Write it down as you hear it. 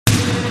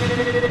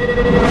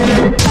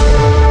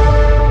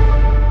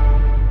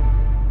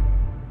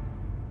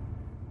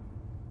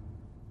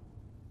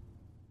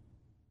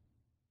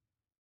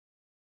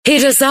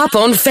Hit us up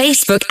on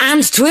Facebook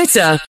and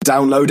Twitter.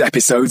 Download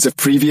episodes of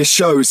previous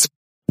shows.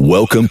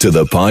 Welcome to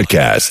the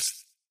podcast.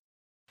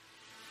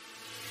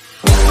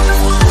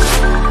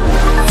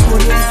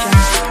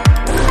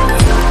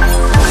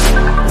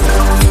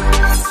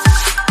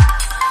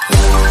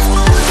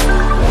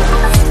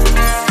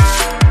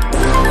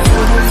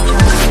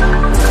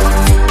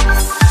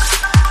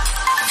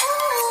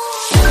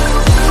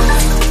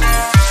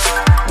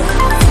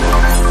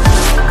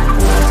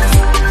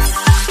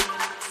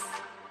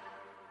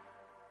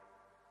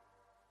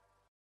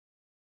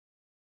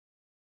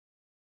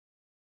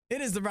 It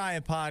is the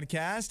Riot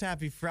Podcast.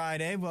 Happy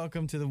Friday.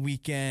 Welcome to the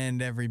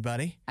weekend,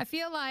 everybody. I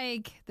feel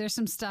like there's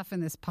some stuff in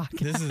this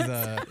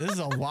podcast. This is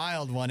a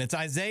wild one. It's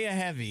Isaiah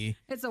heavy.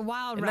 It's a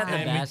wild Isn't that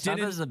ride. the best?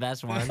 Those are the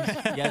best ones.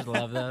 You guys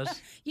love those?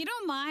 You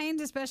don't mind,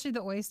 especially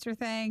the oyster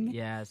thing?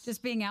 Yes.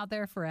 Just being out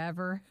there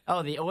forever.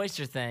 Oh, the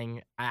oyster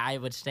thing, I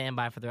would stand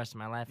by for the rest of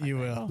my life. I You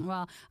think. will.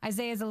 Well,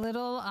 Isaiah's a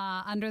little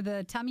under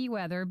the tummy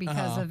weather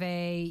because of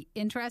a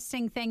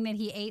interesting thing that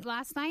he ate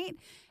last night.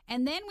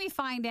 And then we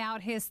find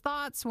out his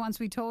thoughts once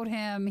we told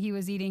him he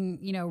was eating,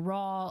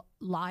 raw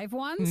live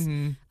ones.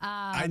 Mm-hmm.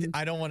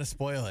 I don't want to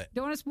spoil it.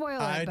 Don't want to spoil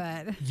it,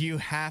 but You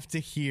have to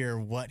hear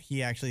what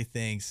he actually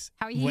thinks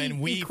How he when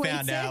we equates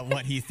found it. out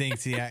what he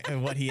thinks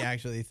what he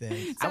actually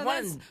thinks. so I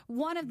that's wouldn't-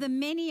 one of the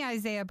many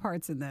Isaiah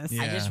parts in this.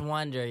 Yeah. I just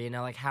wonder,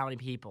 like how many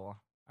people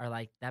are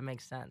like, that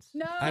makes sense.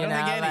 No, I don't You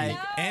think know,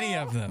 any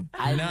of them.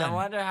 I None.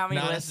 wonder how many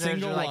Not a listeners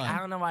single are like, one. I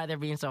don't know why they're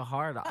being so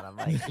hard on him.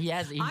 Like he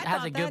has I a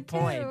thought good that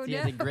point. too. He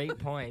has a No. great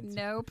point.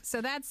 Nope. So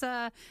that's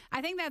I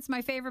think that's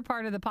my favorite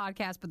part of the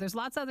podcast, but there's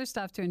lots of other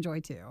stuff to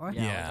enjoy too.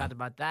 Yeah, we talked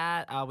about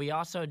that. We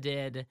also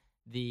did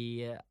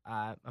the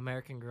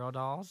American Girl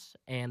dolls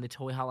and the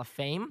Toy Hall of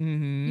Fame.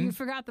 Mm-hmm. You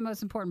forgot the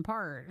most important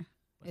part. What's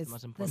the It's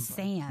most the important part?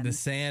 sand. The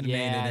Sand made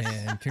Yes.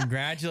 it in.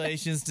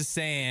 Congratulations to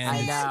Sand.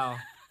 I know.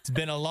 It's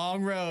been a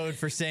long road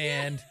for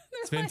Sand.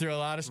 It's been through a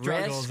lot of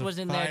struggles. Risk was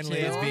but in there, finally,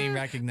 too. it's being But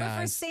for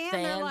recognized. sand,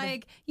 they're Sand.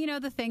 like,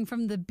 the thing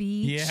from the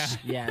beach. Yeah.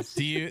 Yes.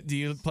 Do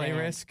you play Sand.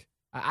 Risk?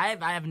 I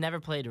have never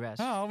played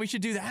Risk. Oh, we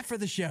should do that for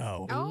the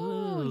show.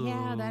 Oh,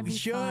 yeah, that'd we be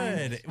should.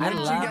 fun. Why I don't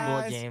you love guys?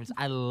 board games.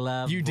 I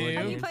love You board do?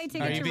 Have you games. played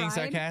Ticket Are to you being Ride?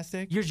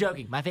 sarcastic? You're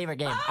joking. My favorite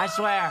game. I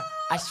swear.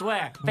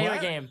 Favorite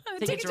What? game.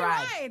 Ticket to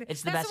Ride.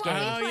 It's the That's best the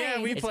game. one Oh,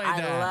 yeah, we It's- played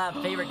I that.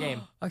 love favorite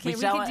game. Okay, we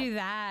sell could it do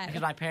that.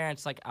 because my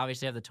parents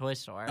obviously have the toy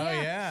store. Oh,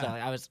 yeah. So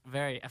I was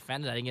very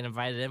offended I didn't get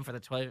invited in for the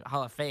Toy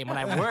Hall of Fame when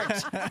I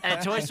worked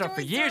at a toy store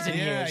for years and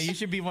Yeah, years. you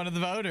should be one of the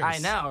voters. I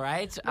know,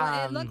 right?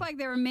 Well, it looked like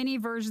there were many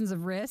versions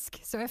of Risk.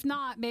 So if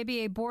not,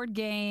 maybe a board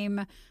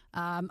game.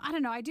 I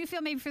don't know. I do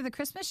feel maybe for the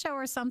Christmas show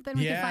or something,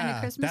 we could find a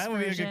Christmas that would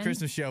be a version. good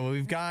Christmas show. Well,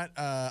 we've got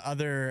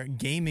other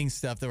gaming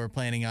stuff that we're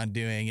planning on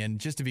doing. And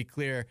just to be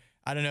clear,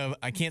 I don't know.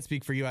 I can't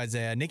speak for you,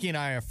 Isaiah. Nikki and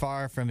I are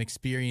far from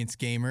experienced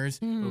gamers.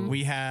 Mm-hmm.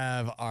 We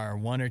have our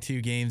one or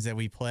two games that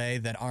we play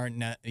that aren't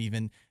not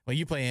even. Well,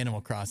 you play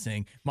Animal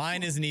Crossing.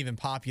 Mine isn't even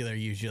popular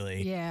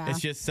usually. Yeah. It's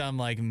just some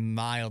like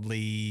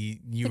mildly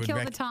you to would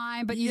kill the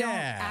time, but you don't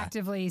Yeah.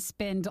 actively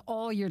spend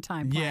all your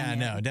time playing Yeah, it.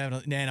 no,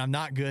 definitely. And I'm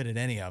not good at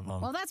any of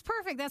them. Well, that's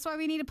perfect. That's why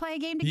we need to play a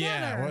game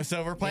together. Yeah,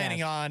 so we're planning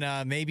Yes.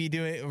 on maybe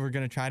we're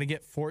going to try to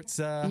get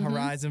Forza Mm-hmm.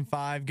 Horizon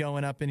 5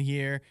 going up in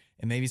here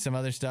and maybe some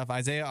other stuff.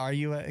 Isaiah, are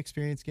you an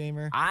experienced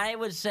gamer? I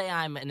would say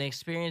I'm an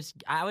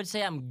experienced. I would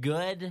say I'm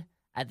good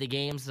at the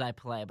games that I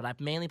play, but I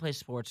mainly play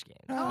sports games.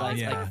 Oh, like, that's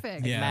yeah.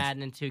 perfect. Yeah.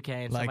 Madden and 2K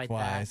and stuff like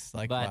Likewise, that.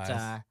 likewise. But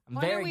I'm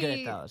Why very don't good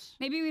we- at those.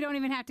 Maybe we don't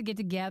even have to get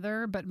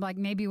together, but like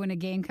maybe when a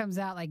game comes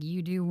out, like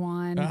you do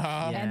one,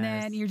 Uh-huh. and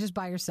then Yes. you're just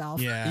by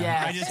yourself. Yeah.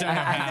 Yes. I just don't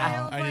know I'll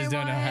how. I play just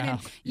don't know one, how.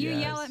 and You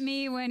Yes. yell at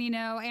me when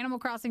Animal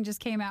Crossing just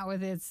came out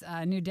with its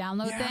new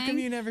download Yeah, thing. how come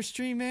you never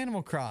stream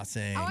Animal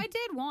Crossing? Oh, I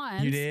did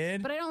once. You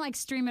did? But I don't like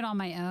stream it on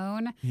my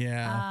own.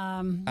 Yeah.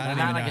 I don't Not even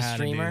like know a how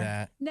streamer? to do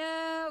that.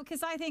 No,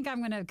 because I think I'm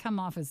going to come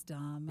off as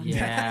dumb.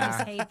 Yeah. I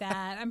just hate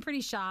that. I'm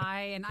pretty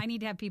shy, and I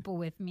need to have people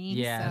with me.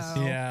 Yes.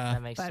 So. Yeah.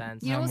 That makes But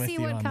sense. we'll with see you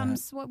on what that.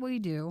 comes, what we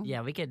do.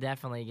 Yeah, we could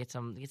definitely get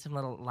some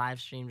little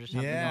live streams or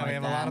something. Yeah, going we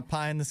have like a lot that. of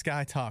pie in the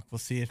sky talk. We'll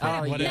see if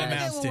Oh, what it yeah. None of it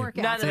amounts will to. work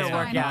out. None of it That's will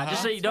work fine. out.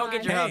 Just so you don't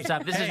get your Hey, hopes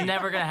up. This hey, is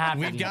never going to happen.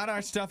 We've got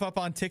our stuff up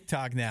on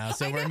TikTok now,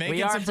 so we're making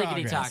We are some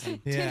tickety progress.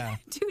 talking. Yeah.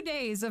 2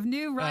 days of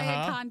new Riot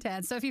Uh-huh.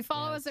 content. So if you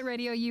follow us at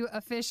Radio U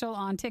Official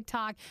on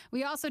TikTok,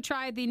 we also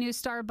tried the new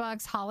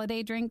Starbucks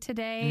holiday drink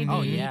today.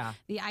 Oh, the, yeah.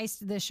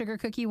 the sugar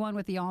cookie one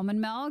with the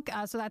almond milk.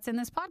 So that's in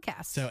this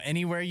podcast. So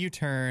anywhere you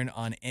turn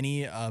on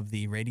any of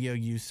the Radio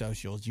U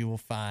socials, you will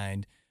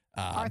find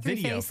Our three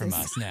video from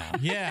faces. us now.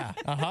 Yeah.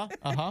 Uh-huh.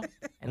 Uh-huh.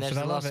 And That's there's what a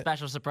I little love it.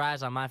 special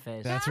surprise on my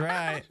face. That's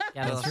right.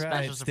 Got a That's little right.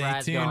 special Stay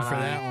surprise tuned going for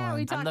on. that Yeah, one.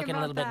 we I'm talk looking a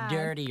about little bit that.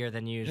 dirtier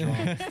than usual.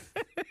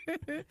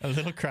 A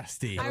little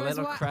crusty. A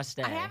little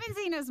crusty. I haven't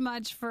seen as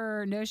much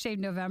for No Shave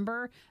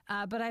November,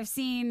 but I've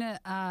seen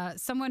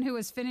someone who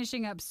was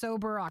finishing up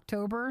Sober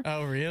October.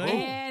 Oh, really?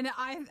 And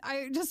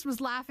I just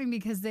was laughing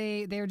because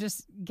they were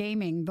just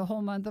gaming the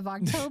whole month of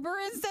October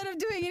instead of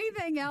doing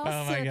anything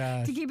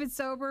else to keep it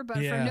sober. But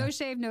for No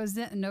Shave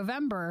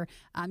November,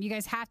 you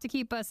guys have to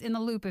keep us in the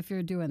loop if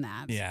you're doing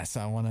that. Yes,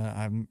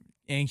 I'm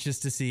anxious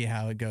to see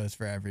how it goes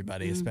for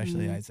everybody,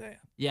 especially Isaiah.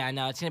 Yeah,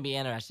 no, it's gonna be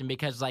interesting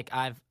because like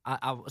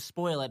I'll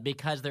spoil it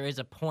because there is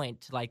a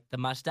point to like the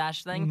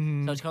mustache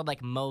thing. So it's called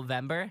like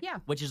Movember,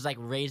 which is like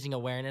raising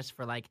awareness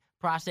for like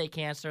prostate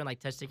cancer and like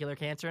testicular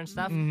cancer and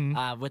stuff.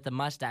 With the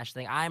mustache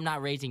thing, I'm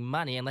not raising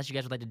money unless you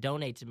guys would like to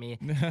donate to me,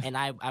 and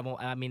I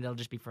won't. I mean, it'll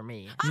just be for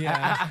me.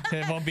 Yeah,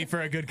 it won't be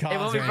for a good cause. It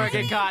won't be for a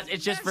good cause.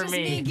 It's just for That's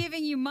me. me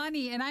giving you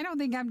money, and I don't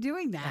think I'm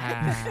doing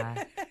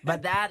that.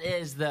 But that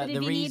is the if you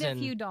reason. Need a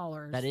few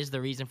dollars. That is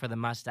the reason for the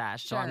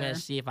mustache. So I'm Sure. gonna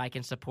see if I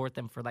can support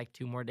them for like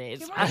 2 more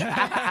days.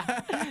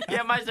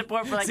 Yeah, my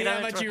support for like see how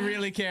another much you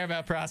really care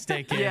about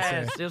prostate cancer.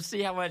 Yes, you'll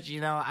see how much I'm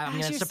gonna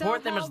you're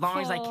support so them as long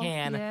as I helpful.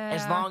 can.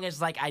 As long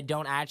as like I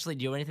don't actually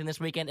do anything this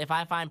weekend. If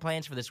I find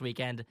plans for this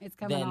weekend, It's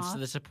coming then off. so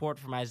the support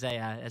from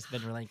Isaiah has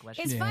been relinquished.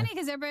 It's funny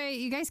because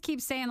you guys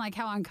keep saying like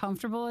how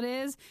uncomfortable it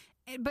is,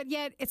 but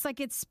yet it's like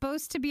it's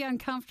supposed to be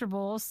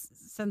uncomfortable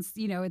since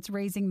it's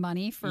raising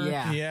money for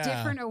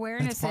different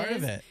awarenesses. That's part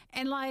of it.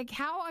 And like,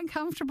 how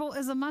uncomfortable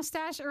is a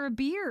mustache or a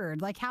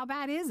beard? Like, how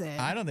bad is it?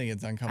 I don't think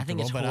it's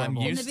uncomfortable, it's but I'm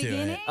horrible. used In the to it.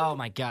 beginning? Oh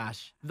my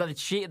gosh,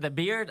 the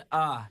beard.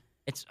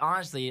 It's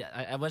honestly,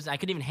 I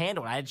couldn't even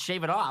handle it. I'd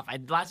shave it off.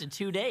 It lasted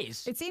 2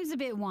 days. It seems a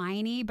bit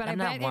whiny, but I'm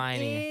I not bet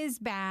whiny. it is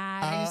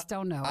bad. I just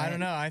don't know. I don't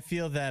know. I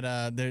feel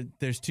that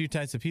there's 2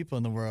 types of people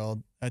in the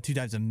world, 2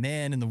 types of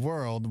men in the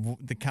world,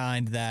 the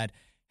kind that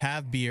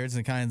have beards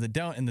and the kind that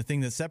don't. And the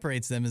thing that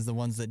separates them is the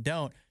ones that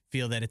don't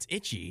feel that it's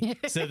itchy.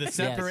 So the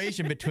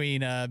separation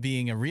between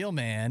being a real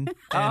man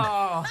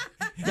and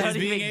is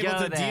being able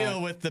to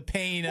deal with the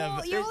pain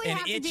of you only and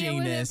have to itchiness. deal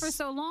with it for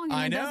so long, and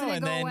I know, doesn't it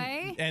and go then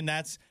away? and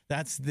that's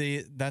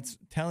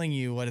telling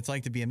you what it's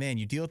like to be a man.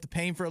 You deal with the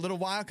pain for a little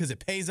while because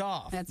it pays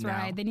off. That's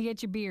right. Then you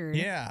get your beard.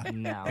 Yeah.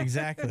 No.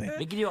 Exactly.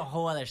 We could do a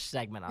whole other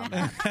segment on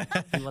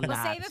that. We will We'll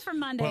not. save it for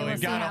Monday. Well, We'll we've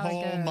see got a how it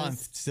whole goes.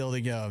 month still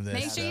to go of this.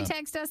 Make sure you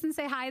text us and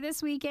say hi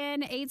this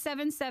weekend,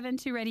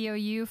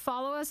 877-2-RADIO-U.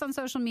 Follow us on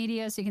social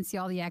media so you can see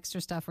all the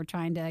extra stuff we're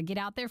trying to get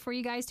out there for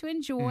you guys to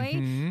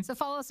enjoy. So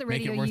follow us at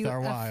Make it Radio worth U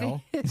our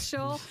while.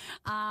 Official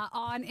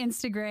on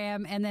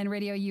Instagram and then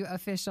Radio U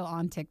Official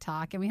on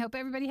TikTok. And we hope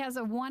everybody has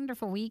a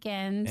wonderful weekend.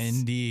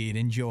 Indeed.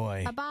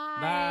 Enjoy. Bye-bye.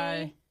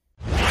 Bye.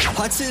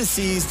 Hudson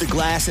sees the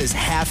glass as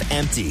half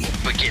empty.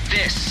 But get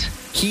this.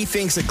 He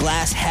thinks a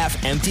glass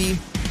half empty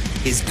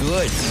is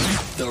good.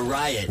 The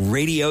Riot.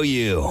 Radio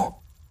U.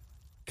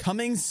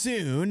 Coming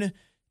soon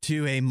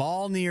to a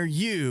mall near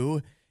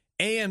you,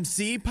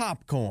 AMC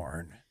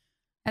Popcorn.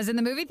 As in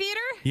the movie theater?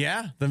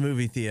 Yeah, the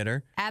movie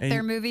theater. At And-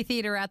 their movie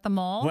theater at the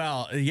mall?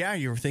 Well, yeah,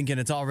 you were thinking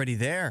it's already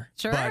there.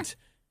 Sure. But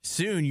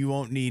soon you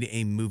won't need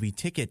a movie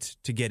ticket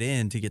to get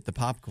in to get the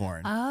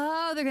popcorn.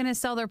 Oh, they're going to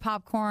sell their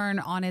popcorn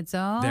on its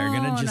own. They're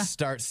going to just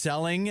start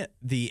selling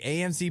the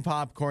AMC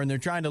popcorn. They're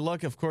trying to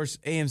look, of course,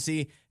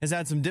 AMC has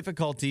had some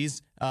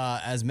difficulties,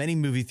 as many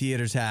movie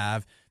theaters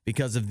have,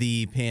 because of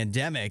the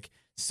pandemic.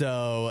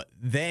 So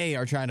they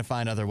are trying to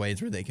find other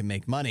ways where they can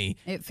make money.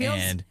 It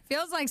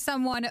feels like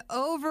someone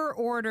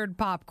over-ordered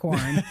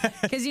popcorn.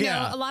 Because,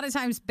 Yeah. a lot of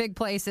times big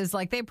places,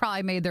 like they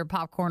probably made their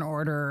popcorn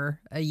order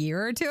a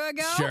year or 2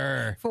 ago.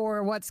 Sure.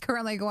 For what's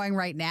currently going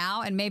right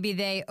now. And maybe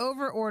they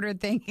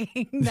over-ordered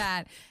thinking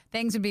that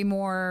things would be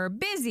more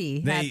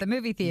busy at the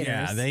movie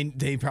theaters. Yeah,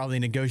 they probably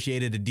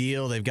negotiated a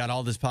deal. They've got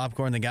all this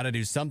popcorn. They got to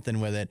do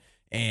something with it.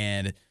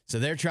 And so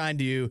they're trying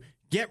to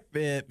get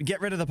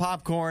rid of the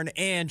popcorn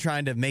and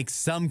trying to make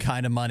some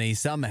kind of money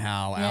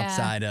somehow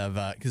outside of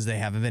because they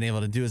haven't been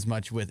able to do as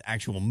much with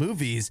actual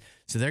movies.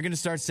 So they're going to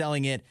start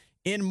selling it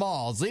in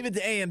malls. Leave it to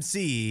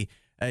AMC.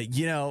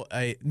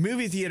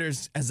 Movie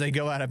theaters, as they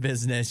go out of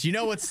business, you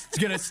know what's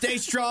going to stay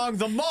strong?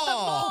 The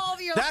mall.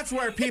 That's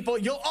where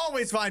you'll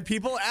always find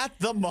people at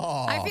the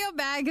mall. I feel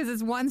bad because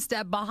it's one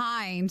step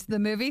behind the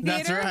movie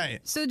theater. That's right.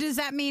 So does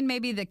that mean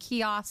maybe the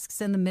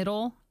kiosks in the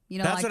middle?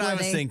 That's what where I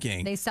was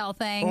thinking. They sell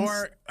things.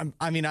 Or,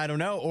 I don't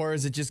know. Or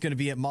is it just going to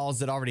be at malls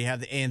that already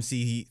have the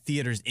AMC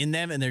theaters in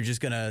them and they're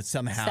just going to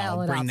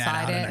somehow bring that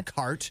out in a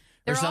cart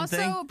They're or something?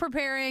 also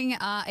preparing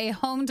a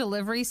home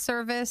delivery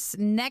service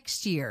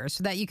next year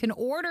so that you can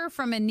order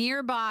from a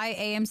nearby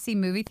AMC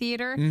movie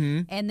theater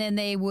and then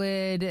they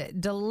would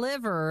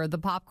deliver the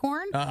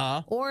popcorn.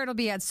 Or it'll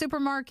be at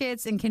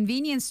supermarkets and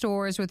convenience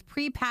stores with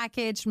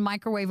prepackaged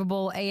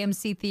microwavable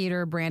AMC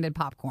theater branded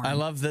popcorn. I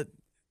love that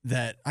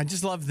I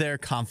just love their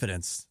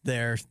confidence,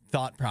 their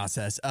thought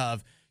process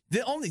of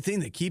the only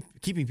thing that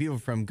keeping people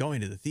from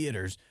going to the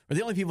theaters, or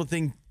the only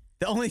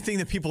thing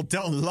that people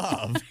don't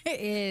love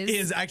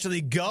is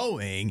actually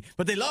going,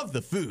 but they love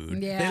the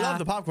food. Yeah. They love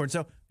the popcorn.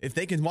 So if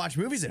they can watch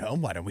movies at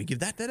home, why don't we give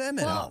that to them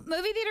at home?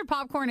 Movie theater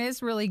popcorn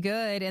is really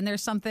good, and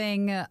there's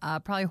something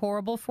probably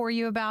horrible for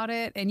you about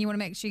it, and you want to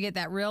make sure you get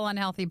that real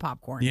unhealthy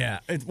popcorn. Yeah.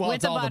 It's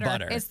all the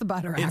butter. It's the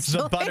butter, It's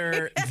the actually.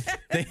 butter.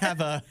 They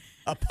have a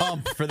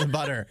pump for the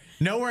butter.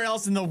 Nowhere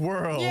else in the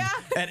world,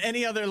 at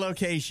any other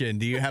location,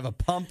 do you have a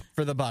pump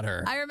for the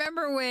butter. I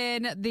remember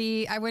when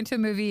I went to a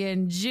movie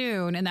in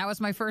June, and that was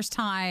my first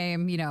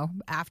time,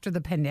 after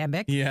the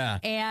pandemic. Yeah.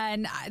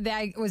 And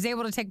I was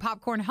able to take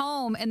popcorn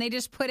home, and they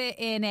just put it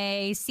in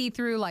a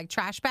see-through like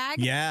trash bag.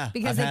 Yeah,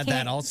 because I've had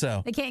that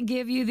also. They can't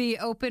give you the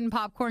open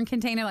popcorn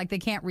container, like they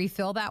can't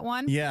refill that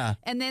one. Yeah.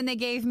 And then they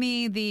gave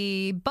me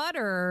the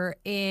butter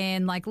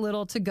in like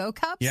little to-go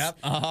cups. Yep.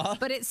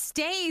 But it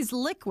stays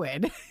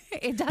liquid.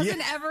 It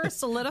doesn't ever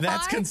solidify.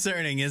 That's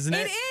concerning, isn't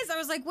it? It is. I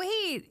was like,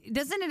 wait,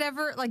 doesn't it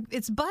ever, like,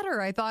 it's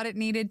butter. I thought it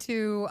needed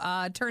to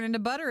turn into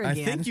butter again. I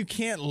think you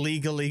can't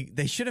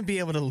they shouldn't be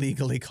able to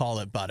legally call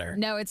it butter.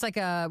 No, it's like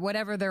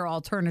whatever their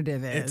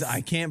alternative is.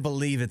 I can't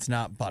believe it's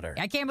not butter.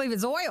 I can't believe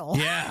it's oil.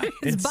 Yeah.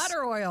 it's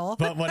butter oil.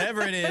 But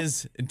whatever it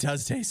is, it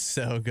does taste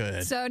so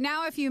good. So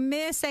now if you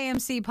miss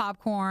AMC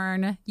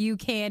popcorn, you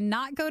can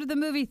not go to the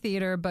movie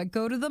theater, but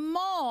go to the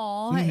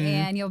mall,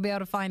 and you'll be able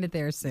to find it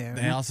there soon.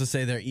 They also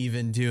say they're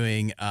even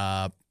doing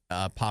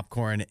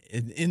popcorn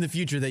in the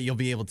future that you'll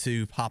be able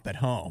to pop at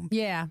home.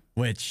 Yeah.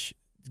 Which,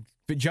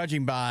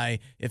 judging by,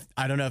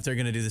 I don't know if they're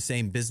going to do the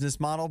same business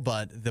model,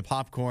 but the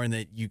popcorn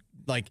that you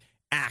like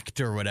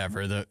Act or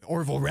whatever, the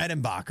Orville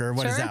Redenbacher,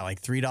 what is that,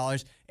 like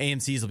 $3?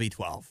 AMC's will be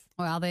 $12.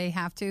 Well, they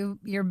have to.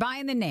 You're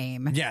buying the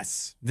name.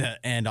 Yes,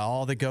 and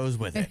all that goes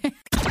with it.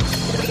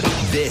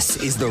 This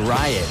is The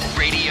Riot.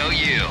 Radio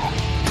U.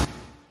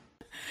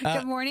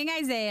 Good morning,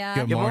 Isaiah.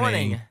 Good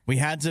morning. We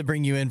had to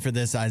bring you in for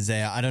this,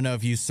 Isaiah. I don't know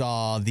if you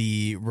saw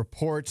the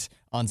report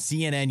on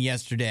CNN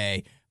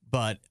yesterday,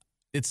 but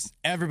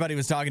everybody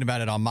was talking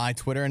about it on my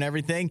Twitter and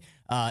everything.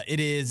 It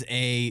is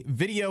a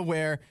video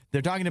where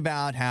they're talking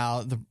about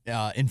how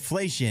the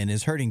inflation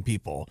is hurting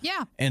people.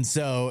 Yeah. And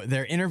so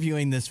they're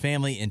interviewing this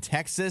family in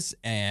Texas,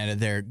 and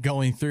they're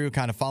going through,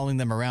 kind of following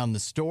them around the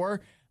store.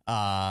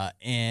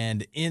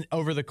 And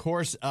over the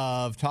course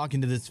of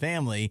talking to this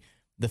family,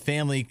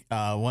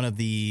 one of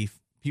the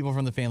people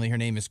from the family, her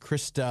name is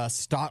Krista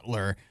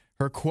Stotler.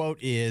 Her quote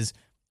is,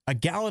 "A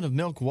gallon of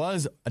milk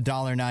was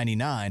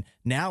 $1.99.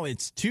 Now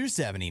it's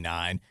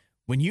 $2.79.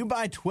 When you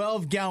buy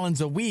 12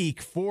 gallons a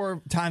week,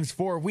 4 times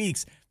 4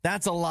 weeks,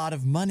 that's a lot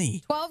of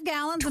money. 12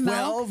 gallons of milk?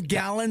 12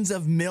 gallons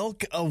of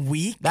milk a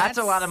week? That's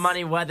a lot of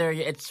money, whether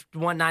it's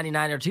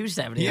 $1.99 or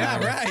 $2.79. Yeah,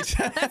 right.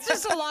 That's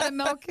just a lot of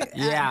milk.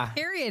 Yeah.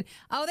 Period.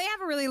 Oh, they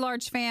have a really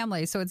large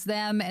family, so it's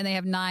them, and they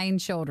have 9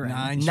 children.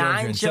 Nine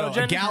So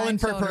children? a gallon 9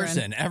 per children.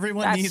 person.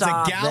 Everyone That's needs a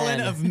soft, gallon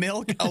then. of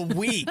milk a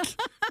week.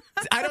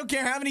 I don't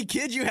care how many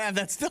kids you have.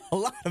 That's still a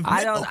lot of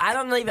milk. I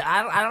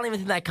don't even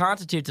think that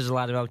constitutes as a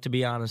lot of milk, to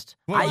be honest.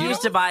 Well, I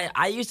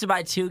used to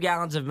buy 2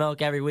 gallons of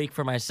milk every week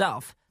for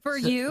myself. For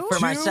you? For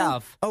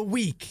myself. A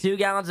week. 2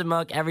 gallons of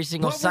milk every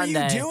single What were you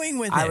Sunday. doing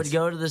with I it? would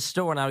go to the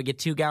store and I would get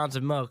 2 gallons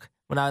of milk.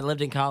 When I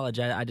lived in college,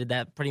 I did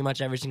that pretty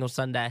much every single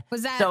Sunday.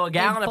 Was that so a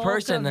gallon the a bulk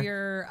person? of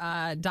your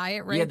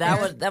diet rate? Yeah,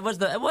 there? it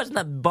wasn't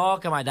the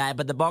bulk of my diet,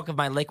 but the bulk of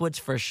my liquids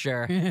for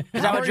sure.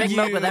 Because I would drink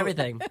milk with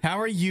everything. How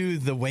are you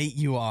the weight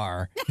you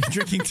are?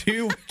 Drinking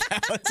 2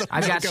 gallons of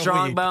I've milk got a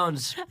strong week.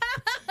 bones,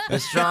 the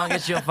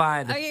strongest you'll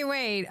find. Okay,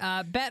 wait.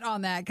 Bet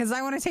on that, because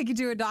I want to take you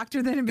to a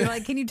doctor then and be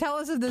like, can you tell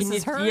us if this Can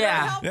is you- hurt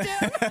yeah. or helped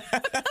him?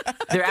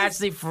 They're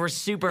actually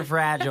super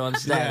fragile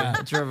instead. Yeah.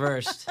 It's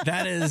reversed. One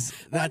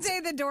That's day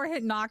the door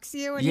hit knocks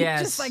you, and Yes.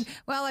 you're just like,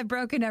 well, I've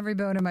broken every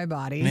bone in my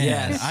body. man.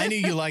 Yes. I knew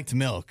you liked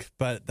milk,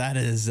 but that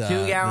is 2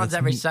 gallons that's-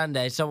 every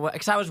Sunday. So,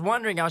 because I was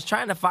wondering, I was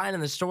trying to find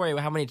in the story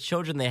how many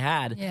children they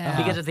had. Yeah.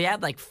 Because if they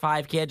had like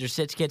 5 kids or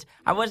 6 kids,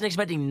 I wasn't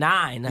expecting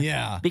 9.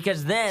 Yeah.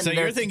 Because then. So they're-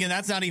 you're thinking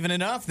that's not even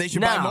enough. They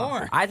should no, buy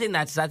more. I think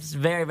that's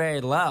very,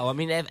 very low. I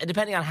mean,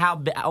 depending on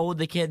how old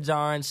the kids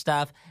are and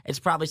stuff, it's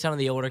probably some of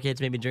the older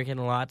kids maybe drinking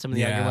a lot, some of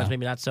the younger Yeah. ones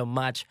maybe not so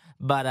much.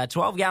 But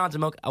 12 gallons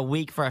of milk a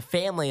week for a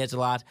family is a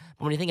lot.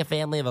 But when you think a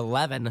family of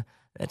 11,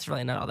 that's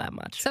really not all that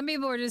much. Some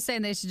people are just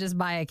saying they should just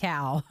buy a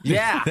cow.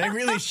 Yeah. They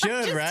really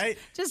should, right?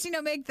 Just,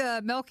 make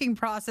the milking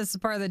process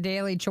part of the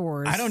daily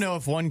chores. I don't know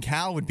if 1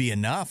 cow would be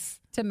enough.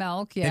 To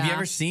milk, yeah. Have you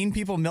ever seen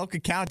people milk a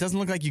cow? It doesn't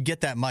look like you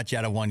get that much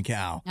out of 1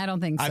 cow. I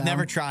don't think so. I've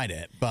never tried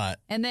it, but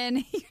And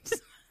then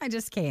I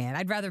just can't.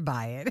 I'd rather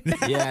buy it.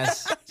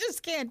 Yes. I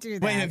just can't do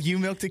that. wait, have you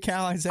milked a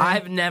cow, Isaiah?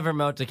 I've never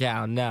milked a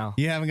cow, no.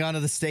 You haven't gone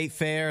to the state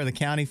fair or the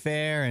county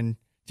fair and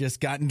just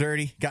gotten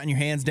dirty, gotten your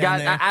hands down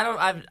God, there?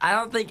 I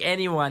don't think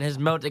anyone has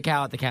milked a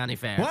cow at the county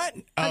fair. What?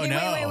 Oh, Okay,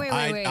 no.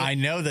 wait. I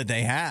know that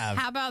they have.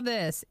 How about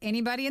this?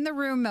 Anybody in the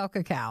room milk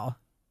a cow?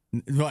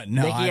 What?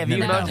 No, Nikki, I've have you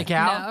never milked done a it.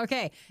 cow? No,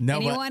 okay. No,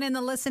 but- Anyone in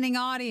the listening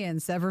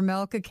audience ever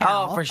milk a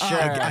cow? Oh, for sure.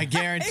 I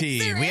guarantee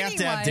Is you. there We have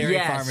to have anyone? dairy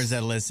Yes. farmers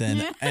that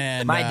listen.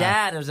 And My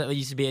dad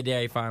used to be a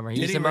dairy farmer. He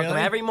Did used he to milk them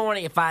really? every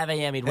morning at 5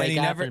 a.m. He'd And wake he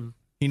up never- and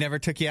He never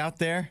took you out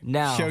there?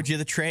 No. Showed you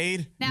the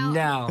trade? Now,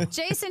 No.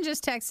 Jason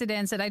just texted in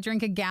and said, I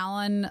drink a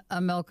gallon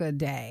of milk a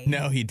day.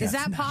 No, he doesn't.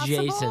 Is that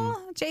possible? Jason.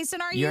 Jason,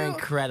 You're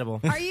incredible.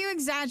 Are you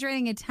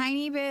exaggerating a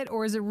tiny bit,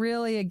 or is it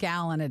really a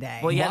gallon a day?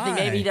 Well, yeah, I think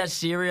Why? maybe he does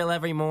cereal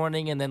every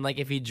morning, and then like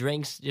if he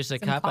drinks just a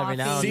Some cup every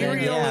now and then.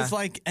 Cereal yeah. is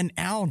like an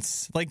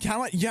ounce. Like how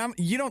much? Yeah,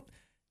 you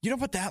don't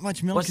put that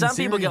much milk Well, in some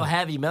people cereal. go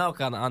heavy milk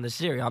on the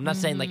cereal. I'm not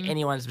saying like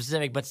anyone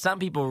specific, but some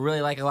people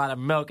really like a lot of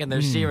milk in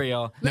their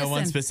cereal. No one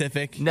Listen.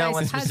 specific. No Guys,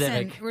 one Hudson,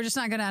 specific. we're just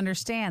not going to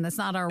understand. That's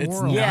not our It's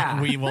world. not,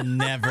 Yeah. we will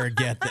never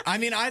get that. I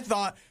mean, I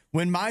thought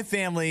when I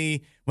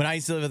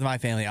used to live with my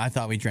family, I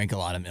thought we drank a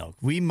lot of milk.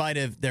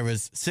 There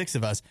was 6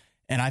 of us,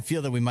 and I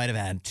feel that we might have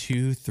had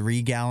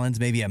 2-3 gallons,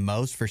 maybe at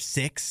most, for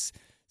 6.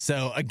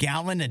 So a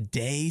gallon a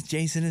day,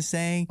 Jason is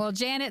saying. Well,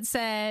 Janet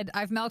said,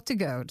 I've milked a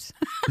goat.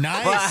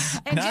 Nice.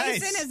 And nice.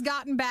 Jason has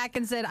gotten back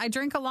and said, I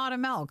drink a lot of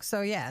milk.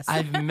 So, yes.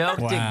 I've milked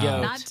Wow. a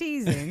goat. Not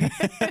teasing.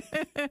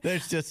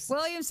 There's just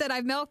William said,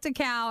 I've milked a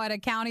cow at a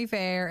county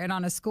fair and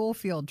on a school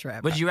field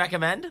trip. Would you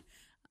recommend? Doing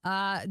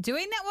that?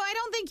 Well, I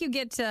don't think you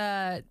get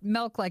to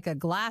milk like a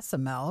glass of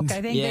milk.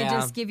 I think Yeah. they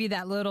just give you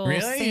that little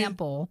really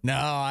sample. No,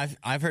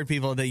 I've heard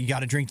people that you got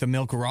to drink the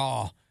milk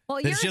raw. Well,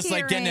 It's you're just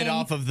like getting it hearing-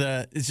 off of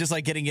it's just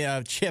like getting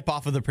a chip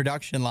off of the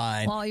production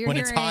line Well, you're when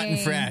it's hot and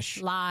hearing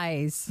fresh.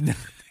 lies.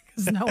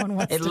 Because no one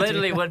wants It to do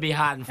literally that. would be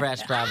hot and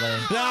fresh, probably.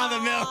 No, the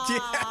milk.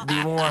 Yeah.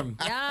 Be warm.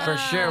 Yeah. For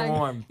sure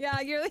warm.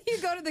 Yeah, you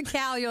go to the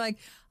cow, you're like,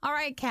 all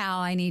right, cow,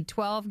 I need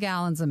 12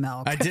 gallons of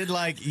milk. I did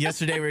like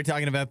yesterday we were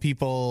talking about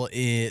people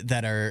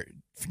that are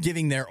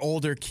giving their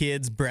older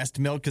kids breast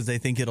milk because they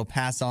think it'll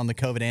pass on the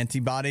COVID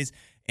antibodies.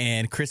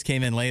 And Chris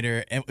came in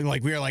later and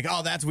like we were like,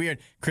 oh, that's weird.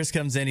 Chris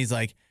comes in, he's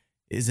like,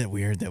 is it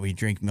weird that we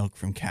drink milk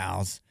from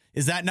cows?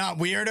 Is that not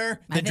weirder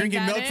I than think drinking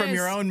that milk from is.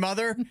 your own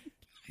mother?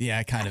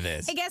 Yeah, it kind of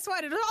is. Hey, guess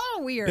what? It's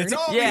all weird. It's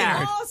all Yeah.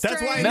 weird. All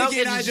That's why strange. Milk Nikki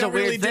and is I just a don't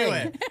really weird do thing.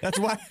 it. That's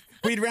why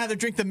we'd rather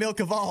drink the milk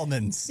of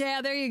almonds.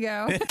 Yeah, there you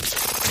go.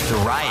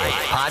 The Riot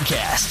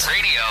Podcast.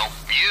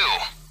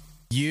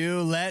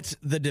 You let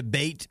the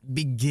debate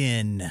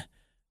begin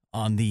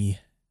on the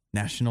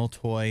National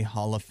Toy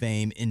Hall of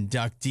Fame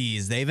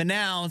inductees. They've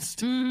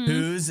announced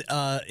who's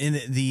in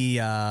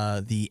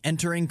the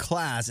entering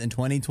class in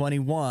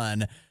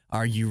 2021.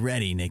 Are you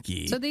ready,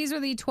 Nikki? So these are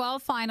the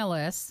 12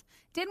 finalists.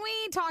 Didn't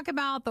we talk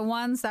about the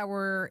ones that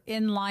were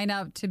in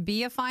lineup to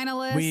be a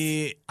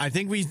finalist? I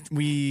think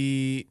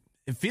we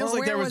it feels Or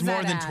like there where was was more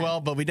that than at?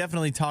 12, but we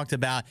definitely talked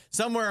about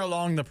somewhere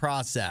along the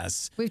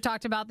process. We've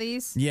talked about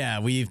these. Yeah,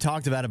 we've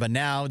talked about it, but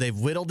now they've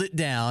whittled it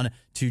down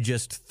to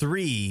just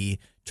 3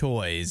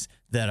 toys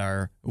that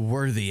are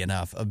worthy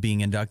enough of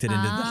being inducted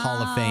into the Hall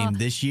of Fame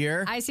this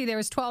year. I see there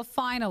was 12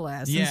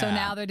 finalists, and so Yeah.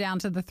 now they're down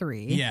to the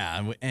 3.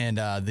 Yeah, and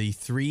the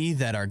 3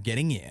 that are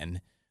getting in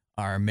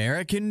are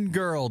American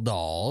Girl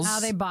dolls.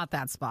 Oh, they bought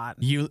that spot.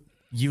 You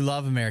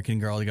love American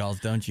Girl dolls,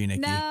 don't you,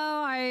 Nikki? No,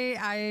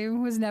 I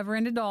was never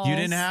into dolls. You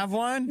didn't have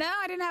one? No,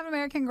 I didn't have an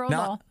American Girl No.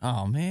 doll.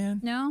 Oh man.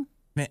 No.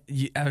 Man,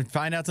 I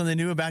find out something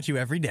new about you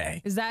every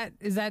day. Is that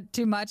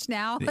too much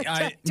now? Like, do I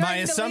My need to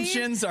leave?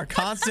 assumptions are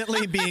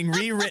constantly being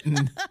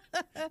rewritten.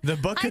 The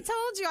book I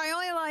told you I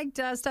only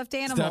liked stuffed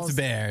animals. Stuffed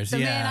bears. So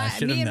Yeah, man, I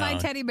should've me and my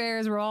known. teddy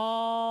bears were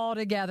all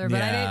together, but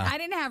Yeah. I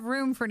didn't have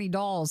room for any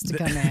dolls to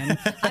come in.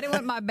 I didn't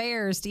want my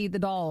bears to eat the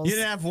dolls. You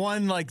didn't have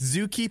one like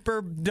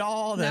zookeeper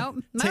doll to Nope.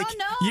 No, take.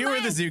 no, You were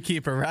my- the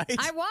zookeeper, right?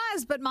 I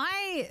was, but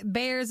my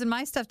bears and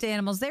my stuffed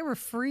animals, they were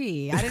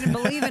free. I didn't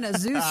believe in a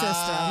zoo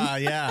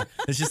system. Yeah.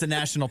 It's just a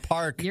national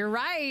park. You're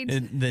right.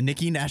 The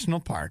Nikki National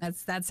Park.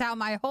 That's how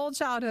my whole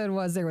childhood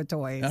was there with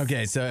toys.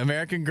 Okay, so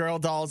American Girl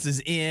dolls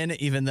is in,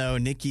 even though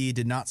Nikki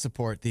did not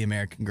support the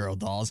American Girl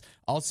dolls.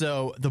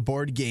 Also, the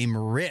board game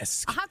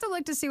Risk. I'll have to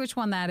look to see which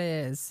one that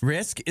is.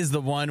 Risk is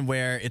the one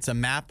where it's a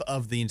map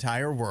of the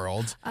entire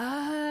world,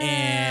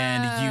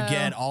 and you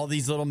get all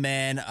these little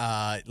men.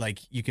 Like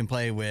you can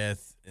play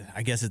with,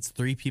 I guess it's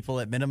 3 people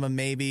at minimum,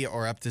 maybe,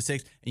 or up to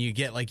 6, and you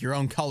get like your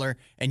own color,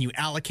 and you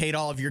allocate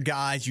all of your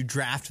guys. You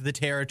draft the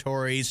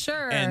territories,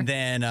 Sure. and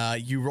then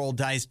you roll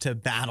dice to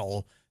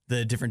battle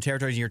the different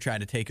territories. And you're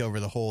trying to take over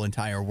the whole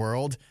entire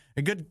world.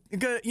 A good,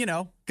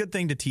 good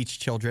thing to teach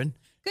children.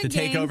 Good to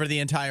take game. over the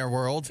entire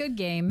world. Good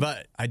game.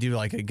 But I do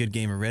like a good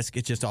game of Risk.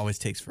 It just always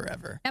takes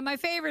forever. And my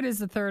favorite is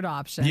the third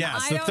option.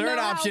 Yes, I the don't third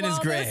know how option is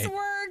well great. This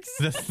works.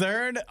 The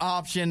third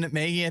option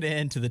making it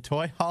into the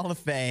Toy Hall of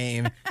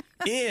Fame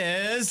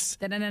is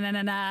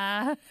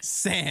Da-na-na-na-na-na.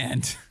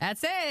 sand.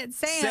 That's it.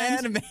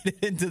 Sand made it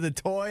into the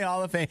Toy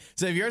Hall of Fame.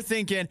 So if you're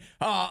thinking,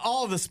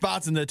 all the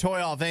spots in the Toy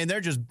Hall of Fame,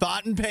 they're just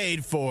bought and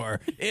paid for.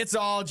 It's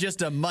all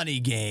just a money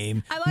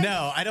game.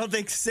 No, I don't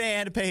think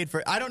sand paid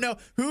for it. I don't know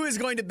who is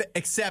going to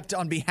accept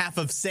on behalf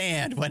of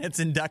sand when it's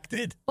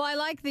inducted. Well, I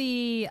like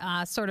the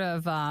sort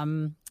of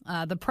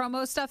the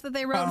promo stuff that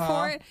they wrote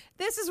for it.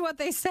 This is what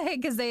they say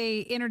because they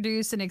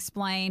introduced and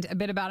explained a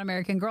bit about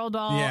American Girl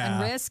doll Yeah.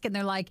 and Risk, and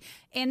they're like,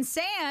 in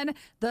sand,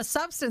 the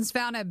substance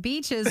found at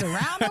beaches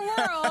around the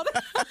world.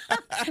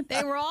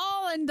 They were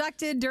all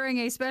inducted during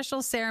a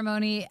special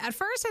ceremony. At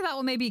first, I thought,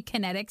 well, maybe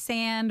kinetic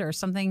sand or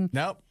something.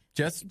 Nope.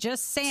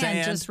 Just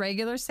sand, just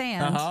regular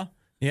sand. Uh-huh.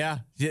 Yeah.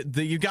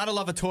 You got to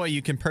love a toy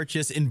you can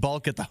purchase in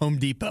bulk at the Home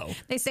Depot.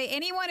 They say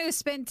anyone who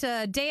spent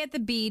a day at the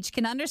beach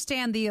can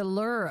understand the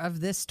allure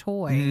of this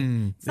toy.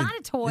 It's not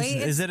a toy.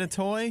 Is it a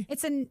toy?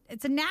 It's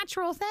a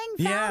natural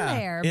thing found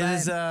there.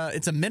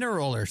 It's a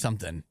mineral or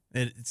something.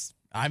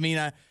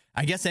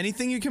 I guess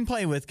anything you can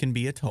play with can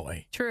be a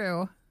toy.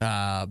 True.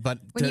 But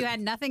when you had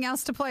nothing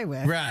else to play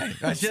with. Right.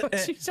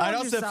 I'd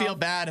also feel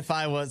bad if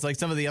I was like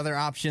some of the other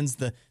options,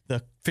 the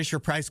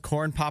Fisher-Price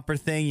corn popper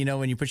thing, you know,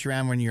 when you push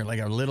around when you're like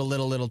a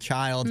little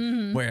child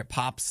where it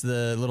pops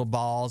the little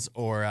balls,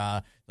 or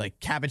like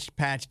Cabbage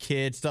Patch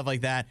Kids, stuff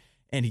like that.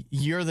 And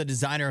you're the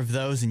designer of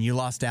those and you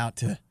lost out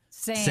to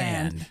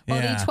sand.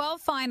 Well, the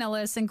 12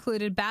 finalists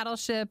included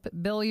Battleship,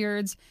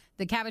 Billiards,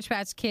 the Cabbage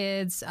Patch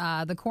Kids,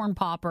 the Corn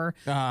Popper,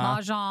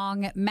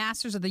 Mahjong,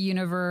 Masters of the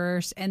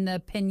Universe, and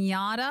the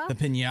Pinata. The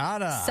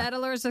Pinata.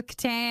 Settlers of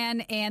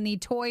Catan, and the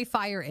Toy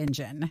Fire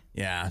Engine.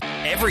 Yeah.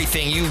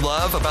 Everything you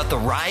love about the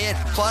Riot,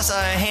 plus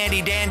a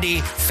handy-dandy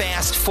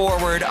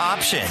fast-forward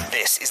option.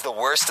 This is the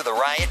Worst of the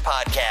Riot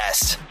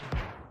podcast.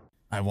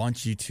 I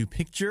want you to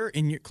picture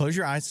close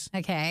your eyes.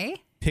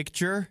 Okay.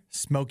 Picture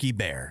Smokey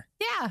Bear.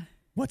 Yeah.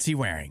 What's he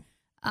wearing?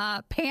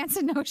 Pants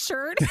and no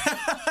shirt.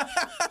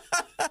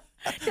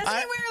 Doesn't he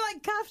wear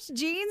like cuffed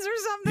jeans or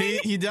something?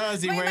 He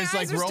does. He wears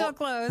like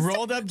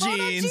rolled up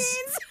jeans.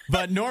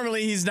 But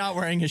normally he's not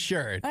wearing a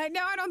shirt. No,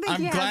 I don't think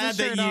he has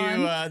a shirt on.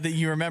 I'm glad that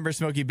you remember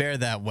Smokey Bear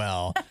that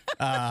well.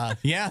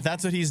 Yeah,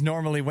 that's what he's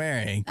normally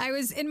wearing. I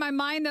was in my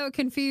mind though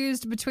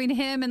confused between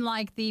him and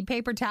like the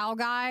paper towel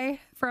guy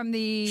from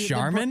the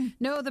Charmin?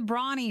 The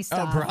Brawny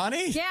stuff. Oh,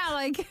 Brawny? Yeah,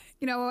 like,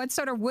 you know, what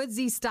sort of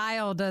woodsy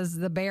style does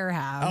the bear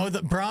have? Oh,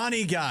 the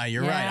Brawny guy.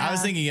 You're right. I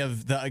was thinking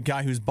of the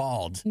guy who's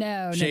bald.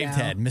 Shaved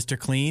head. Mr.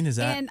 Clean, is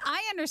that? And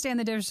I understand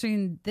the difference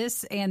between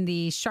this and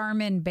the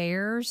Charmin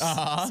bears.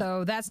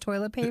 So that's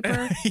toilet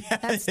paper.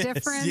 That's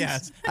different.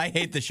 Yes. I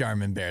hate the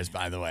Charmin bears,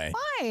 by the way.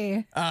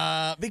 Why?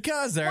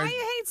 Because Why do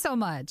you hate so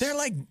much?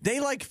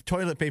 They like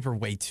toilet paper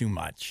way too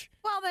much.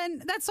 Well,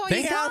 then that's all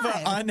they you got. They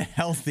have an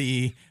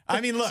unhealthy.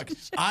 I mean, look,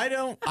 I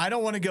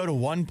don't want to go to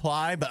one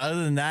ply, but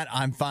other than that,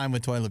 I'm fine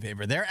with toilet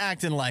paper. They're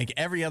acting like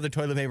every other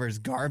toilet paper is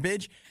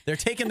garbage. They're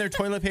taking their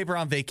toilet paper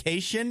on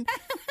vacation.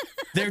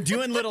 They're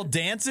doing little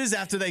dances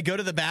after they go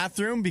to the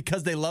bathroom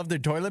because they love their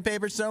toilet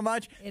paper so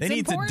much. They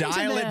need to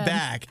dial it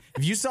back.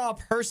 If you saw a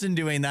person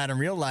doing that in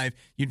real life,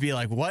 you'd be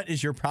like, what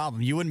is your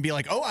problem? You wouldn't be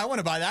like, oh, I want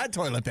to buy that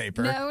toilet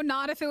paper. No,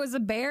 not if it was a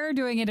bear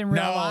doing it in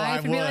real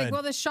life. You'd be like,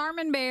 well, the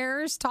Charmin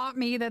bears taught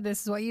me that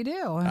this is what you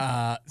do.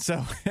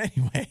 So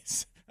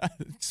anyways,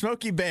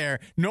 Smokey Bear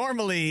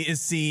normally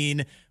is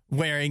seen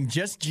wearing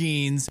just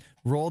jeans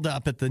rolled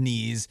up at the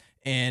knees,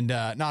 and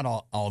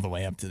not all the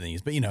way up to the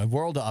knees, but, you know,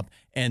 rolled up,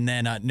 and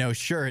then no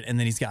shirt, and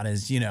then he's got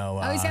his, he's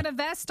got a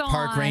vest on.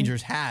 Park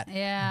Ranger's hat.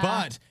 Yeah.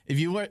 But if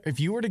you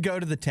were to go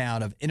to the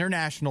town of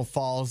International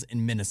Falls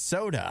in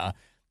Minnesota,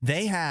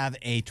 they have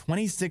a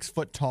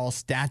 26-foot tall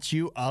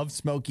statue of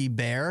Smokey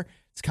Bear.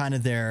 It's kind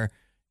of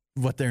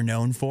what they're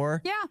known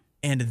for. Yeah.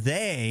 And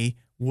they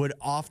would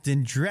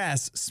often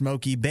dress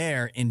Smokey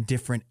Bear in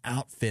different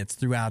outfits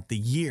throughout the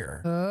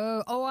year.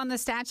 Oh, on the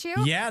statue?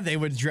 Yeah, they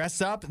would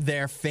dress up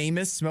their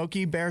famous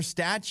Smokey Bear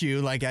statue,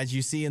 like as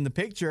you see in the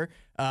picture.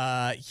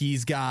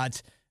 He's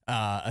got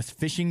a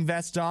fishing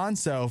vest on,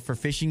 so for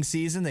fishing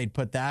season, they'd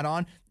put that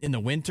on. In the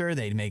winter,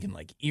 they'd make him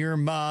like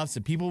earmuffs,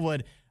 and people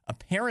would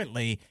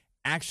apparently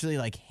actually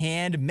like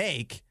hand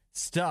make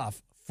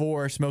stuff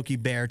for Smokey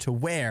Bear to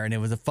wear, and it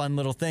was a fun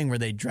little thing where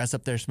they dress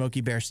up their Smokey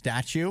Bear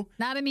statue.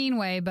 Not a mean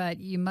way, but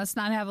you must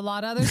not have a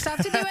lot of other stuff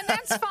to do, and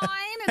that's fine.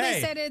 And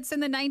they said it's in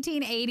the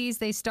 1980s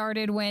they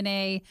started when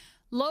a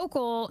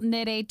local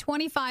knit a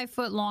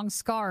 25-foot long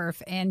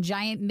scarf and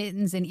giant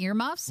mittens and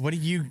earmuffs. What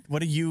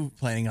are you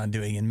planning on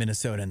doing in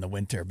Minnesota in the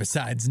winter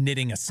besides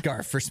knitting a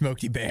scarf for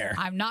Smokey Bear?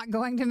 I'm not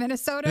going to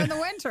Minnesota in the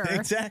winter.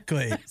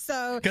 Exactly.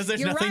 So because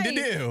there's nothing to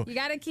do. You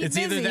got to keep busy. It's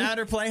either that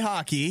or play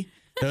hockey.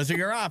 Those are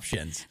your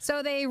options.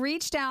 So they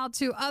reached out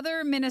to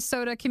other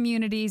Minnesota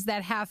communities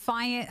that have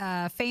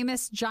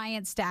famous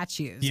giant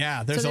statues.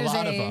 Yeah, there's a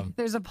lot of them.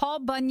 There's a Paul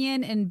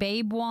Bunyan and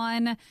Babe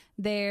one.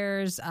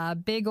 There's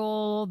Big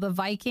Ol' the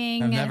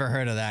Viking. I've never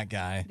heard of that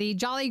guy. The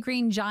Jolly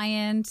Green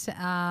Giant.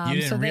 You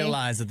didn't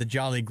realize that the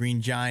Jolly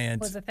Green Giant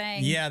was a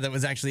thing. Yeah, that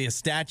was actually a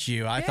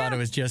statue. I thought it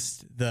was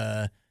just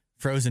the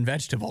frozen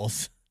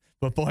vegetables.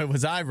 But boy,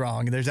 was I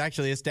wrong. There's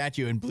actually a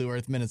statue in Blue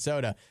Earth,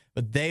 Minnesota.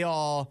 But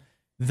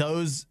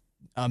those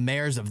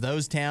mayors of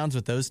those towns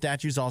with those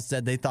statues all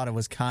said they thought it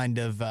was kind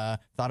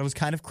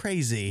of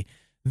crazy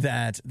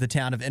that the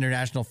town of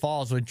International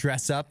Falls would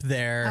dress up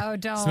their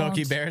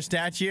Smokey Bear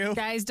statue.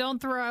 Guys,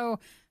 don't throw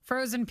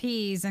frozen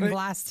peas in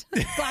glass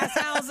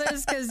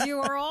houses because you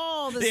are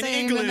all the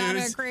same amount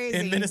of crazy.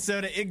 In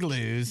Minnesota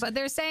igloos. But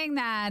they're saying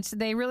that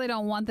they really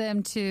don't want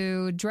them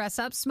to dress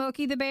up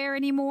Smokey the Bear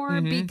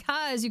anymore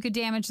because you could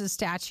damage the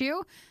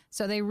statue.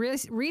 So they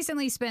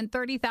recently spent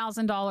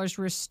 $30,000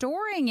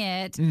 restoring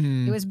it.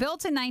 Mm-hmm. It was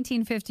built in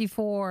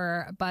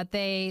 1954, but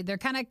they're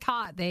kind of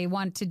caught. They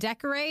want to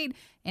decorate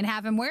and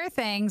have him wear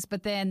things,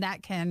 but then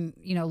that can,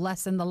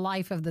 lessen the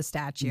life of the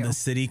statue. The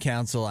city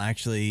council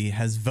actually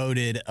has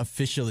voted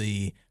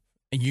officially,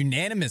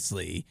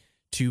 unanimously,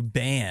 to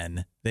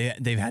ban.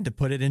 They've had to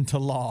put it into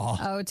law.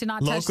 Oh, to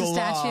not touch the local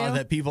statue? law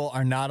that people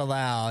are not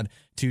allowed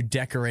to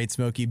decorate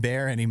Smokey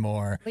Bear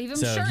anymore. Leave him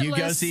so shirtless. if you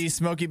go see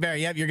Smokey Bear,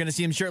 yep, you're going to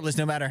see him shirtless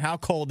no matter how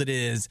cold it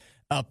is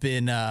up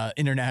in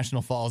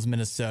International Falls,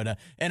 Minnesota.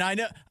 And I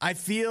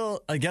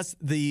guess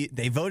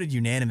they voted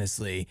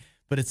unanimously,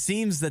 but it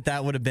seems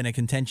that would have been a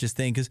contentious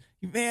thing because,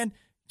 man,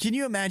 can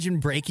you imagine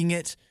breaking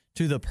it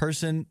to the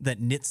person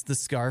that knits the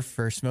scarf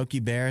for Smokey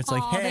Bear? It's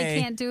like, hey,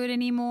 they can't do it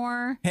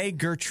anymore. Hey,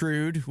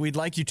 Gertrude, we'd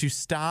like you to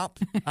stop.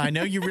 I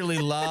know you really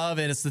love,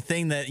 and it's the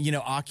thing that,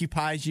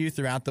 occupies you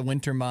throughout the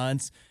winter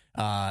months.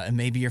 And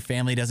maybe your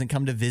family doesn't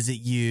come to visit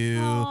you.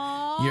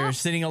 Aww. You're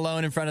sitting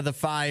alone in front of the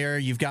fire.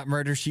 You've got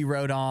Murder, She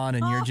Wrote on,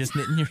 and you're just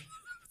knitting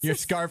your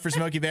scarf for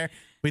Smokey Bear.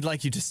 We'd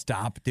like you to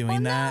stop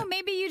doing that. No,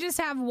 maybe you just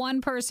have one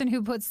person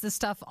who puts the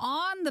stuff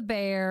on the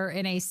bear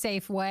in a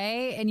safe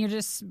way, and you're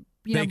just...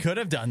 They could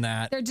have done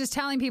that. They're just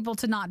telling people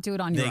to not do it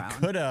on your own. They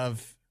could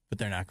have, but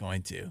they're not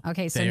going to.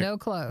 Okay, so They're no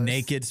clothes.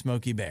 Naked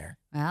Smokey Bear.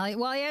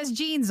 Well, he has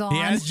jeans on. He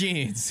has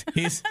jeans.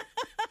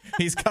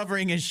 He's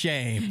covering his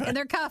shame. And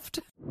they're cuffed.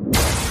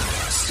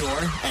 Store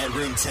at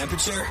room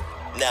temperature?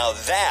 Now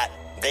that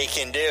they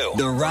can do.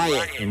 The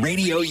Riot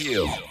Radio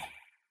U.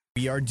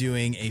 We are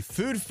doing a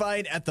food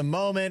fight at the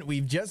moment.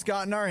 We've just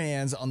gotten our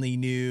hands on the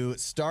new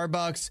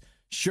Starbucks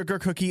Sugar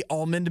Cookie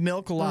Almond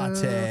Milk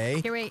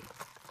Latte. Here, wait.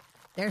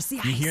 There's the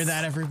ice. You hear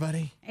that,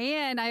 everybody?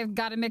 And I've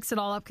got to mix it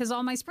all up because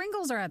all my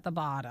sprinkles are at the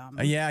bottom.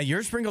 Yeah,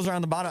 your sprinkles are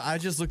on the bottom. I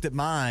just looked at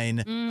mine,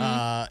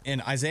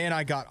 and Isaiah and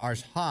I got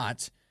ours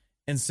hot.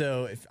 And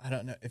so, I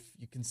don't know if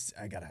you can,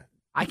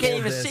 I can't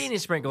even see any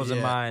sprinkles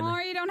in mine. Oh,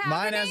 you don't have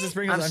Mine any? has the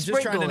sprinkles. I'm I'm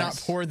just trying to not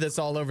sprinkleless. pour this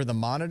all over the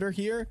monitor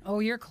here. Oh,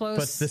 you're close.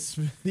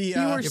 But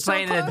You're so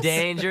playing a close.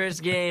 dangerous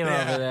game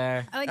over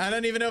there. I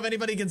don't even know if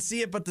anybody can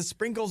see it, but the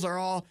sprinkles are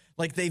all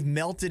like they've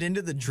melted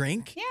into the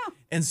drink. Yeah.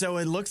 And so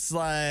it looks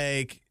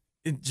like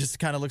it just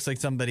kind of looks like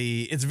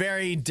it's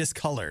very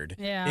discolored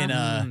in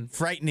a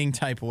frightening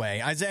type way.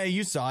 Isaiah,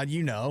 you saw it,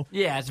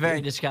 Yeah, it's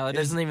very discolored. It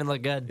doesn't even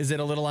look good. Is it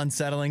a little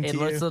unsettling to It you?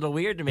 looks a little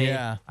weird to me.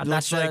 Yeah. I'm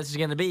not sure this is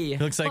going to be.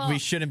 It looks like we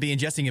shouldn't be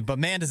ingesting it, but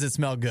man, does it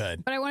smell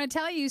good. But I want to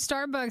tell you,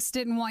 Starbucks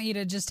didn't want you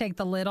to just take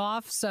the lid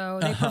off, so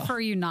they prefer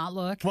you not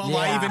look. Well,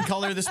 why even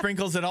color the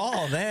sprinkles at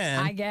all then?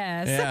 I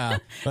guess. Yeah.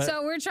 But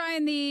So we're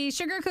trying the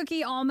Sugar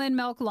Cookie Almond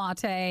Milk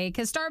Latte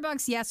because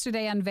Starbucks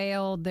yesterday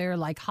unveiled their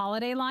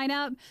holiday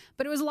lineup,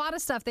 but it was a lot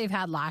of stuff they've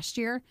had last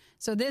year.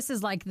 So this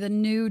is like the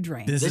new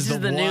drink. this is the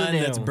new one new.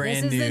 that's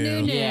brand This is the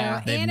new.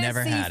 Yeah. They've and never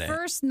it's had the it.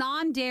 first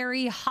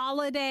non-dairy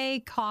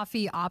holiday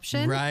coffee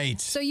option. Right.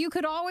 So you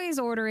could always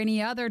order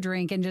any other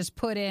drink and just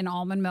put in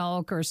almond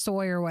milk or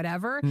soy or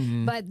whatever.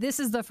 Mm-hmm. But this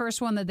is the first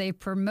one that they've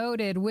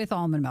promoted with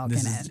almond milk in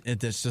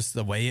it. It's just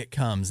the way it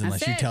comes, unless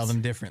you That's tell it.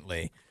 them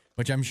differently,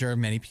 which I'm sure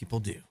many people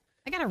do.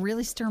 I gotta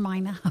really stir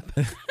mine up.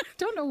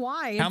 Don't know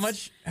why. How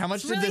much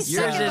did really this?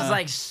 Yours sucking is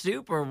like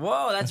super.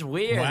 Whoa, that's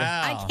weird.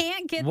 Wow. I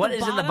can't get What the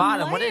is in the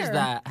bottom bottom? What is layer.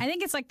 that? I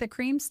think it's like the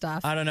cream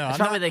stuff. I don't know. It's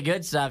I'm probably not, the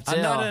good stuff, too.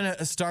 I'm not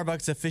a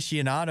Starbucks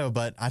aficionado,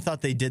 but I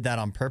thought they did that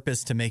on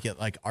purpose to make it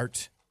like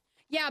art.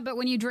 Yeah, but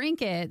when you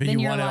drink it, But then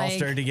you you're want it all like,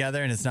 stirred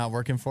together and it's not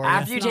working for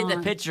After you. you take the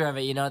not. picture of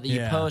it, that you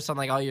Yeah. post on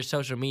all your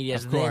social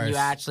medias, Of then you course.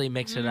 actually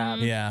mix it up.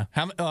 Yeah.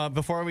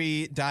 Before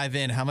we dive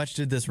in, how much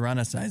did this run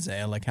us,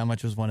 Isaiah? Like, how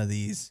much was one of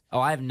these? Oh,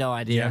 I have no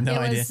idea. You have no it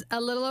idea. was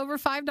a little over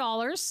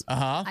 $5.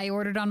 Uh-huh. I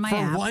ordered on my For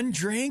app. one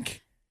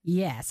drink?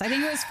 Yes, I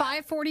think it was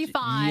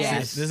 $5.45.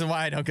 Yes. This is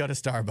why I don't go to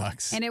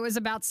Starbucks. And it was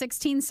about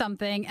 16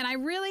 something. And I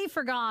really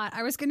forgot.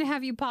 I was going to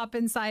have you pop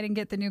inside and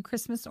get the new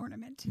Christmas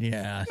ornament.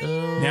 Yeah.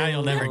 Now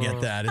you'll never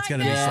get that. It's going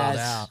to be Yes. sold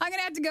out. I'm going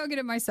to have to go get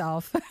it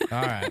myself. All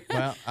right.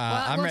 Well,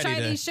 I'm we'll ready try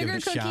to the give sugar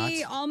it a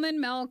cookie shot.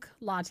 almond milk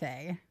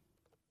latte.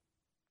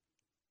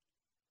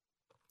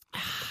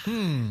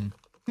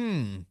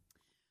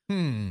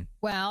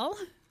 Well,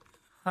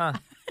 Huh.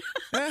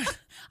 I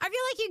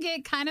feel like you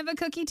get kind of a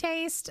cookie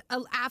taste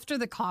after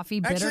the coffee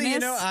bitterness.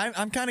 Actually,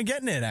 I'm kind of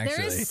getting it, actually.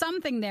 There is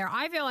something there.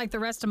 I feel like the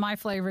rest of my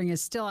flavoring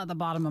is still at the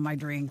bottom of my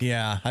drink.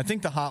 Yeah, I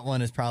think the hot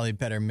one is probably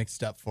better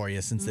mixed up for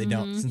you since they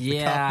don't. Since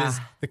Yeah.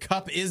 the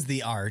cup is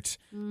the art,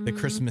 the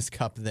Christmas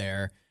cup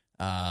there.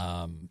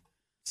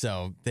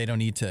 So they don't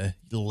need to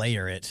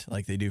layer it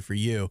like they do for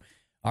you.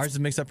 Ours is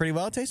mixed up pretty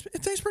well. It tastes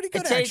pretty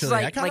good, It tastes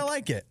actually. I kind of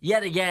like it.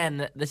 Yet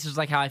again, this is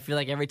like how I feel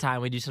like every time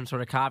we do some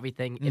sort of coffee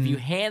thing. If you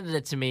handed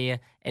it to me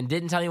and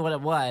didn't tell me what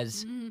it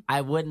was,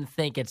 I wouldn't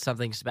think it's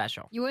something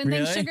special. You wouldn't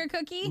think Really? sugar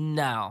cookie?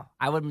 No,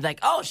 I wouldn't be like,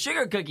 oh,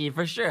 sugar cookie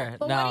for sure.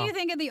 But no. what do you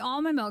think of the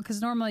almond milk?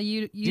 Because normally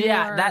you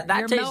Yeah, are, that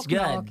your tastes milk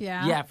good. milk,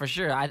 yeah. For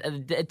sure.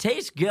 It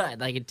tastes good.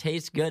 Like it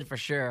tastes good for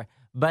sure.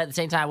 But at the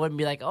same time, I wouldn't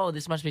be like, oh,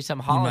 this must be some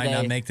holiday.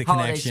 not make the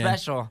holiday connection.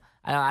 special.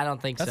 I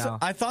don't think so.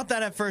 I thought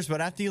that at first,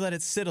 but after you let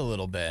it sit a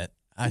little bit,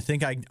 I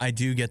think I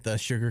do get the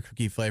sugar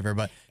cookie flavor,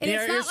 but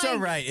you're so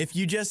right.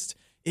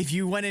 If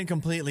you went in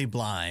completely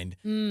blind,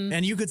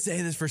 and you could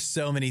say this for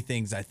so many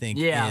things, I think,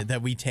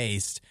 that we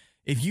taste.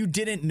 If you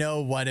didn't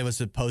know what it was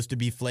supposed to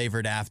be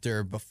flavored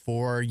after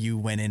before you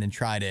went in and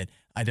tried it,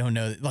 I don't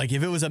know. Like,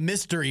 if it was a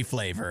mystery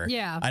flavor,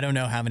 I don't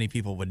know how many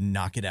people would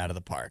knock it out of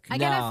the park. I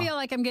kind of feel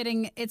like I'm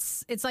getting,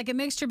 it's like a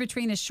mixture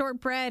between a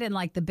shortbread and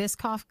like the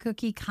Biscoff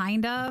cookie,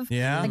 kind of.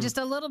 Yeah. Like just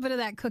a little bit of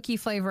that cookie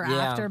flavor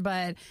after,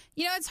 but,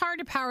 it's hard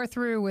to power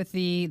through with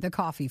the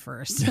coffee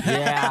first.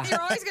 Yeah.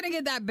 You're always going to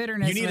get that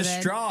bitterness. You need with a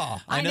it. straw.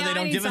 I know they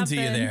don't give them to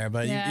you there,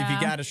 but if you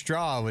got a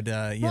straw, it would,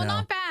 Well,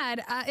 not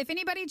bad. If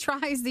anybody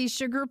tries the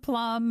sugar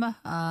plum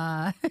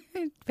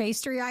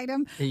pastry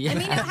item, let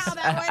me know how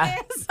that one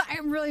is.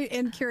 I'm really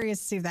curious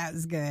to see if that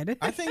was good.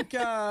 I think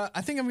I'm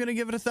going to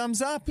give it a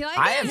thumbs up. You like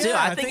I it? am too.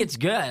 Yeah, I think it's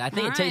good. I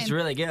think it tastes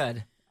really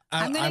good.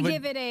 I'm going to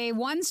give it a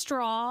 1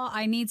 straw.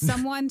 I need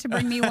someone to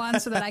bring me one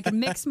so that I can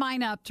mix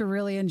mine up to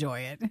really enjoy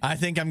it. I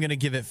think I'm going to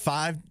give it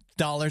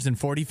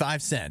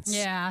 $5.45.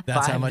 Yeah.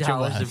 That's how much it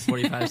was.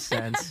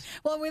 $5.45.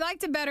 Well, we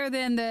liked it better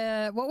than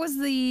what was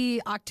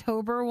the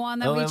October one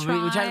that we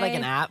tried? We tried like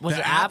an app. Was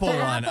the it Apple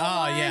one. Apple Oh,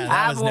 one? yeah.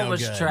 That Apple was no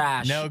was good.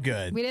 trash. No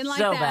good. We didn't like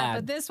So that, bad.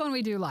 but this one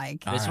we do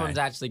like. This All one's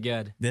right. actually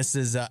good. This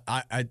is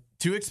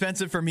too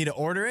expensive for me to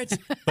order it,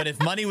 but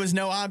if money was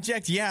no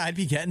object, I'd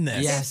be getting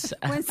this. Yes.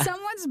 When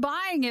someone's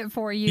buying it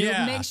for you,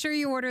 make sure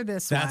you order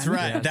this one. That's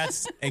right.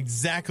 That's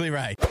exactly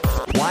right.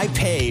 Why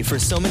pay for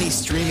so many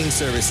streaming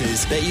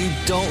services that you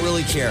don't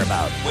really care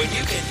about when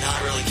you can not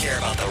really care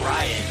about the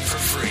Riot for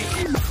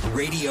free?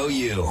 Radio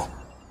U.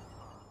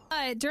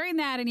 During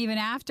that and even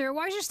after,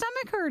 why is your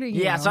stomach hurting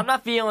you? Yeah, so I'm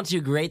not feeling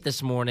too great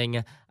this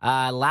morning.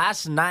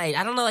 Last night,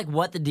 I don't know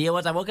what the deal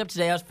was. I woke up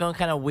today, I was feeling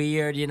kind of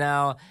weird,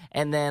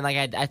 and then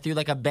I threw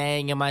a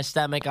bang in my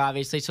stomach,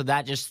 obviously, so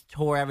that just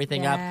tore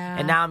everything up.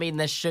 And now I'm eating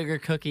this sugar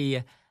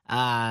cookie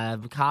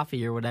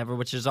coffee or whatever,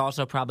 which is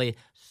also probably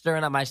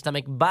stirring up my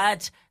stomach.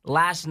 But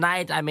last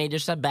night, I made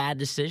just a bad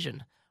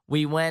decision.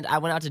 I went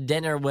out to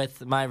dinner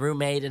with my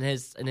roommate and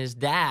his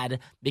dad,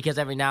 because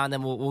every now and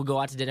then we'll go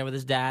out to dinner with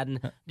his dad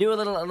and do a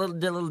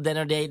little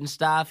dinner date and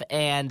stuff.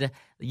 And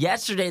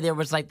yesterday there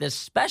was this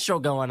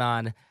special going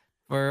on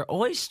for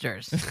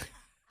oysters.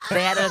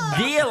 They had a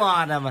deal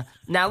on them.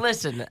 Now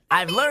listen,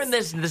 I've learned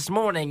this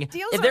morning.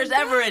 If there's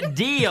ever a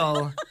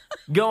deal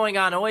going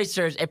on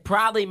oysters, it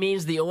probably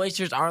means the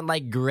oysters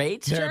aren't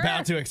great. They're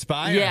about to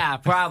expire. Yeah,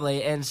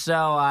 probably. And so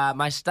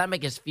my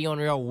stomach is feeling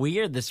real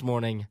weird this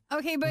morning.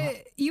 Okay, but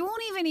you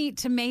won't even eat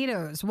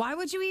tomatoes. Why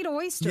would you eat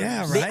oysters?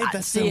 Yeah, right?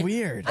 That's so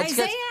weird.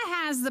 Isaiah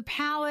has the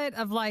palate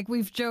of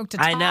we've joked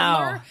a I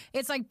toddler. know.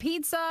 It's like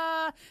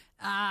pizza,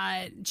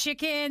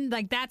 chicken,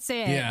 that's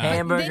it. Yeah. But then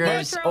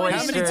Hamburgers, throw in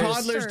How many oysters.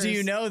 toddlers do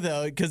you know,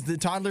 though? Because the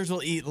toddlers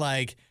will eat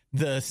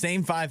the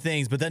same 5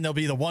 things, but then there'll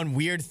be the one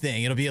weird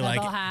thing. It'll be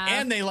they'll have.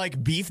 and they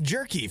like beef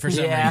jerky for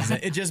some reason.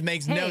 It just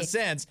makes no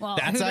sense. well,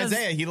 That's who does-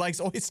 Isaiah. He likes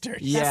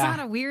oysters. Yeah. That's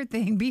not a weird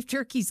thing. Beef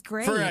jerky's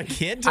great. For a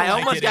kid to I like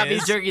almost it got is.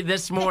 beef jerky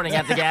this morning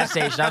at the gas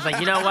station. I was like,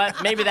 you know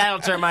what? Maybe that'll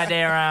turn my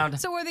day around.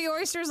 So were the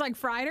oysters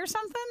fried or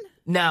something?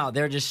 No,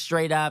 they're just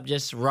straight up,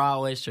 just raw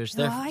oysters.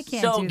 They're I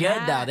can't so do good,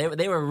 that. though.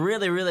 They were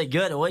really, really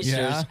good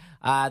oysters.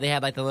 Yeah. They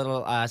had the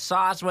little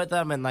sauce with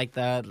them and I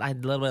had a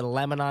little bit of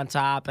lemon on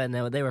top, and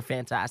they were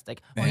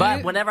fantastic.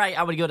 But whenever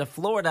I would go to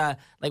Florida,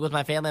 with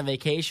my family on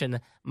vacation,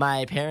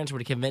 my parents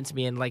would convince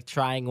me in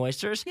trying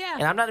oysters. Yeah.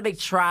 And I'm not a big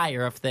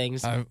trier of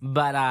things,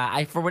 but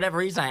I for whatever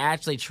reason I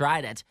actually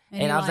tried it,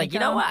 And and you I was like you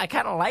know them? what? I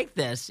kind of like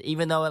this,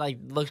 even though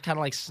it looks kind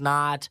of like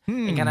snot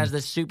and kind of has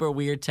this super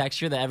weird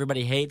texture that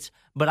everybody hates.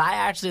 But I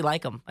actually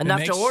like them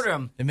enough to order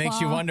them. It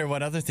makes you wonder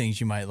what other things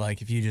you might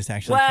like if you just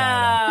actually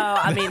Well,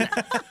 tried them.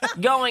 I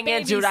mean, going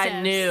into it, I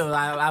steps. knew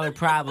I would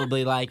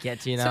probably like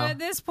it, So at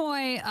this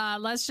point,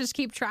 let's just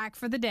keep track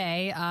for the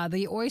day.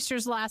 The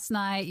oysters last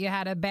night, you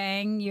had a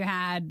bang. You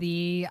had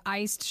the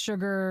iced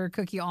sugar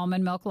cookie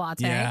almond milk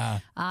latte. Yeah.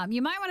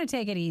 You might want to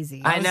take it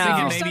easy. I was know. thinking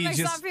Your maybe stomach's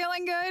just not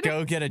feeling good.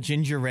 Go get a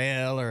ginger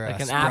ale or Like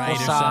a an Sprite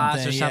applesauce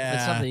or something.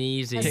 Yeah. something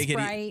easy. A Take it,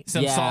 Sprite.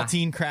 some Yeah.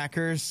 saltine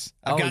crackers.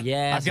 I've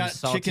got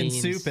some chicken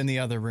saltines. soup in the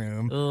other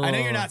room. I know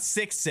you're Ugh. not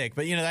sick,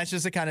 but that's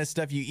just the kind of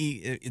stuff you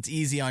eat. It's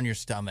easy on your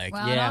stomach.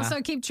 Well, Yeah. and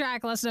also keep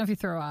track. Let us know if you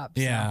throw up.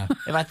 Yeah.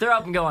 If I throw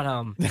up, I'm going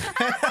home.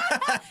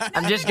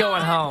 I'm just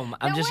going home.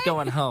 I'm No just way.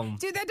 going home.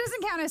 Dude, that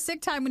doesn't count as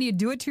sick time when you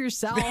do it to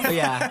yourself.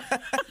 Yeah.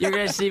 You're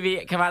going to see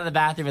me come out of the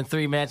bathroom in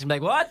 3 minutes and be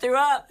like, well, I threw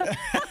up.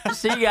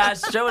 See you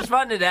guys. Show was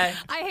fun today.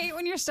 I hate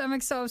when your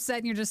stomach's so upset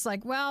and you're just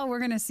like, well, we're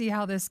going to see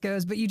how this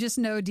goes. But you just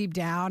know deep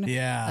down,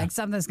 Yeah.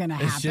 something's going to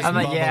It's happen. just I'm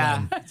like, bubbling.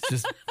 yeah. It's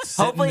just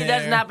sitting Hopefully it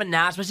doesn't there. happen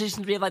now, especially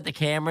since we have the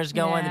cameras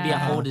going. It'd be a Yeah.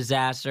 whole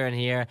disaster in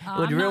here. It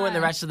would I'm ruin not-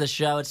 the rest of the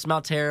show. It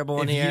smelled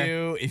terrible in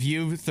here. If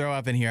you throw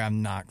up in here,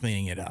 I'm not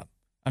cleaning it up.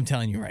 I'm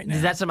telling you right now.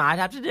 Is that something I'd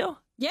have to do?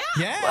 Yeah.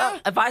 Yeah.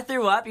 Well, if I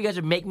threw up, you guys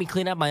would make me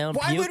clean up my own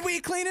Why puke. would we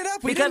clean it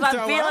up? We Because didn't I'm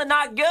throw feeling up.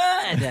 not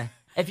good.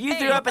 If you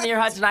threw up in your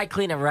Hudson, I'd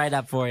clean it right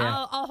up for you.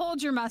 I'll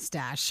hold your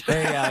mustache.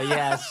 There you go.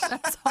 Yes.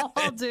 That's all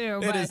I'll do.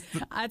 It But is-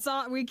 that's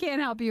all. We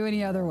can't help you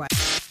any other way.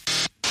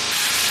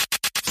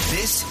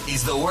 This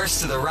is the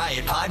Worst of the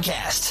Riot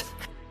podcast.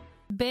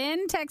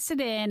 Ben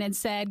texted in and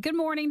said, "Good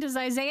morning. Does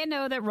Isaiah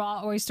know that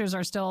raw oysters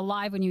are still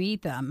alive when you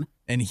eat them?"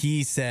 And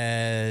he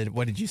said,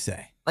 what did you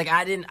say? Like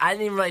I didn't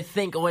even really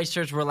think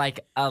oysters were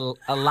like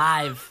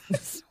alive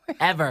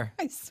ever.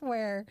 I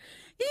swear.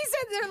 He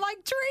said they're like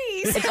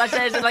trees.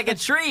 It's like a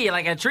tree.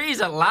 Like a tree's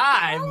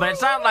alive, but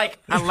it's not like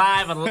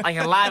alive, like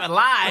alive.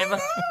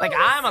 Like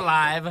I'm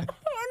alive. And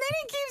then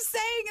he keeps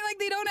saying like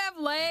they don't have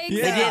legs.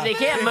 Yeah. They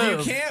can't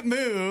move. You can't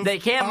move. They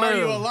can't Are move.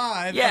 you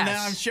alive? Yes. And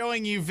now I'm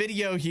showing you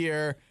video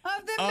here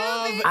Of the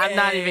movie. I'm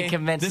not even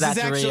convinced this that's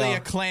is actually real. a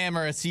clam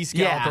or a sea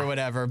scallop or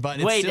whatever, but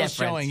it's Way still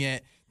different. showing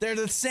it. They're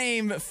the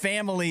same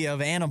family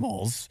of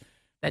animals.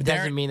 That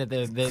doesn't mean that they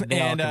all And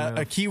can move.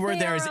 a key word They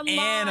there are is alive.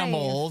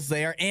 animals.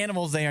 They are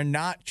animals. They are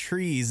not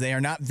trees. They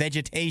are not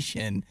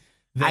vegetation.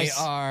 They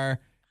are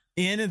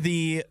in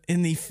the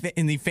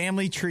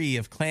family tree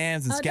of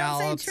clams and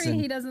scallops. Don't say tree.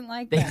 and- He doesn't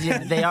like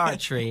that. They are a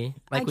tree,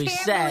 like we I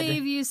can't said.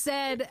 believe you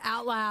said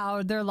out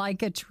loud they're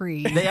like a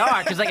tree. They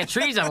are, because like a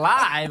tree's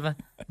alive,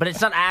 but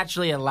it's not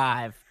actually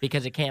alive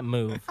because it can't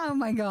move. Oh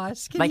my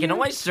gosh. Can Like you, an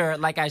oyster,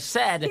 like I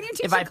said, Can you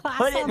teach if a I class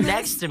put it on this?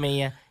 next to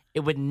me, it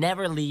would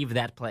never leave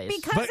that place.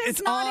 Because But it's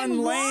it's not on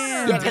in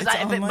land. water. Yeah, because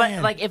It's on but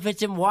land. like if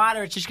it's in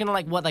water, it's just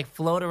gonna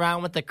float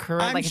around with the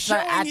current. I'm like it's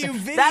not showing you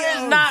actually. That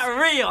is videos.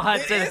 not real,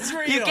 Hudson. is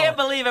real. You can't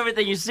believe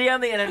everything you see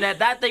on the internet.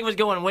 That thing was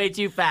going way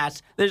too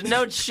fast. There's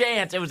no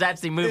chance it was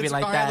actually moving It's-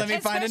 like all right, that. let me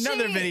find another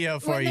Especially video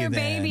for when you they're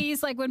then.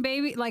 babies,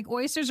 like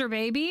oysters are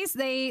babies,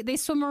 they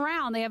swim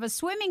around. They have a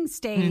swimming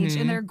stage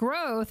in their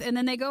growth, and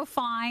then they go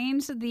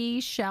find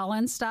the shell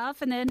and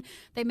stuff, and then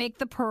they make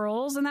the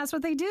pearls, and that's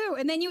what they do.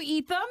 And then you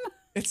eat them,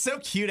 It's so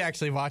cute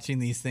actually watching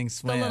these things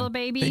swim. little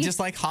baby- They just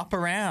like hop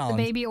around.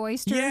 the baby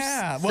oysters.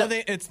 Yeah. Well,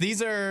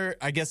 these are,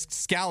 I guess,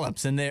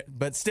 scallops,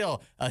 but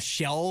still a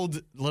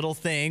shelled little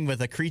thing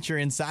with a creature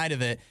inside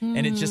of it,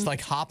 and it just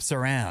like hops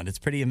around. It's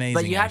pretty amazing.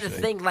 But you have to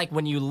actually. think, like,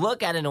 when you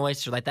look at an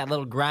oyster, like that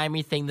little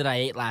grimy thing that I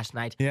ate last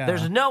night, Yeah.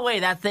 there's no way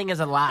that thing is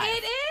alive.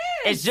 It is.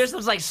 It just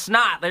looks like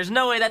snot. There's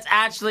no way that's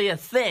actually a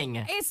thing.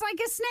 It's like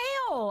a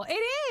snail.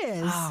 It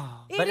is.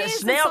 But It a is.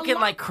 snail It's can,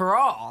 li- like,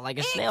 crawl. Like,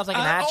 a snail's like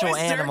an actual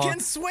oyster animal. can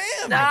swim.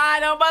 I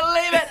don't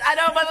believe it. I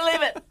don't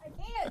believe it.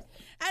 I can't.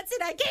 That's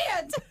it. I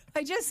can't.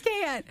 I just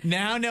can't.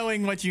 Now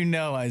knowing what you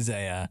know,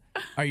 Isaiah,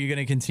 are you going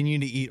to continue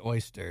to eat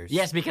oysters?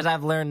 Yes, because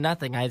I've learned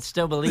nothing. I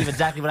still believe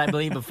exactly what I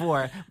believed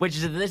before, which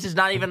is that this is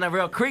not even a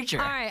real creature.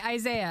 All right,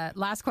 Isaiah,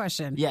 last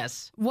question.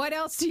 Yes. What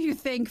else do you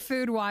think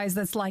food-wise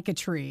that's like a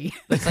tree?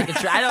 It's like a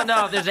tree. I don't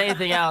know if there's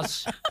anything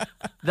else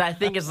that I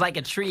think is like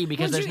a tree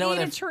because Would there's you no eat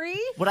other. a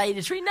tree? Would I eat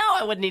a tree? No,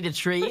 I wouldn't eat a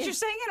tree. But you're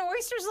saying an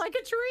oyster's like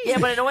a tree. Yeah,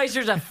 but an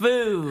oyster's a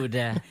food.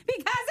 Because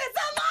it's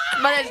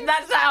alive. But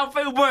that's not how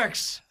food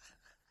works.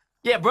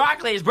 Yeah,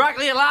 broccoli. Is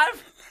broccoli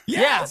alive?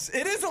 Yes,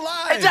 it is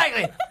alive. Yeah,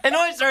 exactly. An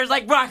oyster is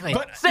like broccoli.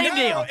 But Same no,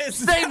 deal. it's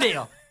Same not.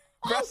 deal.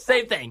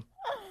 Same thing.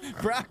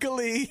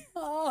 Broccoli.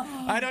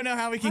 I don't know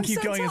how we can I'm keep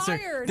so going.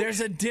 tired. There's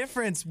a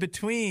difference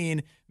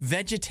between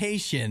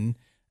vegetation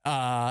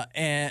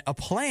and a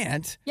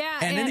plant Yeah,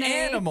 and an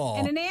animal.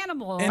 And an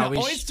animal. And Are an we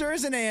oyster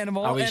is an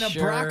animal, are we and a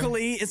sure-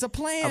 broccoli is a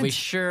plant. Are we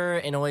sure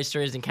an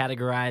oyster isn't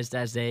categorized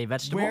as a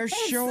vegetable? We're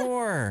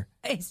sure.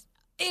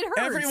 It hurts.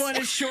 Everyone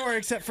is sure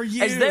except for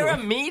you. Is there a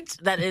meat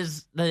that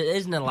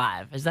isn't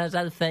alive? Is that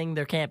a thing?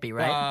 There can't be,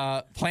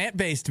 right?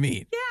 plant-based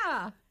meat?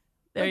 Yeah.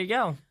 There you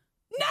go.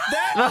 No.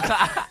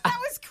 That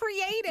was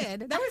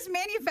created. That was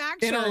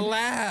manufactured. In a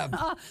lab.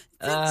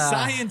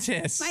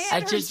 Scientists. My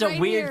head It's just hurts a right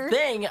weird here.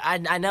 thing.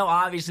 I know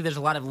obviously there's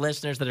a lot of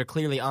listeners that are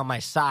clearly on my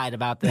side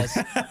about this.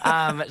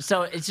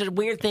 So it's a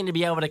weird thing to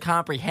be able to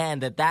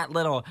comprehend that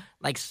little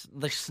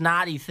the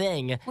snotty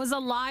thing. Was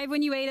alive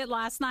when you ate it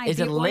last night. It's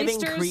the a living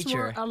oysters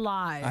creature. Were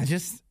alive.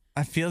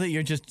 I feel that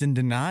you're just in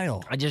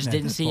denial. I just at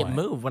didn't this see point. it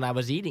move when I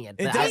was eating it.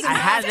 It I doesn't had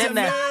have it in to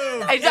there.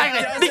 move. Exactly.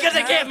 It doesn't Because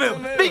it can't have to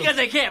move. move. Because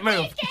it can't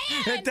move.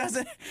 It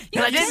doesn't.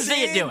 Because I didn't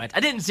see it do it. I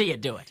didn't see it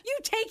do it.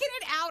 You've taken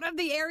it out of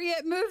the area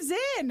it moves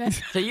in.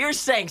 So you're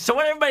saying, so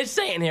what everybody's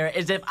saying here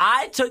is if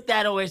I took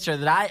that oyster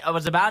that I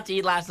was about to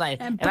eat last night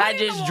And and put I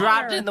it in just the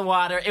dropped water. it in the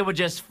water, it would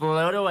just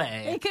float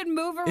away. It could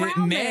move around It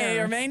may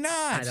there. or may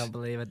not. I don't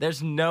believe it.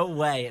 There's no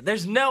way.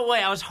 There's no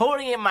way. I was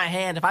holding it in my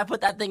hand. If I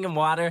put that thing in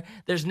water,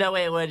 there's no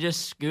way it would have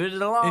just scooted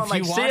along. If Like,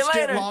 you see you watched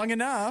later. it long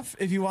enough,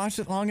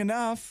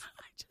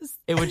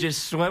 It would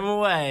just swim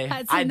away.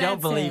 I don't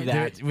that's believe it.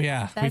 that.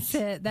 yeah, That's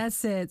it.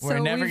 That's it. we're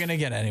So never we've- gonna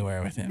get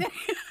anywhere with him.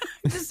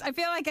 I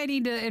feel like I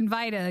need to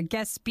invite a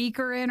guest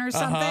speaker in or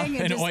something.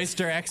 and An just-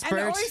 oyster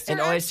expert. An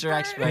oyster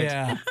expert.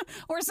 Yeah.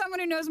 Or someone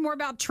who knows more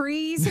about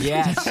trees.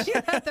 Yes.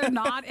 That they're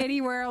not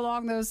anywhere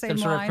along those same Some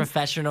sort of lines.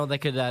 professional that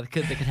could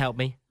help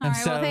me. All right.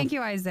 so- Well, thank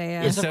you,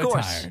 Isaiah. Yes, I'm of so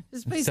course. tired.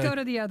 Just please So- go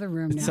to the other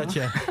room now.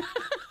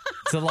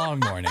 It's a long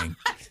morning.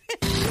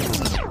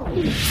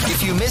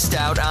 If you missed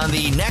out on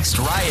the next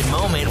Riot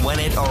moment when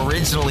it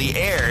originally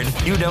aired,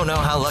 you don't know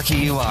how lucky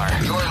you are.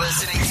 You're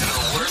listening to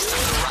the Worst of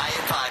the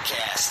Riot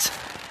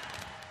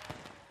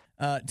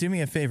podcast. Do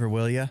me a favor,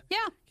 will you? Yeah.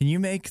 Can you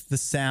make the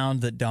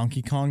sound that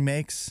Donkey Kong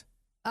makes?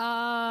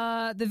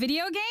 The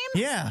video game?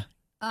 Yeah.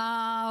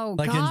 Oh,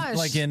 like gosh.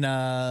 Like in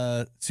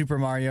Super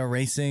Mario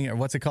Racing, or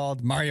what's it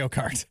called? Mario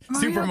Kart.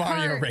 Super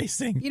Mario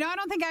Racing. You know, I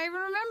don't think I even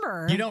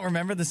remember. You don't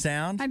remember the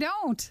sound? I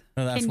don't.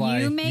 Well, that's Can why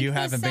you make the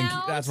haven't been.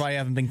 sound? That's why you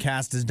haven't been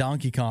cast as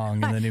Donkey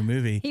Kong in the new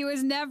movie. He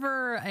was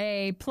never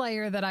a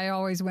player that I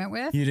always went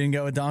with. You didn't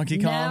go with Donkey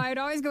Kong? No, I'd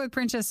always go with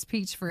Princess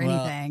Peach for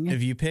anything.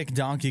 If you pick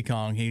Donkey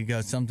Kong, he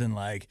goes something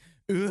like,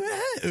 ooh,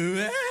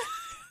 ooh.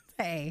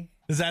 Hey.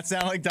 Does that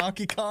sound like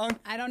Donkey Kong?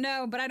 I don't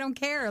know, but I don't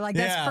care. Like,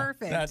 that's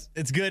perfect.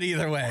 It's good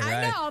either way, right?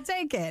 I know. I'll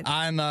take it.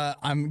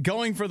 I'm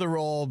going for the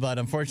role, but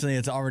unfortunately,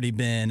 it's already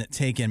been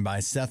taken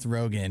by Seth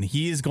Rogen.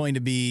 He is going to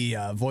be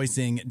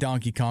voicing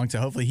Donkey Kong, so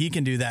hopefully he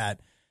can do that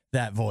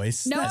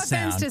voice. No that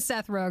offense sound. to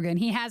Seth Rogen.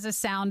 He has a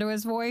sound to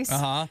his voice.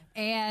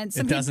 And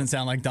it doesn't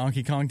sound like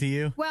Donkey Kong to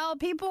you? Well,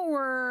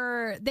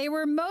 they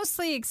were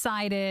mostly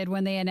excited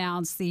when they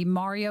announced the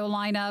Mario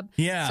lineup.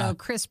 Yeah. So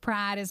Chris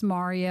Pratt is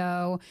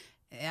Mario.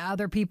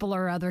 Other people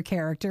are other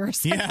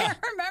characters. Yeah. I can't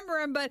remember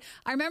him, but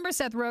I remember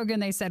Seth Rogen,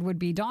 they said, would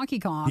be Donkey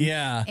Kong.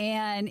 Yeah.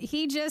 And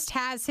he just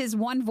has his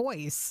one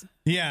voice.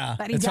 Yeah.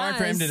 It's hard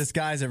for him to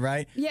disguise it,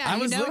 right? Yeah. I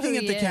was looking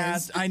at the is.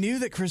 cast. I knew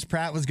that Chris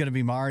Pratt was going to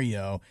be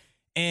Mario.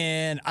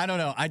 And I don't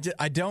know. I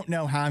don't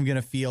know how I'm going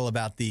to feel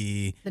about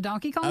the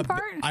Donkey Kong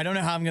part. I don't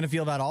know how I'm going to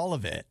feel about all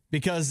of it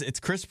because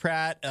it's Chris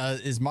Pratt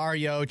is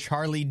Mario,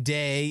 Charlie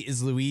Day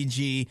is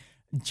Luigi,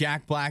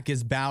 Jack Black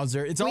is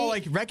Bowser. It's all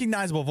like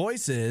recognizable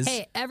voices.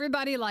 Hey,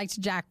 everybody liked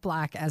Jack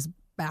Black as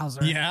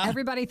Bowser. Yeah.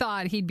 Everybody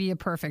thought he'd be a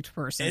perfect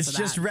person. It's for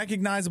just that.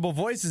 recognizable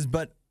voices,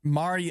 but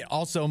Mario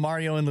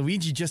and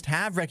Luigi just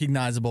have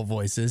recognizable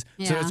voices.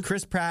 Yeah. So it's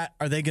Chris Pratt.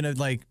 Are they going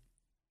to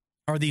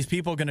are these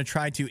people going to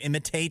try to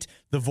imitate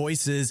the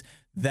voices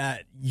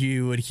that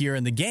you would hear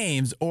in the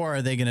games, or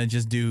are they going to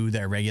just do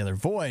their regular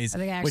voice,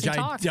 which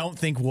I don't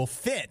think will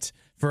fit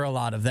for a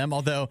lot of them?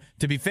 Although,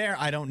 to be fair,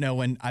 I don't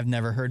know I've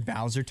never heard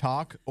Bowser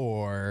talk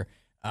or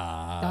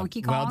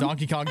Donkey Kong. Well,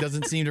 Donkey Kong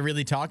doesn't seem to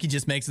really talk. He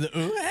just makes the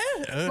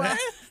Well,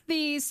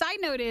 the side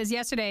note is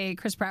yesterday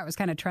Chris Pratt was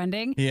kind of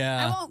trending.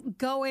 Yeah. I won't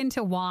go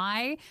into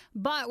why,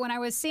 but when I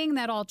was seeing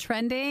that all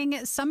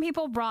trending, some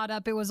people brought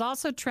up it was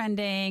also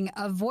trending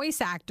of voice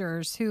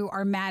actors who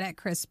are mad at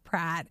Chris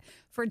Pratt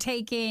for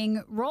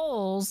taking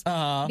roles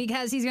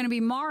because he's going to be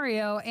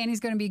Mario and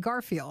he's going to be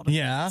Garfield.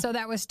 Yeah. So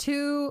that was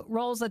two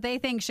roles that they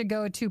think should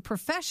go to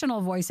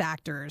professional voice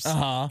actors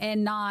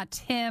and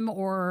not him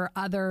or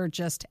other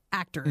just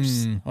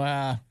actors.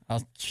 Well,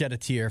 I'll shed a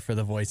tear for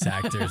the voice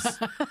actors.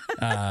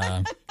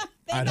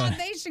 They thought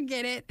they should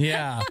get it.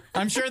 Yeah,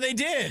 I'm sure they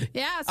did.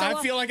 Yeah, so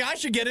I feel like I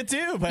should get it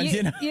too, but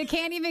you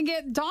can't even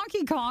get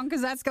Donkey Kong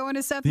because that's going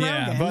to Seth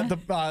Rogen. Yeah,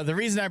 but the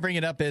reason I bring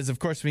it up is, of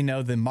course, we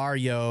know the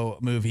Mario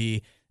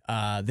movie.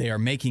 They are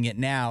making it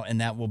now,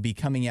 and that will be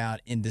coming out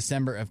in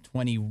December of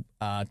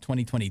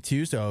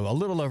 2022, so a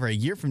little over a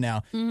year from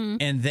now. Mm-hmm.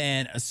 And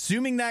then,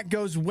 assuming that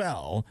goes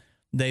well,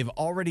 they've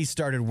already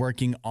started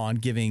working on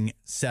giving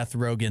Seth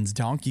Rogen's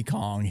Donkey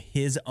Kong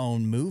his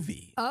own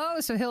movie. Oh,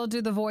 so he'll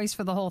do the voice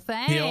for the whole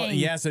thing.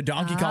 So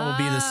Donkey Kong will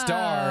be the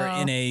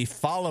star in a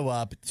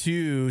follow-up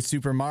to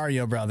Super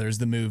Mario Brothers,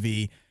 the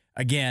movie.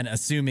 Again,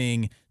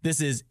 assuming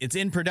it's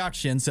in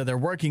production, so they're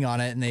working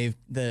on it, and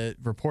the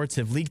reports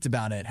have leaked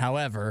about it.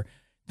 However,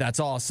 that's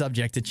all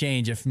subject to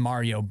change. If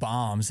Mario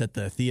bombs at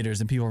the theaters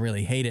and people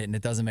really hate it and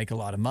it doesn't make a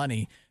lot of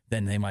money,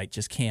 then they might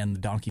just can the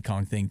Donkey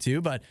Kong thing too.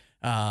 But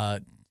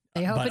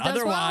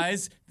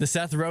otherwise, the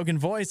Seth Rogen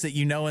voice that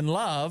you know and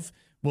love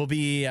will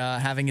be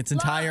having its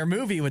entire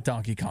movie with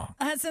Donkey Kong.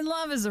 And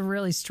love is a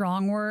really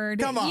strong word.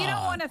 Come on. You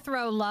don't want to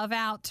throw love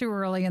out too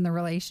early in the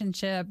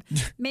relationship.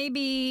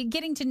 Maybe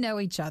getting to know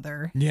each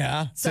other.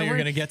 Yeah. So you're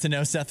going to get to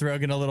know Seth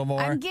Rogen a little more?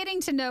 I'm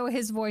getting to know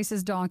his voice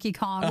as Donkey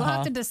Kong. We'll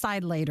have to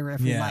decide later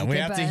if we like it. Yeah, we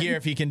have to hear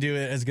if he can do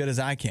it as good as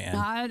I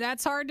can.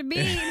 That's hard to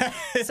beat.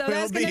 So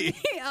that's going to be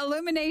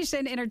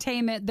Illumination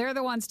Entertainment. They're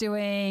the ones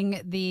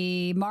doing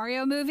the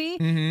Mario movie,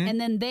 and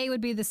then they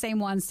would be the same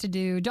ones to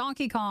do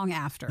Donkey Kong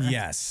after.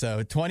 Yes.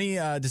 So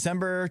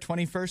December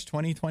 21st,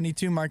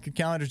 2022. Mark your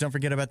calendars. Don't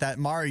forget about that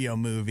Mario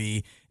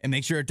movie, and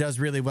make sure it does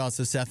really well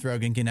so Seth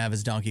Rogen can have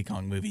his Donkey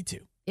Kong movie too.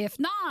 If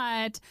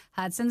not,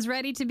 Hudson's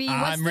ready to be.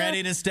 I'm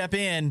ready to step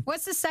in.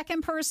 What's the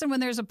second person when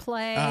there's a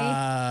play?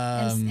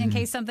 In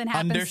case something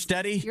happens.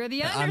 Understudy. You're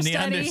the understudy.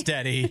 I'm the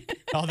understudy.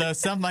 Although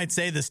some might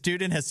say the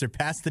student has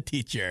surpassed the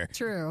teacher.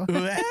 True.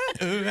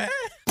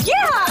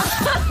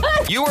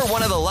 You were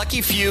one of the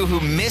lucky few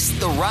who missed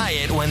the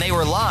riot when they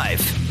were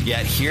live.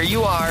 Yet here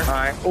you are.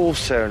 I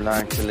also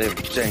like to live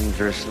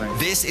dangerously.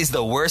 This is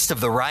the Worst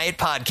of the Riot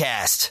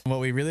podcast. What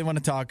we really want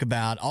to talk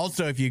about,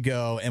 also if you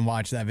go and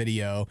watch that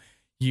video,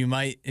 you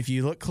might, if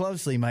you look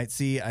closely, might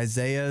see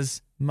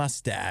Isaiah's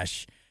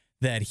mustache.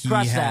 that he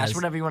Crustache, has.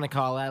 whatever you want to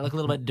call it. I look a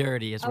little bit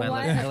dirty. Is what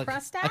what? I A look.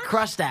 crustache? A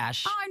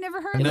crustache. Oh, I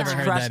never heard It that. looks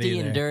Never heard that crusty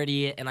either. and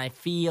dirty, and I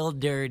feel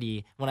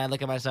dirty when I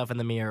look at myself in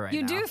the mirror right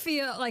You now. do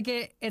feel like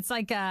it's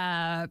like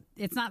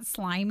it's not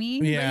slimy.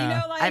 Yeah. But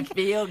you know, like I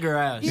feel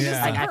gross. you're just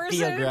Yeah. the Like, I person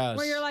feel gross.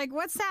 where you're like,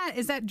 what's that?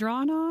 Is that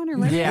drawn on or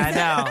what? Yeah, I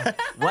know.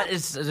 What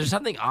is there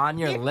something on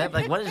your lip?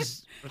 Like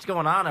what's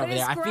going on But over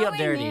it's there? I feel growing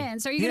dirty. in.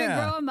 So are you Yeah.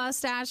 gonna grow a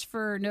mustache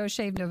for No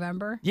Shave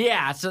November?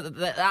 Yeah, so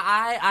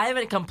I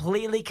haven't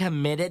completely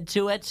committed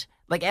to it.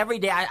 Like every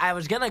day, I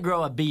was gonna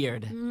grow a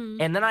beard,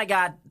 and then I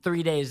got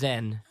 3 days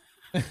in,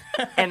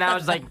 and I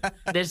was like,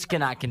 this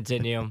cannot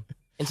continue.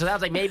 And so that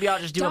was like, maybe I'll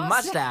just do a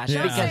mustache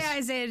Don't because. say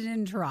Isaiah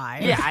didn't try.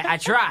 Yeah, I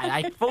tried.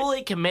 I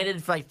fully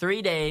committed for like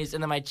 3 days,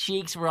 and then my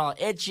cheeks were all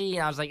itchy,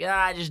 and I was like,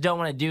 I just don't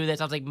want to do this.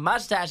 I was like,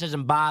 mustache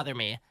doesn't bother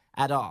me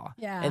at all.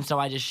 Yeah. And so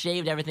I just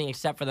shaved everything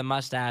except for the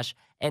mustache,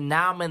 and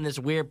now I'm in this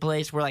weird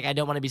place where like I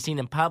don't want to be seen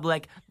in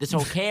public. This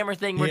whole camera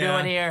thing we're Yeah.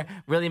 doing here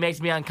really makes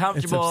me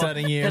uncomfortable. It's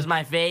upsetting you. Because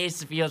my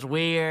face feels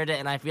weird,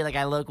 and I feel like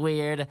I look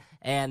weird,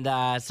 and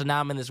so now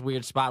I'm in this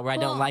weird spot where I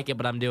Well, don't like it,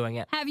 but I'm doing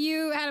it. Have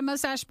you had a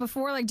mustache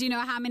before? Like, do you know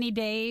how many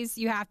days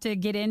you have to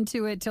get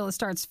into it till it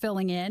starts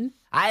filling in?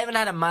 I haven't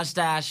had a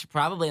mustache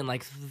probably in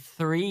like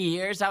 3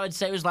 years. I would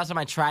say was the last time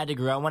I tried to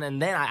grow one,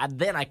 and then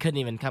I couldn't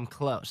even come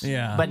close.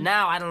 Yeah. But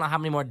now I don't know how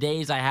many more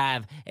days I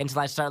have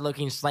until I start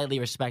looking slightly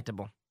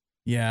respectable.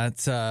 Yeah,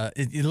 it's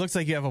it looks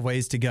like you have a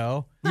ways to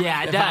go.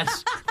 Yeah, it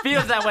does.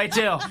 Feels that way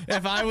too.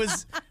 If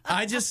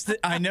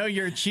I know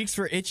your cheeks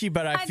were itchy,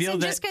 but I feel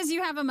that just because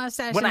you have a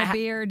mustache When and I a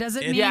beard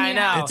doesn't mean Yeah, I you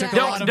know. have It took to a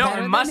have lot of better Don't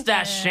than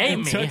mustache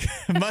him. shame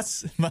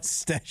me.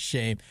 mustache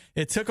shame.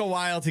 It took a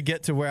while to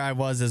get to where I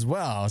was as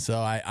well, so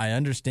I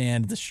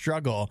understand the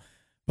struggle,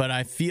 but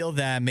I feel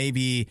that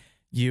maybe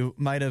it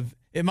might have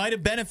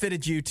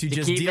benefited you to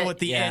just keep deal it, with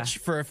the yeah. itch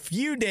for a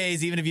few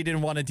days, even if you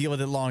didn't want to deal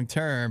with it long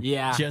term.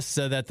 Yeah. just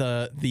so that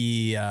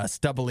the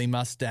stubbly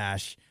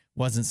mustache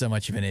wasn't so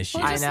much of an issue.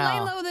 Well, I just lay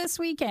know. low this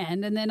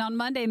weekend, and then on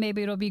Monday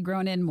maybe it'll be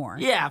grown in more.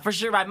 Yeah, for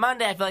sure. By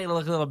Monday, I feel like it'll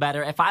look a little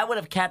better. If I would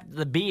have kept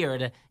the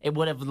beard, it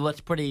would have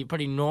looked pretty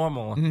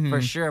normal for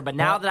sure. But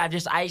now that I've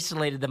just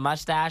isolated the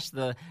mustache,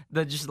 the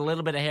just a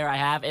little bit of hair I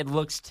have, it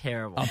looks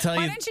terrible. I'll tell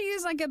Why you. didn't you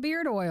use like a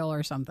beard oil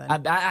or something? I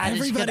just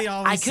Everybody couldn't-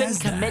 always I couldn't says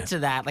commit that. to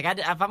that. Like,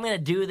 if I'm gonna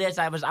do this,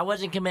 I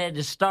wasn't committed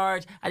to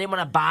start. I didn't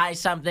want to buy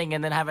something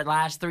and then have it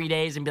last 3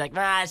 days and be like,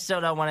 I still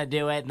don't want to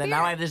do it. And then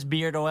now I have this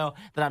beard oil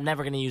that I'm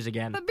never gonna use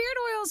again. But beard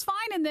oil is fine,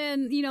 and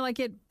then like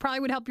it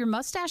probably would help your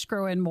mustache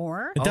grow in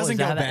more. It doesn't is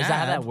go that how bad. Is that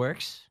how that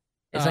works?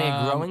 It's like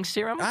a growing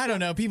serum? I don't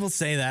know. People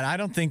say that. I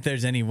don't think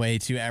there's any way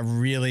to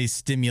really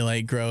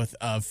stimulate growth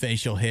of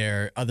facial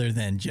hair other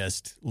than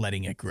just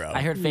letting it grow.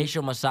 I heard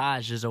faciul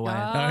massage is a way. Oh,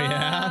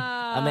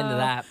 yeah? I'm into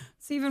that.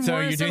 It's even So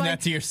worse. you're doing like,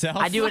 that to yourself?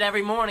 I do it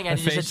every morning. I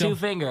do just facial? a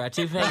two-finger one.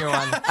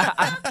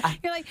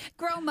 You're like,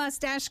 grow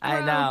mustache, grow,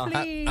 I know.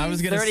 please. I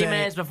was going to 30 say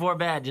minutes before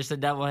bed, just a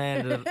double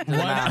hand to the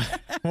mouth.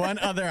 one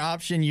other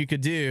option you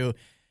could do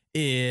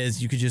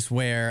is you could just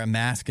wear a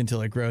mask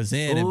until it grows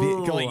in.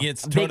 Ooh,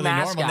 It's a big totally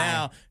mask normal guy.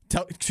 now.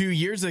 2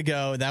 years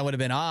ago, that would have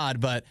been odd,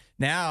 but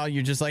now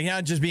you're just like,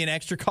 just being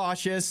extra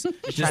cautious. trying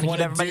Just to keep want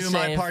to everybody do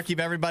my safe. part, keep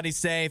everybody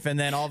safe, and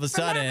then all of a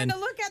I'm having sudden, to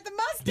look at the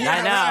mustache.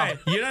 I know. right.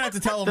 You don't have to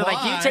tell them They're why.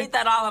 like, you take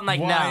that off? I'm like,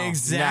 Why no.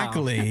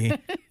 exactly?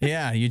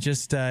 Yeah, you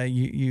just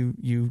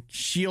you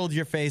shield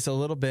your face a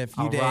little bit, a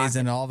few I'll rock days,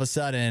 and all of a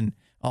sudden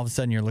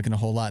you're looking a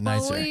whole lot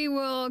nicer. Well, we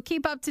will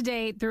keep up to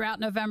date throughout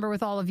November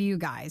with all of you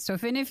guys. So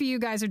if any of you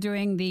guys are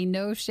doing the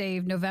No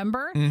Shave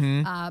November,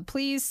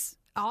 please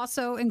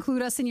also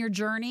include us in your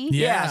journey.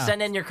 Yeah,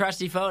 send in your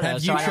crusty photos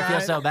Have so you I don't feel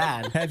tried- so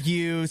bad. Have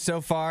you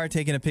so far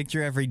taken a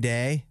picture every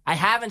day? I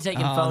haven't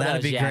taken photos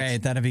that'd be yet. great.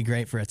 That'd be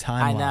great for a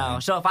timeline. I know.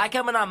 So if I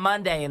come in on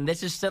Monday and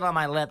this is still on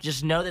my lip,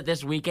 just know that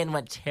this weekend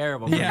went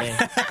terrible for me.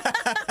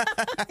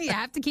 You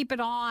have to keep it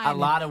on. A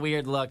lot of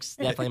weird looks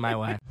definitely my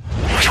way.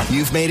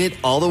 You've made it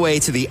all the way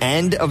to the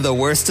end of the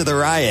Worst of the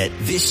Riot.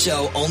 This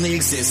show only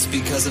exists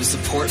because of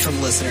support from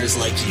listeners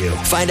like you.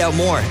 Find out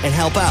more and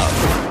help out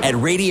at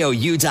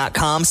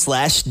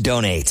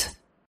radiou.com/donate.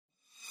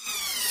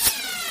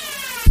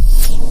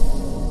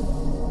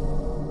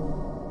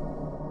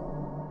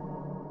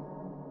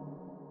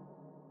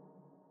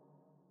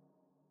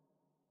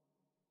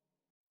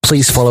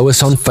 Please follow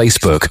us on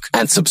Facebook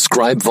and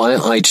subscribe via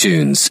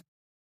iTunes.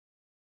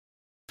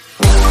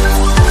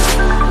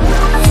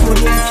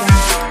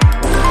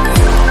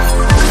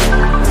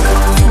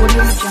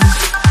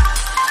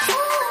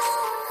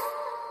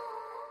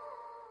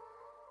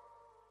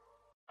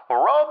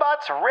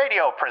 Robots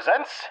Radio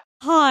presents.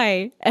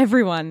 Hi,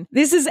 everyone.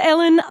 This is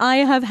Ellen. I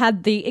have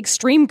had the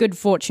extreme good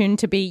fortune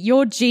to be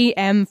your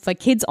GM for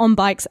Kids on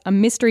Bikes, A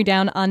Mystery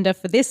Down Under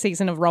for this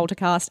season of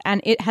Roltercast,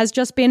 and it has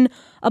just been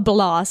a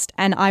blast,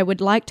 and I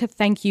would like to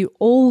thank you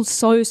all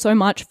so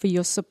much for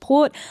your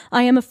support.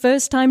 I am a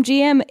first-time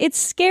GM. It's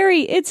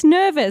scary, it's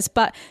nervous,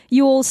 but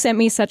you all sent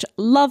me such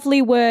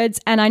lovely words,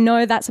 and I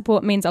know that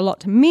support means a lot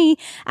to me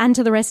and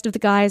to the rest of the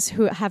guys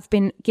who have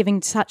been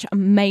giving such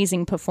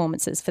amazing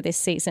performances for this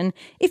season.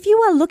 If you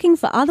are looking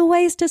for other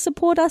ways to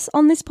support us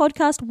on this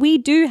podcast, we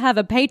do have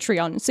a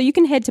Patreon, so you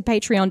can head to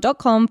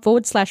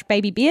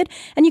patreon.com/babybeard,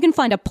 and you can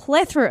find a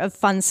plethora of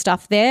fun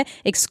stuff there,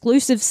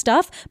 exclusive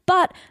stuff,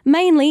 but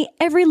mainly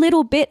every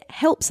little bit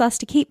helps us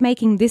to keep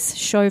making this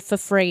show for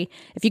free.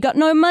 If you got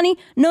no money,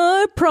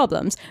 no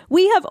problems.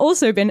 We have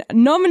also been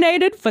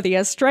nominated for the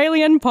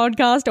Australian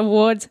Podcast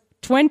Awards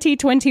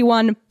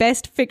 2021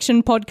 Best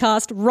Fiction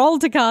Podcast, Roll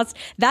to Cast.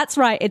 That's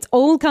right, it's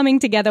all coming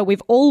together.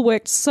 We've all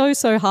worked so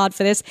hard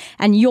for this,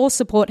 and your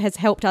support has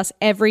helped us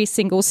every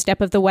single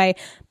step of the way.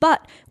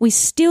 But we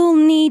still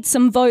need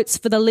some votes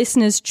for the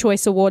Listener's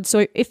Choice Award.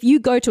 So if you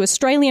go to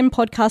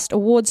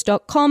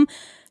australianpodcastawards.com,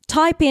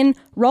 type in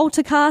Roll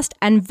to Cast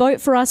and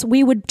vote for us,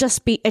 we would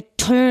just be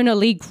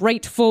eternally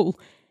grateful.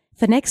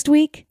 For next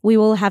week, we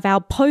will have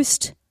our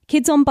post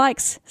Kids on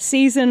Bikes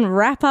season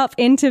wrap-up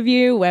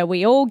interview where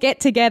we all get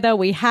together,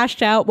 we hash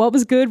out what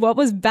was good, what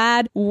was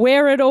bad,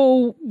 where it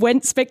all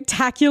went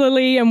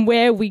spectacularly, and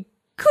where we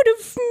could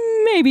have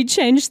maybe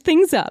changed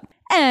things up.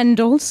 And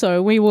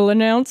also, we will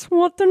announce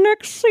what the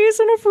next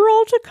season of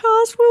Roll to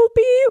Cast will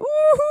be.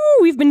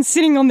 Woohoo! We've been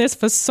sitting on this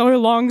for so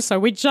long, so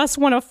we just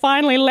want to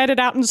finally let it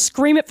out and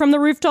scream it from the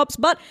rooftops,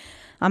 but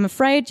I'm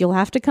afraid you'll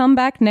have to come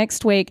back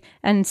next week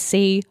and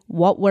see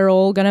what we're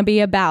all going to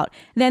be about.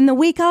 Then the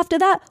week after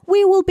that,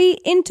 we will be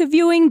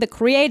interviewing the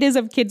creators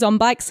of Kids on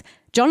Bikes,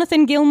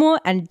 Jonathan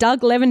Gilmore and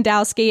Doug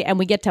Lewandowski, and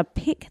we get to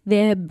pick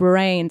their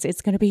brains.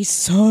 It's going to be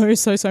so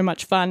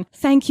much fun.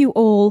 Thank you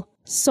all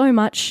so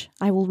much.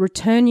 I will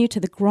return you to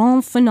the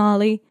grand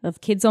finale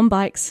of Kids on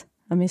Bikes,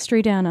 A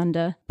Mystery Down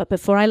Under. But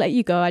before I let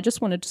you go, I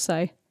just wanted to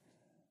say,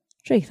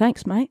 gee,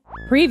 thanks, mate.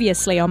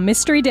 Previously on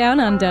Mystery Down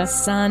Under,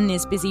 sun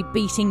is busy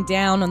beating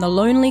down on the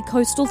lonely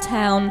coastal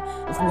town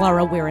of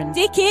Warrawirran.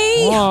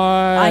 Dickie! What?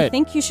 I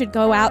think you should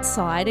go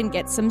outside and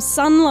get some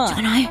sunlight.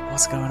 Jono,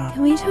 What's going on?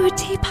 can we do a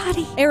tea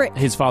party? Eric,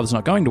 His father's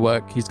not going to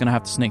work. He's going to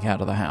have to sneak out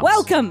of the house.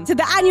 welcome to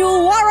the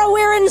annual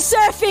Warrawirran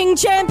Surfing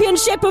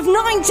Championship of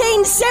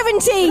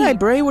 1970! Hey,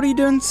 Bree, what are you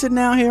doing sitting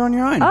out here on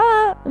your own?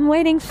 I'm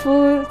waiting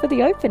for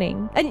the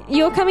opening. And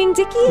you're coming,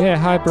 Dickie? Yeah,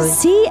 hi, Bree.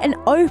 See an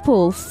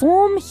opal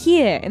form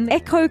here in the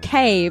Echo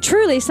Cave.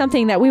 Truly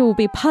something that we will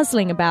be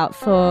puzzling about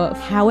for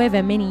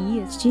however many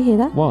years. Did you hear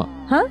that? What?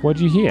 Huh?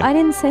 What'd you hear? I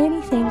didn't say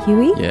anything,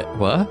 Huey. Yeah,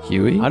 what?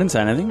 Huey? I didn't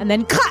say anything. And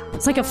then clap!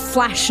 It's like a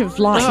flash of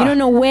light. You don't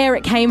know where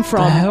it came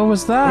from. The hell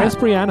was that? Where's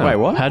Brianna? Wait,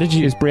 what? How did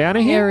you... Is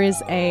Brianna here? There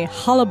is a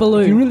hullabaloo.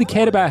 If you really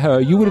cared about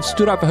her, you would have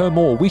stood up for her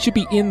more. We should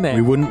be in there.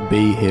 We wouldn't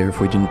be here if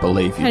we didn't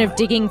believe you. Kind of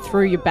digging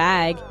through your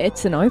bag.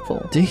 It's an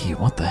opal. Dickie,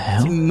 what the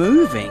hell? It's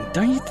moving,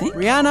 don't you think?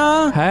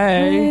 Rihanna!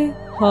 Hey.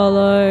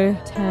 Hollow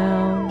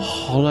Town.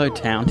 Hollow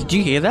Town. Did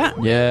you hear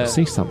that? Yeah. I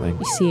see something.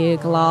 You see a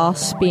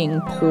glass being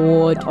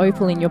poured,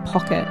 opal in your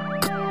pocket,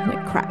 and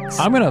it cracks.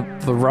 I'm going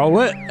to roll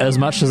it as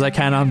much as I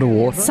can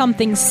underwater.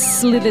 Something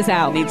slithers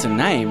out. Needs a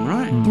name,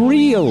 right?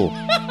 Real.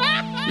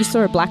 You saw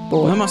a Well,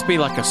 blackboard. that must be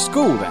like a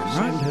school then,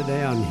 right? Send her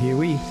down,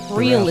 Huey.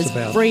 Real is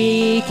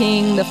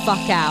freaking the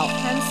fuck out.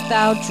 Canst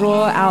thou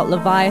draw out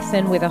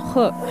Leviathan with a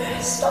hook?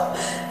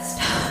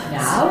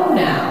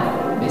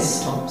 Now,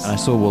 Miss Thompson. And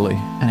I saw Wooly,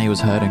 and he was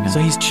hurting her. So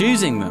he's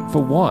choosing them.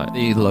 For what?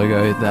 The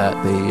logo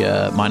that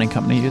the mining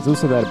company There's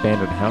uses. also that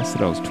abandoned house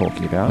that I was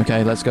talking about.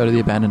 Okay, let's go to the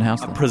abandoned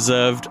house A then.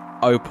 preserved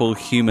opal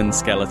human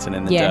skeleton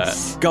in the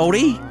Yes. dirt.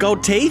 Goldie?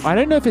 Gold teeth? I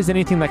don't know if there's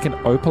anything that can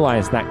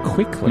opalize that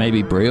quickly.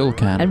 Maybe Briel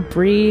can. And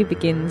Bree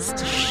begins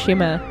to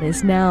shimmer and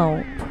is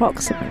now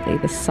approximately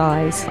the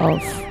size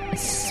of a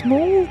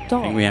small I think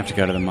dog. we have to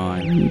go to the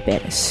mine. You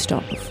better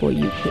stop before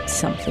you hit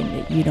something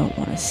that you don't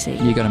want to see.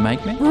 You gonna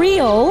make me?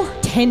 Real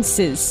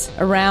tenses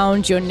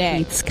around your neck.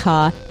 Keith's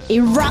car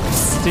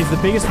erupts. Sees the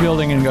biggest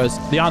building and goes,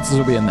 the answers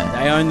will be in there.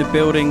 They own the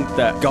building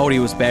that Goldie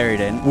was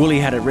buried in. Wooly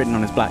had it written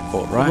on his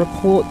blackboard, The right?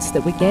 reports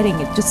that we're getting,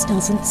 it just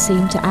doesn't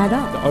seem to add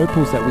up. The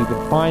opals that we've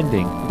been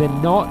finding, they're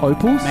not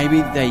opals?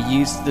 Maybe they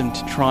used them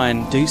to try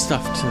and do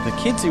stuff to the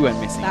kids who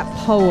went missing. That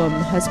poem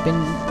has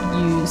been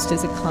used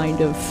as a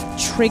kind of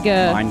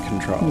trigger. Mind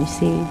control. You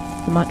see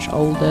the much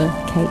older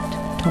Kate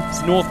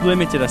Thompson. North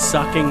Limited are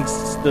sucking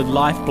the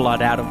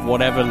lifeblood out of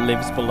whatever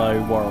lives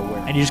below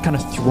Warrawirran. And he just kind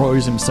of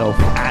throws himself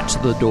at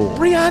the door.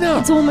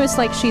 Brianna! It's almost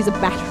like she's a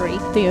battery,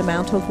 the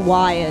amount of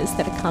wires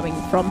that are coming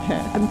from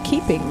her. I'm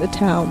keeping the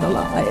town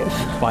alive.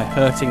 By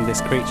hurting this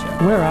creature.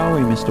 Where are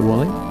we, Mr.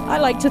 Wooly? I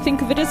like to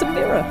think of it as a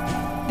mirror.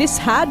 This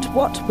had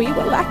what we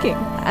were lacking.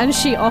 And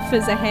she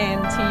offers a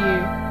hand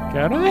to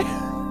Can I?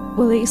 you.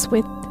 Willie's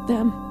with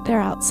them. They're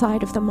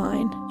outside of the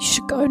mine. You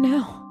should go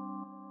now.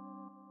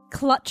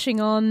 Clutching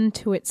on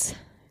to its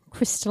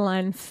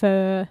crystalline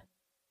fur,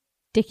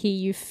 Dickie,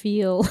 you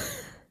feel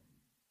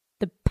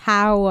the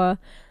power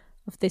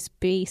of this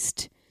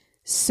beast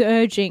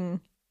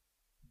surging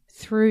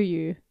through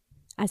you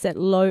as it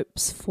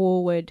lopes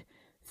forward,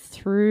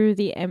 through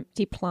the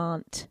empty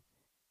plant,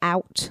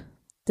 out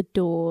the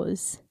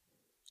doors,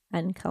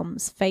 and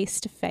comes face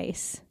to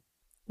face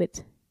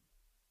with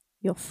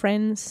your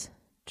friends,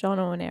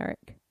 Jono and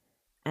Eric,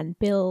 and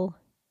Bill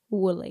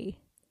Woolley,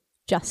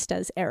 just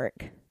as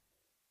Eric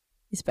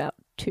is about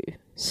to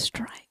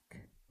strike.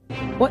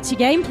 What's your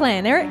game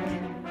plan, Eric?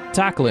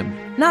 Tackle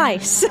him.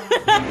 Nice.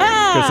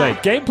 Gonna say,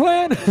 game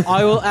plan?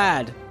 I will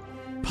add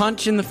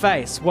punch in the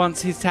face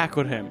once he's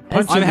tackled him.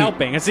 As I'm in-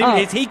 helping. As soon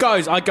as he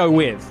goes, I go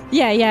with.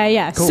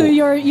 Yeah. Cool. So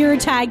you're a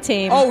tag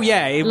team. Oh,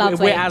 yeah.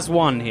 Lovely. We're as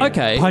one here.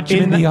 Okay. Punch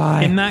him in the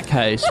eye. In that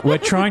case, we're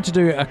trying to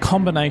do a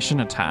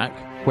combination attack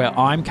where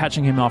I'm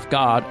catching him off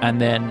guard,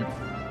 and then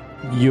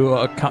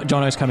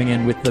Jono's coming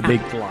in with the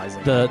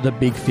Capitalizing. the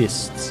big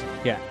fists.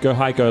 Yeah. Go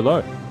high, go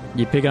low.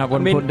 You're picking up what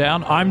I'm putting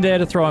down. I'm there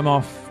to throw him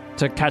off,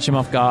 to catch him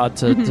off guard,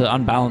 to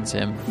unbalance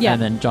him. Yeah.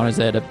 And then Jono's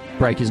there to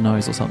break his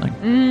nose or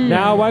something.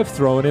 Now I've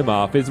thrown him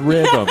off his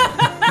rhythm.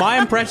 My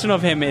impression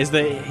of him is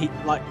that he,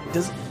 like,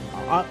 does...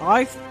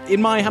 I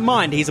in my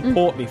mind, he's a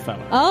portly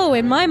fella. Oh,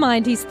 in my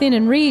mind, he's thin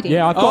and reedy.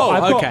 Yeah,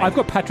 okay. I've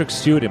got Patrick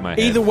Stewart in my head.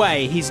 Either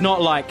way, he's not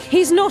like...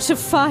 He's not a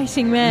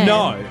fighting man.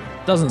 No.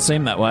 Doesn't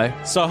seem that way.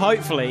 So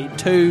hopefully,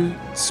 two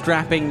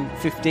strapping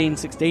 15,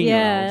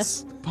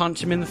 16-year-olds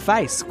punch him in the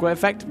face. Square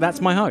effect, that's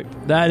my hope.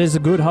 That is a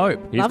good hope.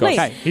 Lovely.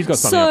 He's got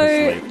something up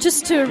his So, sleeve.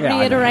 just to Yeah,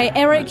 reiterate,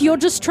 Eric, you're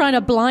just trying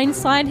to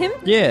blindside him.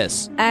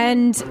 Yes.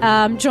 And,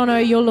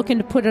 Jono, you're looking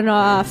to put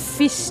a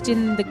fist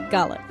in the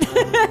gullet.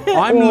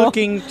 I'm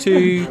looking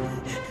to...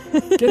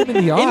 Get him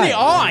in the eye. In the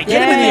eye!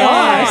 Get him in the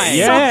eye!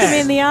 Sock him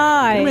in the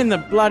eye. Him in the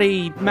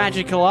bloody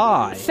magical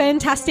eye.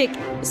 Fantastic.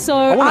 So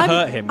I wanna I'm,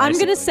 hurt him, I'm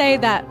going to basically. say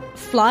that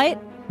flight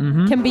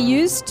can be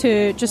used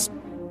to just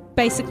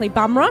basically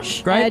bum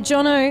rush. Great.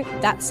 Jono,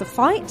 that's a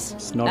fight.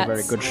 It's not a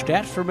very good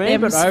stat for me,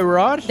 but them's-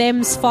 alright.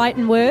 Them's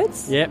fighting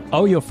words. Yep.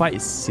 Oh, your fight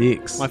is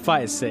 6. My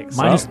fight is 6.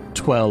 Mine is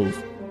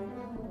 12.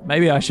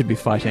 Maybe I should be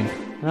fighting.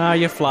 Oh,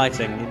 you're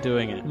flighting. You're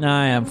doing it. No,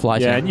 I am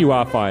fighting. Yeah, and you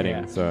are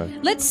fighting, so...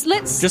 Let's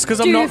Just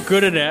because I'm not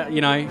good at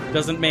it,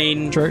 doesn't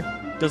mean... True.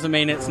 Doesn't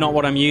mean it's not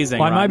what I'm using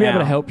Well, I might be able now.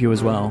 to help you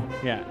as well.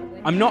 Yeah.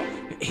 I'm not...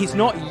 He's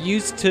not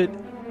used to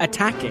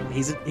attacking.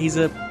 He's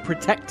a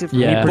protective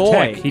Yeah. boy.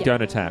 Protect, he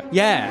don't attack.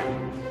 Yeah.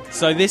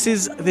 So this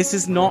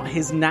is not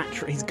his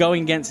natural... He's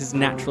going against his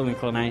natural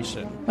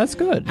inclination. That's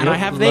good. And You're I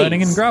have learning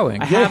these. and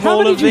growing. I have how all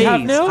many of do you these.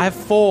 have now? I have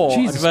 4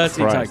 Jesus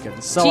adversity Christ.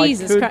 tokens. So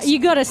Jesus I could... Christ. You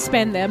got to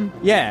spend them.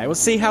 Yeah, we'll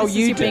see how This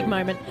you is your do. big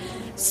moment.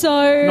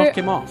 So... Knock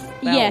him off.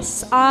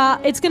 Yes.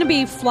 It's going to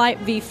be flight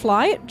v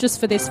flight just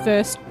for this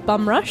first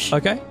bum rush.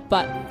 Okay.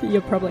 But you're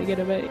probably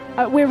going to be...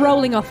 we're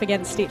rolling off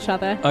against each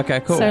other.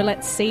 Okay, cool. So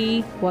let's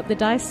see what the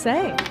dice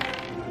say.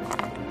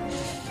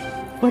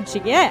 What'd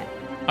you get?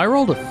 I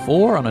rolled a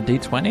 4 on a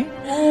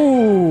d20.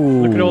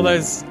 Ooh. Look at all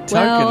those tokens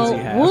Well,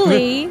 you have.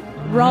 Wooly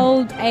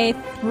rolled a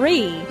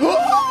 3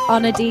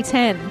 on a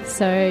d10.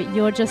 So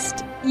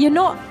you're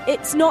not...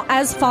 It's not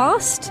as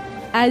fast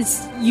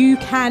as you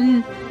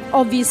can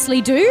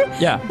obviously do.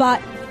 Yeah. But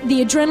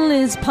the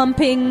adrenaline is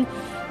pumping.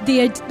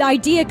 The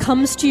idea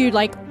comes to you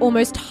like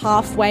almost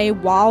halfway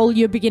while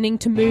you're beginning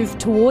to move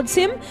towards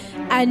him.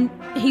 And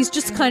he's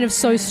just kind of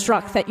so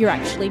struck that you're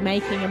actually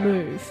making a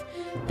move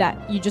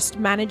that you just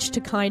managed to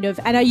kind of...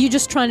 And are you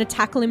just trying to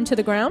tackle him to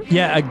the ground?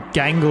 Yeah, a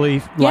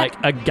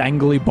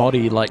gangly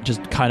body, like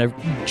just kind of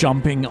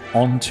jumping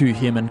onto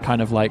him and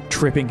kind of like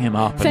tripping him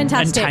up and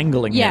Fantastic.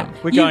 entangling Yeah. him.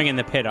 We're going in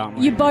the pit, aren't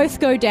we? You both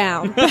go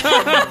down.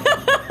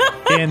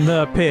 In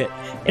the pit.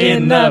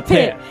 In the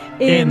pit.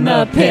 In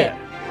the pit.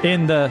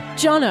 In the...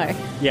 Jono,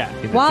 Yeah.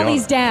 while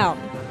he's down,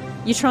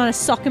 you're trying to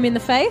sock him in the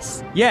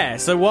face? Yeah,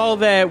 so while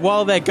they're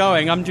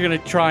going, I'm going to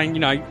try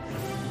and,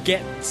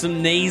 get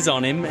some knees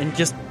on him and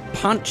just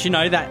punch,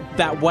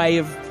 that way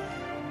of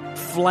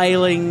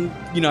flailing,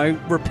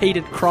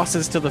 repeated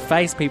crosses to the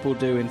face people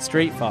do in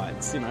street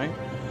fights,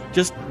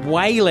 Just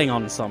wailing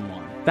on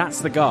someone. That's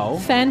the goal.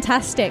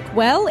 Fantastic.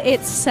 Well,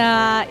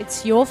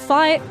 it's your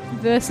fight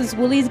versus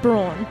Wooly's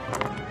brawn.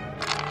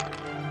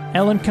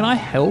 Ellen, can I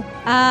help?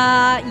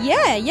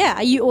 Yeah.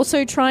 Are you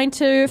also trying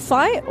to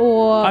fight,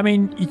 or...? I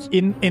mean,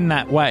 in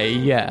that way,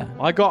 yeah.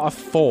 I got a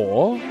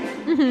 4,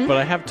 but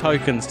I have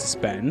tokens to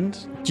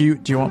spend. Do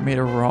you want me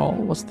to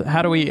roll?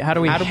 How do we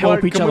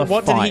help each other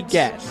What fight? did he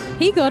get?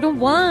 He got a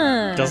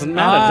 1. Doesn't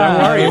matter.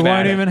 Don't worry it about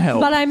won't it. even help.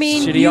 But I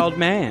mean... Shitty old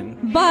man.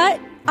 But,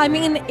 I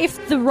mean,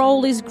 if the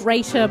roll is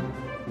greater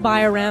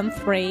by around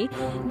 3,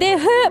 they're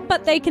hurt,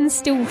 but they can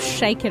still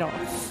shake it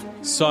off.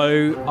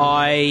 So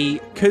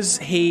because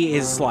he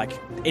is like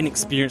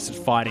inexperienced at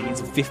fighting, he's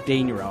a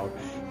 15-year-old,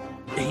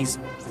 he's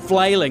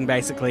flailing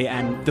basically,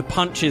 and the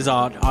punches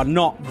are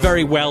not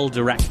very well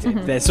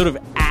directed. They're sort of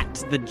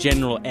at the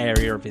general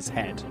area of his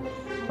head,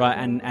 right?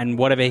 And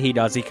whatever he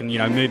does, he can,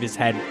 move his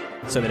head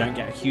so they don't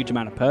get a huge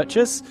amount of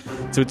purchase.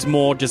 So it's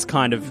more just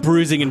kind of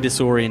bruising and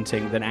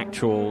disorienting than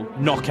actual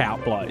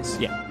knockout blows.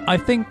 Yeah. I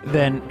think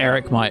then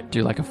Eric might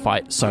do like a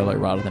fight solo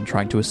rather than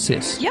trying to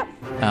assist. Yep.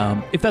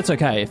 If that's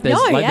okay. If there's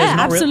No, like, yeah, there's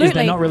not absolutely. Is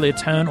there not really a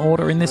turn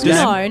order in this game?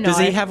 No. Does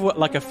he have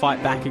like a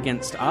fight back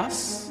against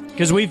us?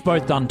 Because we've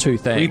both done two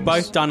things. We've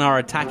both done our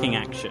attacking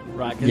action,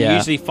 right? Because Yeah.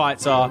 usually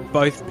fights are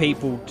both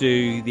people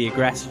do the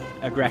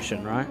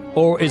aggression, right?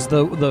 Or is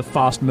the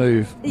fast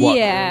move what,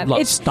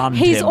 like, stunned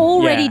he's him?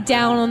 already Yeah.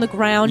 down on the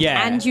ground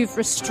Yeah. and you've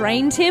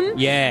restrained him.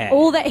 Yeah.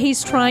 All that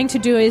he's trying to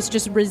do is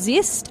just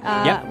resist,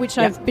 Yep, which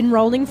yep. I've been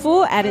rolling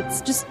for, and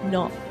it's just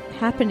not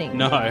happening.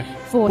 No.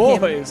 For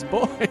him. boys.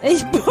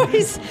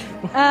 Boys.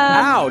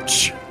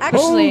 Ouch.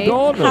 Actually,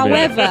 Hold on a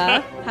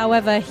minute.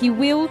 however, he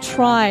will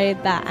try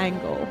that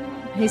angle.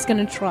 He's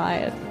going to try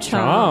a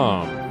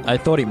charm. I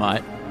thought he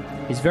might.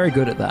 He's very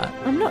good at that.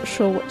 I'm not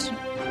sure what to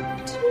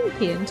do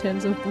here in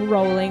terms of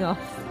rolling off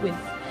with.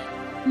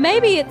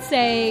 Maybe it's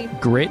a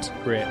Grit.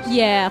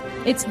 Yeah,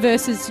 it's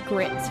versus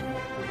grit.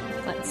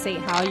 Let's see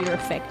how you're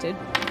affected.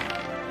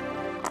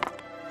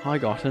 I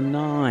got a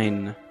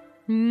 9.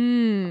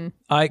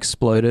 I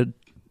exploded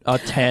a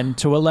 10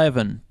 to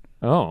 11.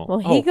 Oh. Well,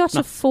 he got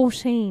a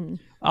 14.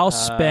 I'll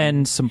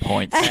spend some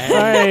points.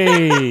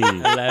 Hey.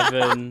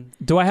 11.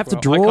 Do I have to I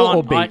draw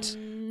or can't-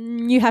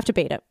 beat? You have to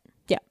beat it.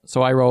 Yeah.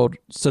 So I rolled.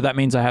 So that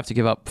means I have to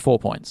give up 4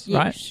 points, Yes.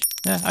 right?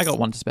 Yeah, I got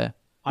 1 to spare.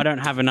 I don't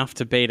have enough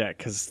to beat it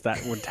because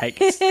that would take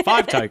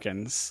 5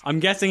 tokens. I'm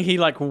guessing he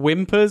like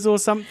whimpers or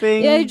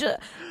something. Yeah.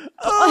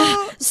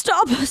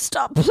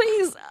 Stop,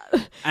 please.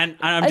 And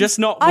I'm just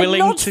not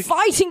willing I'm not to.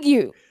 fighting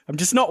you. I'm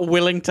just not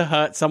willing to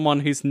hurt someone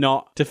who's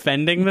not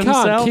defending You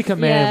themselves. can't kick a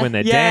man Yeah. when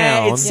they're Yeah,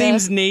 down. it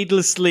seems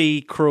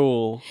needlessly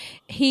cruel.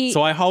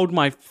 So I hold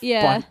my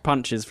Yeah.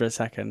 punches for a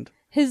second.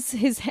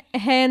 his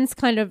hands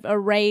kind of are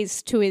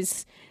raised to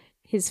his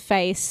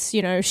face,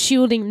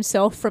 shielding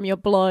himself from your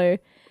blow.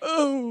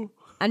 Oh.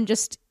 And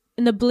just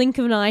in the blink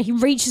of an eye, he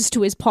reaches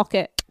to his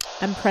pocket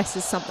and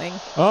presses something.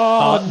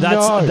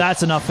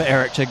 That's enough for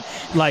Eric to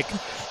like.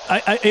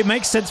 It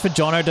makes sense for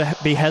Jono to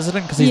be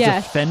hesitant because he's Yeah.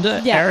 a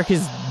defender. Yeah. Eric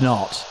is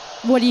not.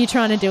 What are you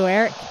trying to do,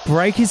 Eric?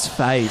 Break his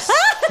face.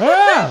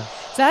 So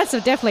that's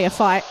definitely a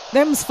fight.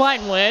 Them's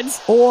fighting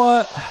words.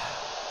 Or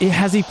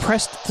has he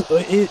pressed?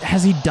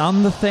 Has he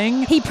done the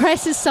thing? He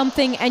presses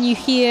something and you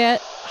hear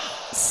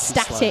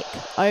static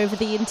over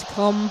the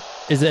intercom.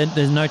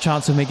 There's no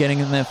chance of me getting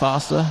in there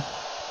faster?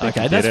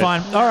 Okay, did that's it.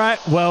 fine. All right.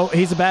 Well,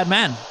 he's a bad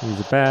man.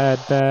 He's a bad,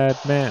 bad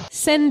man.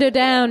 Send her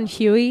down,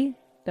 Huey.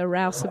 The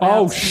rouseabouts Oh,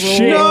 roared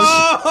shit.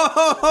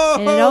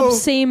 in an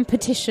obscene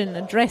petition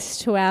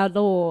addressed to our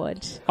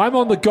Lord. I'm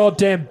on the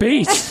goddamn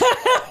beat.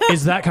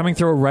 Is that coming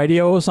through a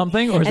radio or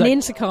something? Or is An that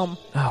intercom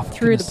Oh, for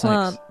through the goodness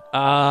plant. sakes.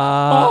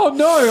 Oh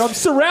no, I'm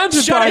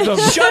surrounded by them.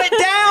 Shut it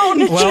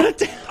down! Well,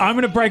 I'm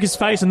going to break his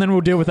face and then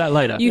we'll deal with that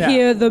later. You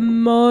hear the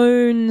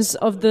moans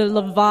of the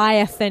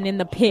Leviathan in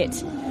the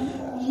pit.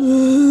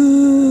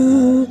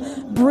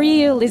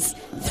 Breel is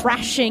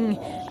thrashing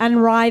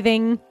and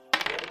writhing.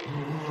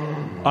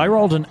 I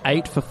rolled an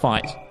 8 for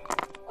fight.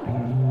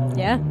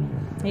 Yeah,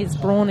 his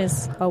brawn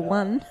is a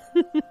 1.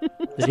 So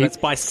it's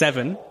by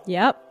 7.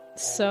 Yep.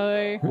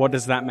 So What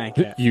does that make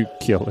it? You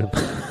kill him.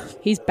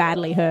 he's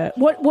badly hurt.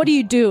 What do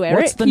you do, Eric?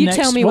 What's the you next,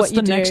 tell me what's what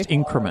you the do. next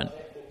increment?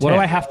 What do 10.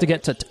 I have to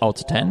get to? To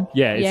 10?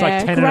 Yeah, it's yeah, like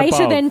 10 and greater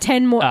above. than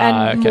 10 more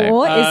and okay.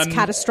 more is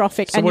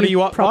catastrophic, so and what are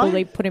you up by?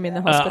 probably put him in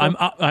the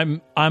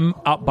hospital. I'm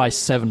up by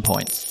 7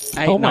 points.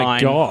 8, Oh my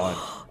 9, god.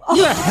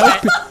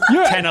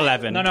 10,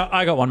 11. No,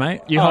 I got one,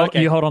 mate. You Oh,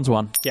 okay. hold on to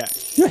one. Yeah.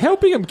 You're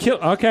helping him kill.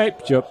 Okay.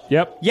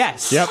 Yep.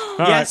 Yes. Yep.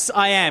 All Yes,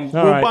 I am. All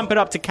We'll right. bump it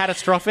up to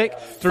catastrophic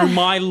through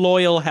my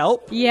loyal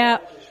help. Yeah.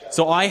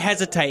 So I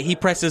hesitate. He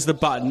presses the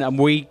button, and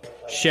we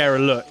share a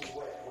look,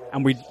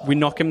 and we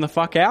knock him the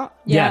fuck out.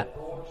 Yeah.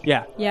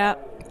 Yeah. Yeah.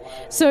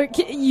 So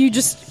you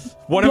just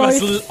One of us,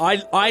 both-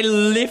 I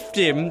lift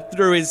him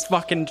through his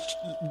fucking.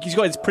 He's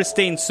got his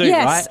pristine suit,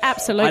 Yes, right?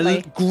 absolutely.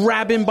 I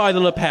grab him by the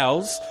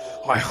lapels.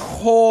 I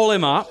haul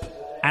him up,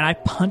 And I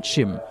punch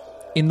him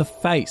in the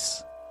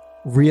face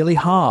really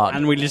hard.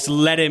 and we just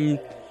let him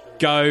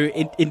go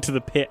into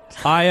the pit.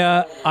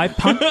 I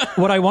punch.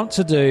 What I want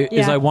to do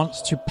is Yeah. I want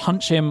to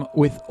punch him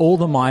with all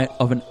the might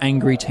of an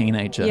angry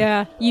teenager.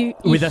 Yeah. You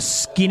With a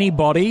skinny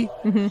body,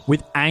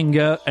 with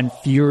anger and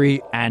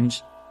fury and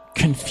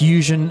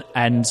confusion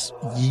and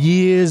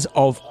years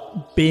of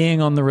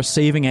being on the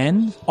receiving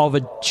end of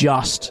a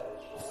just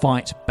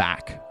fight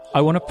back. I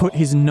want to put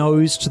his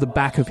nose to the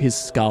back of his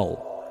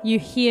skull. You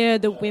hear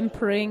the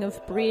whimpering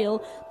of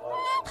Breel.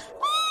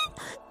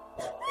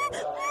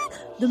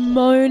 The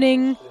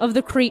moaning of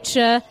the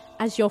creature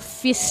as your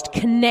fist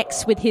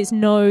connects with his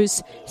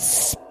nose,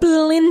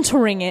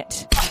 splintering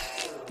it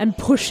and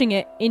pushing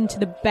it into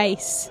the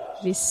base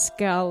of his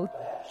skull.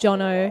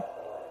 Jono,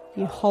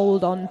 you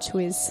hold on to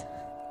his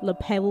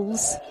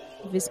lapels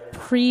of his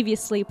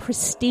previously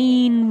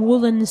pristine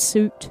woolen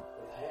suit,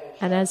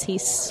 and as he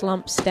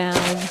slumps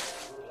down,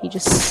 he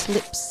just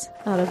slips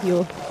out of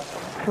your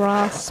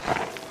grasp,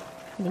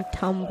 and he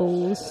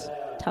tumbles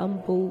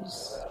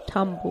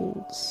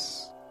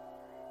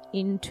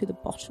into the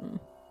bottom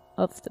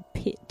of the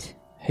pit.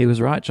 He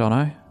was right,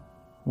 Jono.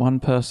 One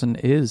person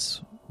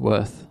is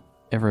worth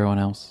everyone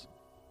else.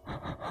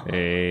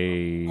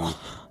 Hey.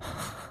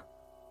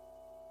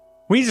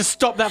 We need to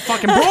stop that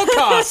fucking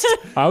broadcast.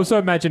 I also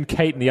imagine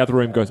Kate in the other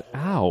room goes,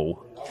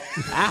 ow.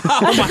 Ow,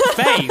 my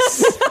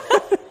face!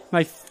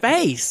 My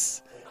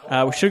face!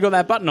 We should have got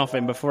that button off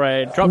him before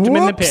I dropped him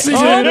in the pit. Whoopsie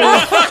Oh,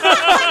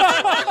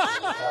 doodle.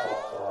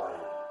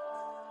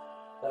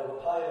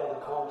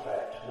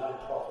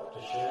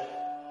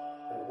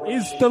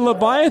 Is the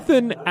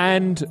Leviathan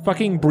and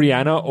fucking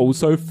Brianna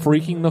also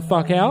freaking the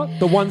fuck out?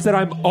 The ones that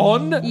I'm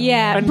on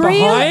Yeah, and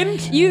behind?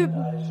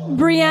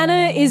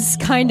 Brianna is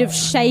kind of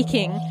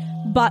shaking,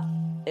 but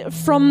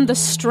from the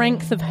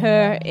strength of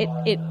her,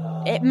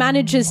 it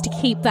manages to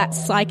keep that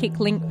psychic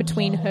link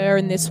between her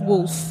and this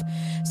wolf,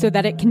 so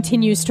that it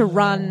continues to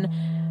run.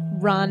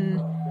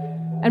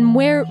 And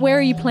where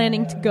are you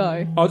planning to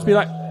go? I'll just be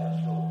like,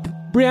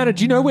 Brianna,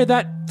 do you know where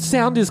that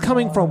sound is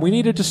coming from? We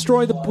need to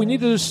destroy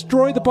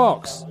the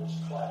box.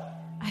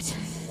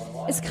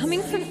 It's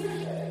coming from.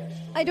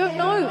 I don't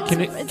know.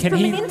 It's from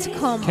an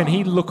intercom. Can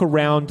he look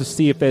around to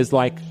see if there's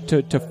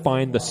to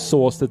find the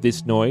source of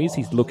this noise?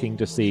 He's looking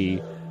to see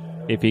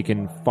if he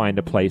can find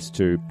a place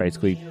to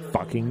basically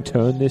fucking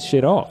turn this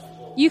shit off.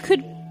 You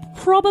could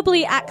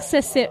probably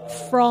access it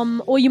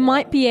from, or you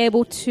might be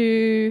able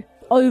to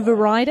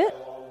override it.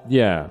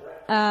 Yeah.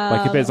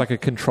 Like if there's a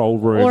control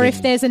room. Or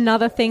if there's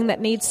another thing that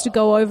needs to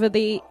go over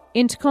the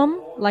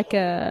intercom, like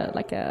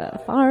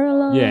a fire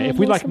alarm. Yeah, if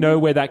we or something. know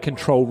where that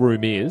control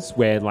room is,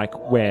 where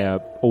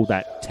all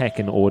that tech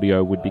and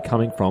audio would be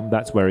coming from,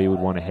 that's where he would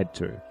want to head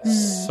to.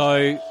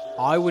 So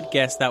I would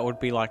guess that would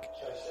be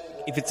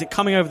if it's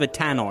coming over the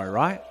tannoy,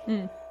 right?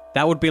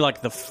 That would be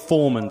the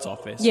foreman's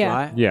office, Yeah.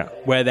 right? Yeah.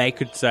 Where they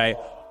could say,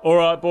 all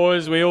right,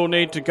 boys, we all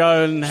need to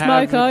go and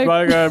have... Smoko.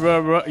 blah,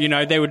 blah, blah. You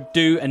know, they would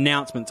do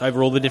announcements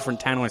over all the different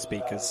tannoy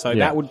speakers. So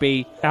that would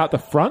be... Out the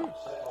front?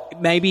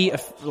 Maybe a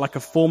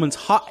foreman's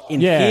hut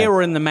in Yeah. here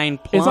or in the main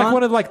plant. It's like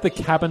one of the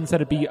cabins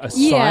that'd be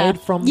aside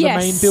from the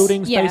main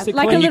buildings, basically.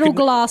 like a little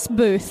glass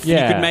booth.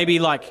 Yeah. You could maybe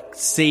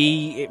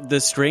see the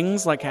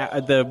strings,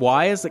 the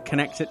wires that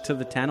connect it to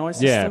the tannoy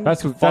system. Yeah,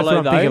 that's what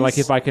I'm thinking.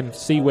 If I can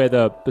see where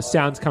the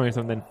sound's coming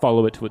from, then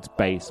follow it to its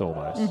base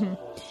almost. Mm-hmm.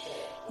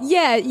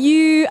 Yeah,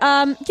 you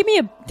give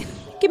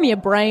me a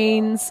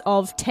brains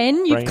of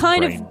 10. You've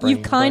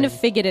kind of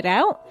figured it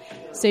out.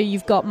 So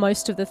you've got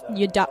most of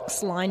your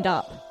ducks lined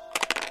up.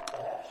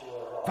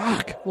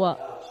 Fuck. What?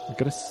 I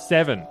got a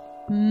 7.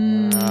 8,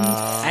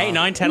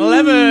 9, 10,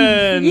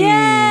 11. Yay!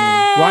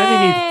 Well, I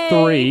only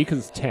need 3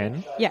 because it's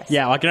 10. Yes.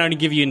 Yeah, I can only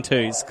give you in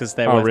 2s because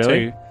they're Oh, worth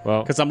really? 2.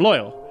 Well, because I'm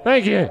loyal.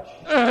 Thank you.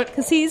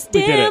 Because he's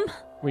We did damn it.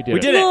 We did We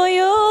it. did it.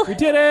 loyal. We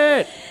did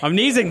it. I'm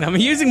using them.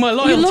 I'm using my You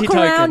loyalty look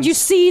tokens. around. You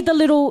see the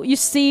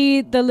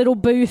little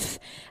booth,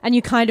 and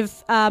you kind of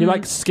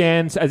He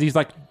scans as he's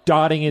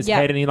darting his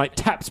head, and he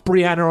taps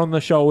Brianna on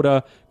the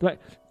shoulder.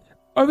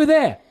 Over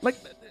there.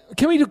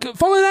 Can we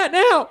follow that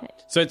now?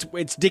 So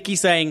it's Dickie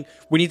saying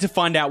we need to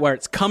find out where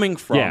it's coming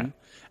from, Yeah.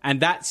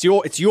 and it's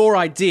your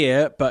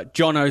idea. But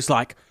Jono's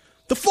like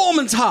the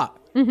foreman's hut.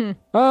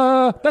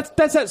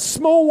 That's that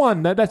small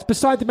one that's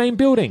beside the main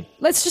building.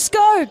 Let's just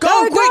go,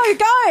 quick.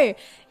 go.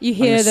 You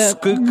hear the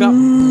Skook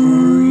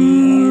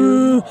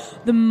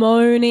up. the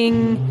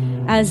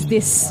moaning as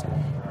this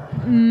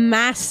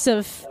mass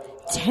of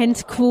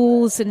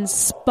tentacles and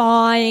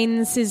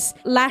spines is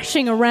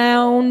lashing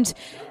around.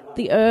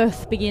 The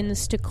earth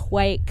begins to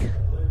quake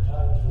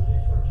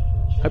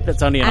Hope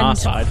that's only on our and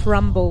side.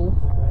 crumble.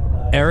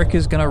 Eric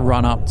is going to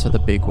run up to the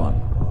big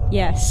one.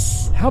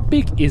 Yes. How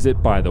big is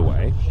it, by the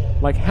way?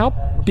 How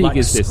big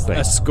is this thing?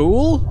 A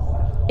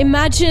school?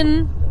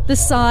 Imagine the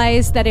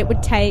size that it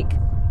would take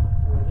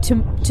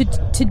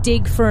to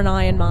dig for an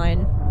iron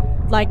mine.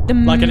 Like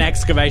an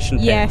excavation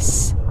pit.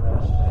 Yes.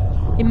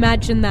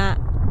 Imagine that.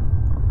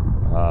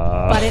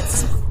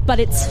 But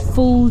it's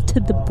full to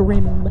the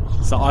brim.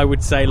 So I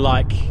would say a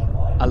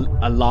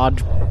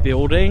large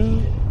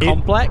building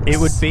complex. It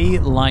would be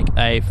like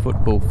a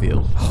football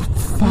field.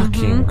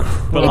 Fucking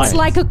But It's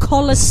like a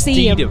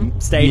coliseum.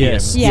 Stadium.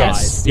 Yes.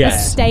 Yes. Yeah. A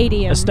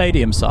stadium. A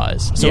stadium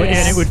size. So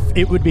Yes. and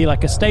it would be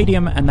like a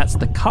stadium, and that's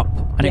the cup,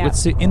 and it Yeah. would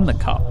sit in the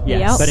cup.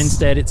 Yes. But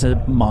instead, it's a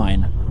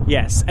mine.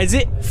 Yes. Is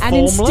it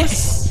And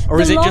formless? Or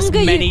the is it just longer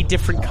you- many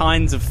different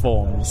kinds of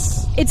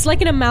forms? It's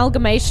like an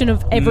amalgamation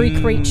of every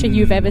creature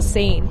you've ever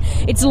seen.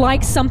 It's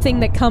like something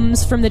that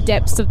comes from the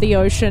depths of the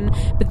ocean,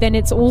 but then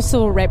it's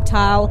also a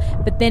reptile,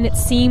 but then it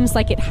seems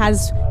like it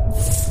has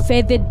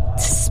feathered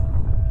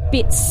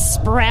bits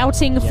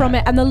sprouting from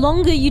it, and the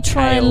longer you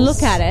try and Tails.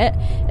 look at it,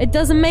 it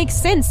doesn't make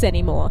sense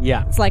anymore.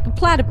 Yeah. It's like a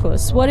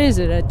platypus. What is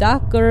it, a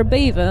duck or a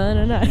beaver? I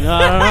don't know.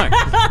 I don't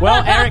know.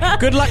 Well, Eric,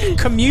 good luck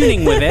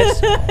communing with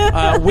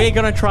it. We're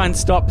going to try and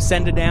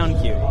send her down,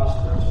 Huey.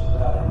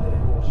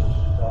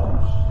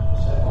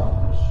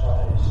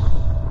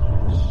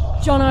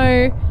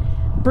 Jono,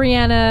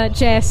 Brianna,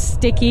 Jess,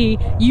 Dickie,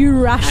 you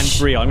rush. And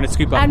Brielle. I'm going to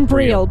scoop up And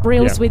Brielle.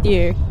 Brille's with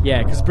you.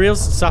 Yeah, because Brielle's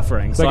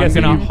suffering, so I I'm guess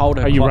going to hold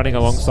her Are you close. running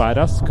alongside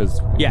us?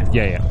 Because Yeah.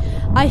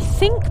 I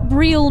think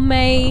Brielle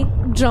may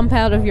jump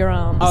out of your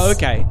arms. Oh,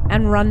 okay.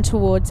 And run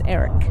towards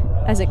Eric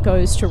as it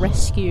goes to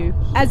rescue.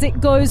 As it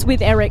goes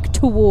with Eric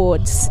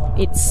towards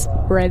its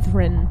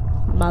brethren,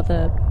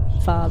 mother,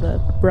 father,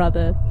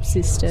 brother,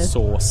 sister,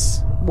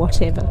 Source.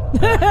 whatever.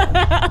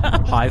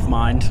 Hive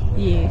mind.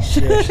 Yes.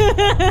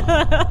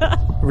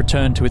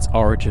 Return to its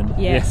origin.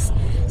 Yes.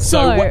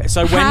 So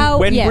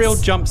when yes. Brill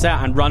jumps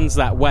out and runs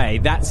that way,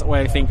 that's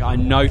where I think I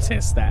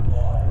noticed that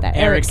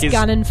Eric's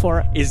gunning for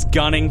it. Is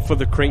gunning for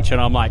the creature,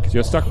 and I'm like,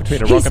 You're stuck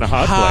between a rock and a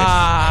hard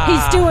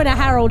place. He's doing a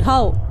Harold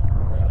Holt.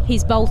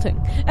 He's bolting.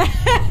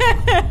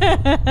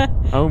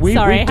 We've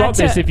got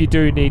this if you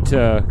do need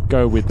to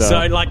go with the...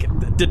 So, like,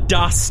 the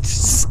dust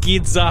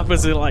skids up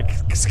as it,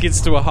 like,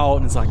 skids to a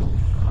halt, and it's like,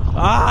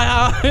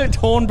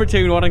 torn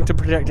between wanting to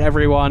protect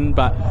everyone,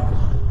 but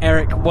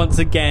Eric, once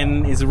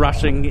again, is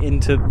rushing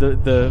into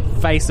the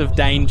face of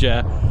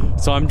danger.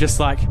 So I'm just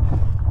like,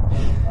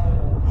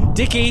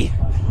 Dickie,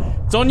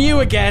 it's on you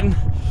again.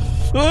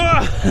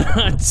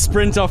 I'd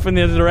sprint off in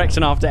the other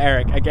direction after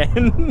Eric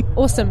again.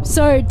 Awesome.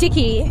 So,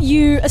 Dickie,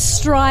 you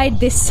astride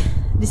this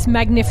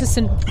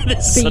magnificent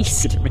beast.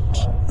 Such a good image.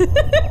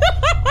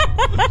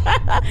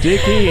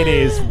 Dickie in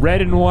his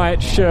red and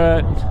white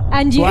shirt,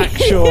 and black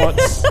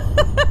shorts,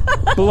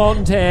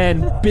 blonde hair,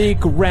 and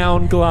big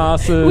round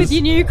glasses. With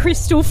your new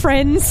crystal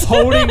friends.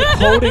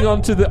 holding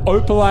onto the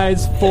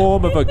opalized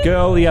form of a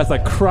girl he has a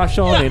crush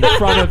on in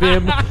front of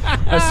him,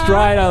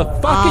 astride a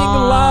fucking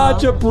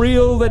larger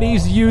Brill that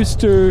he's used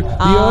to,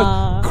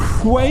 the earth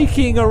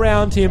quaking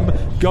around him,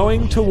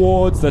 going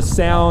towards the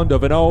sound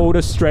of an old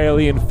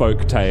Australian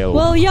folk tale.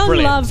 Well, young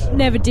Brilliant. love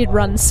never did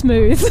run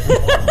smooth.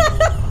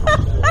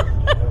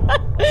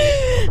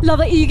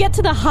 Lovely. You get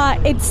to the hut.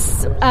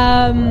 It's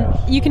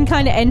you can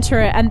kind of enter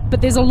it,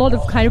 but there's a lot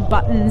of kind of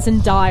buttons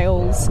and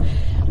dials.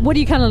 What are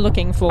you kind of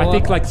looking for? I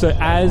think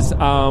as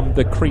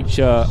the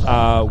creature,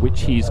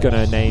 which he's going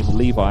to name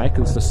Levi,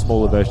 because it's the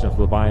smaller version of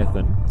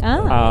Leviathan.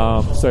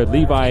 So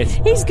Levi...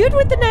 He's good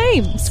with the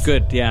names. It's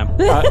good, yeah.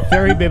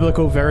 Very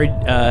biblical, very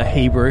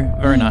Hebrew.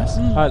 Very nice.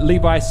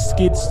 Levi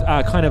skids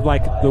kind of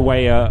like the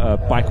way a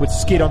bike would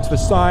skid onto the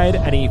side,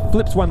 and he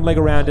flips one leg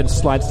around and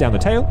slides down the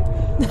tail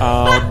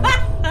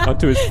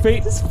onto his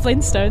feet. Just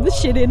Flintstone the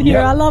shit in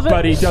here. I love it.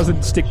 But he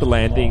doesn't stick the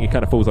landing. He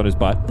kind of falls on his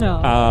butt.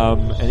 Oh.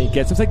 And he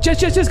gets... It's like,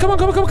 Jess, come on.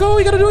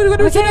 We got to do it. I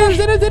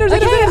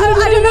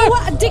don't know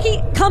what...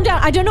 Dickie, calm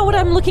down. I don't know what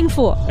I'm looking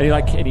for. And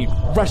he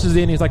rushes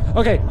in. He's like,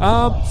 okay,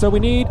 so we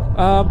need...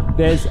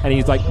 And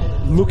he's like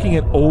looking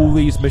at all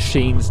these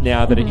machines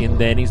now that are in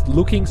there. And he's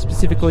looking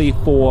specifically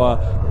for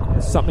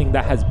something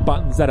that has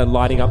buttons that are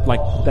lighting up, like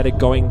that are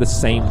going the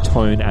same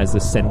tone as the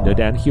sender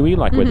down Huey,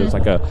 like where there's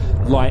like a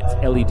light,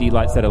 LED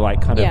lights that are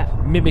like kind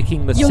of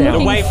mimicking the sound. The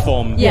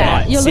waveform. Yeah,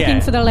 lights, you're looking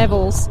for the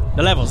levels.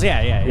 The levels,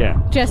 yeah.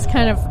 Jess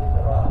kind of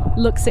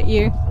looks at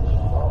you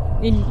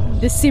in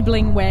the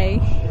sibling way.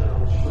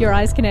 Your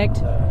eyes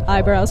connect,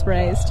 eyebrows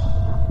raised.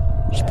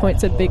 She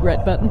points at big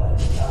red button.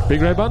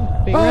 Big red button?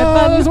 Big red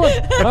button. This one.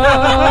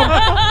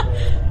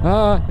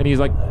 And he's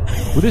like,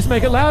 will this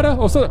make it louder?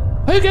 Or so?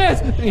 Who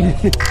cares? Oops.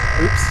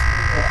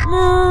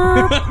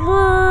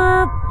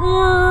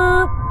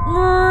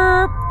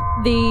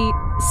 The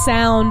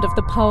sound of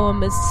the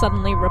poem is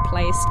suddenly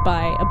replaced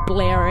by a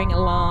blaring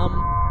alarm.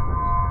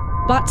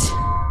 But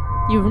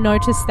you've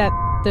noticed that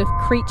the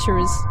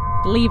creature's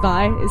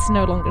Levi is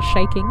no longer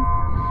shaking,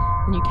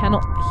 and you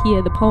cannot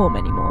hear the poem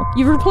anymore.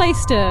 You've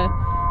replaced a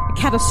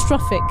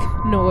catastrophic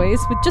noise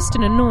with just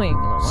an annoying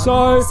little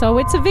one. So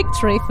it's a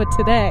victory for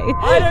today.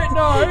 I don't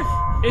know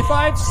if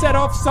I've set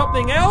off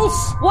something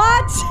else.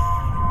 What?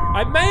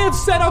 I may have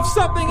set off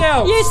something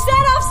else. You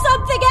set off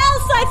something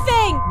else, I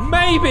think.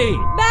 Maybe.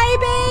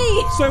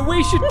 So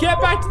we should get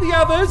back to the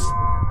others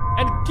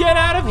and get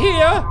out of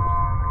here.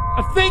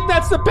 I think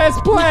that's the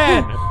best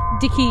plan.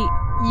 Dickie,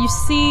 you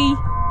see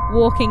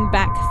walking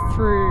back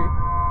through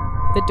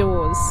the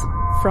doors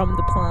from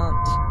the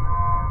plant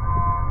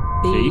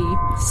the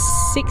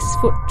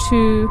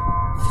 6'2"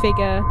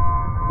 figure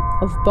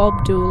of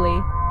Bob Dooley,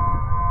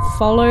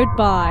 followed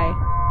by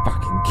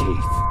fucking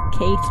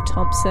Keith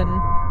Thompson,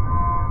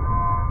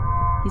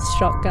 his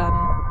shotgun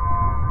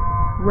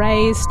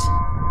raised,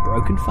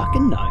 broken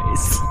fucking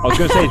nose. I was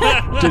going to say,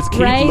 does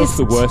Keith look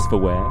the worse for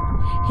wear?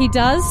 He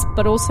does,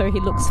 but also he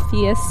looks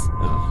fierce,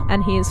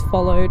 and he is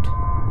followed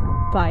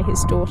by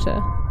his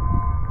daughter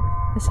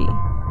as he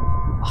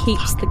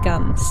keeps the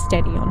gun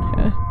steady on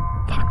her.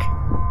 Fuck.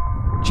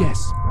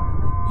 Jess,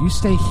 you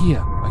stay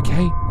here,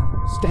 okay?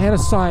 Stay out of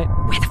sight.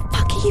 Where the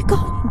fuck are you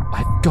going?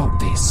 I've got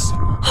this.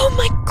 Oh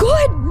my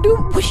god,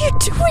 what are you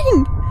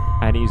doing?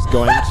 And he's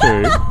going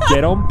to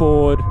get on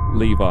board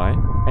Levi,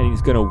 and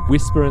he's going to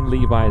whisper in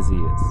Levi's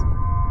ears.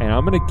 And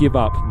I'm going to give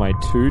up my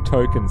 2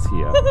 tokens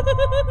here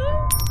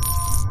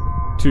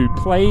to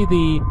play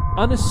the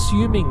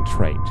unassuming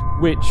trait,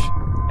 which,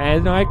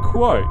 and I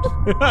quote...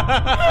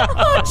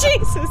 Oh,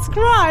 Jesus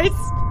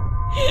Christ!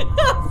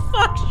 Oh,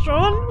 fuck,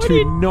 Sean.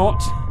 To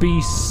not be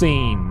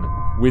seen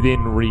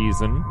within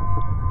reason.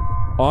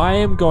 I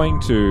am going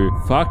to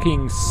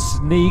fucking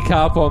sneak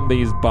up on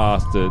these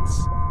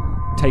bastards,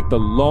 take the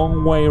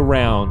long way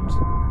around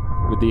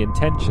with the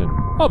intention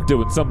of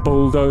doing some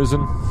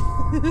bulldozing.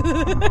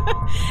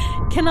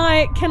 Can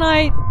I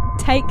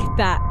take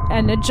that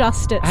and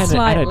adjust it And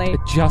slightly.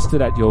 adjust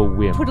it at your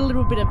whim. Put a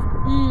little bit of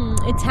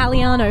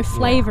Italiano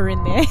flavor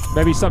in there.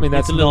 Maybe something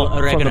that's It's a little not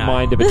from the oregano.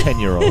 mind of a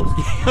 10-year-old.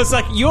 I was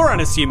like, you're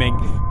unassuming,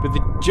 but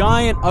the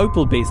giant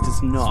opal beast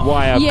is not. That's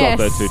why I've got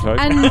those two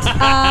tokens.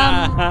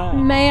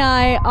 And may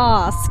I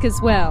ask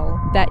as well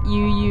that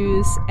you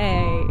use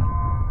a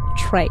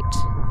trait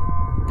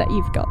that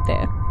you've got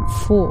there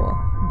for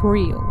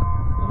Breel.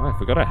 Oh, I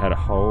forgot I had a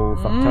whole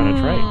fuck ton of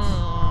traits.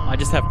 I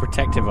just have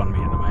protective on me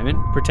at the moment.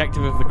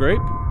 Protective of the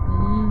group.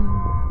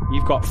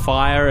 You've got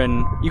fire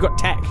and you've got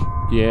tech.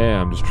 Yeah,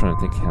 I'm just trying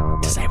to think how I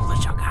might... Disable the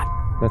shotgun.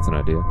 That's an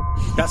idea.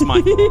 That's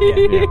my thought,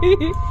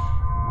 yeah.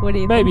 What do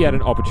you Maybe think? at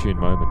an opportune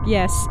moment.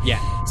 Yes. Yeah.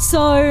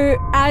 So,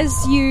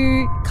 as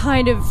you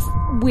kind of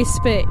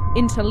whisper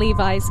into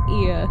Levi's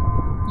ear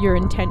your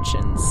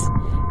intentions,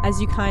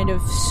 as you kind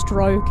of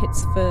stroke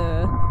its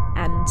fur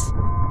and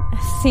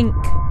think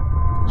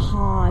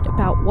hard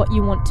about what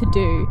you want to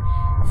do,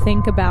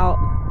 think about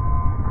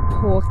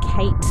poor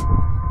Kate,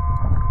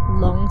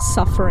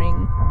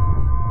 long-suffering,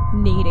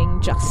 needing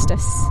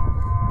justice,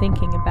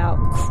 thinking about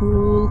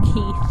cruel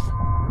Keith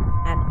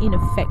and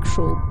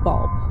ineffectual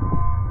Bob.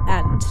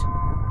 And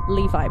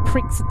Levi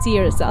pricks its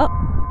ears up,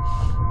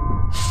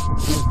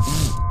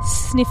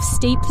 sniffs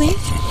deeply,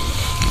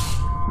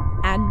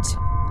 and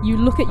you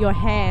look at your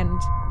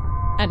hand,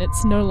 and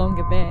it's no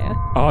longer there.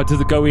 Oh, does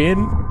it go in?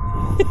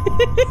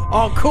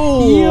 Oh,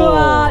 cool! You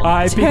are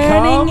I turning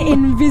become-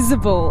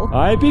 invisible.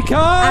 I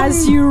become...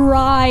 As you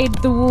ride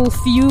the wolf,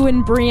 you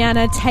and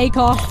Brianna take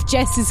off.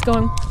 Jess is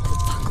going, what the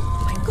fuck?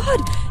 Oh my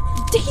god!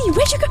 Dickie,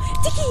 where'd you go?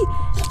 Dickie!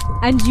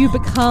 And you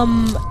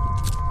become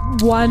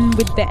one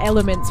with the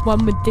elements,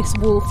 one with this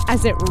wolf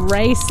as it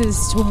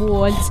races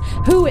towards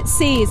who it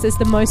sees as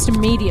the most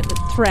immediate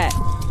threat.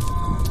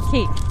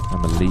 Keith.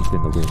 I'm a leaf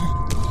in the wind.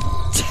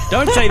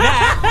 Don't say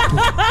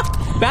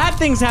that! Bad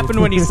things happen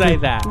when you say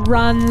that.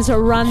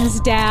 Runs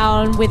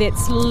down with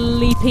its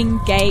leaping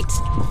gait,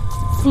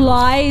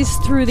 flies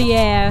through the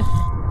air,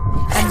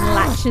 and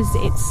latches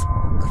its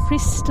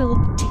crystal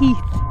teeth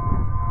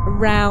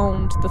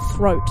around the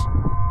throat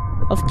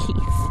of Keith.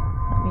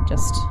 Let me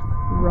just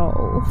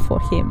roll for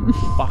him.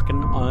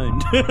 Fucking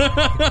owned.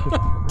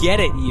 Get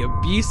it, you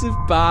abusive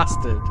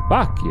bastard.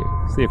 Fuck you.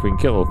 See if we can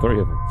kill all three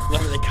of them.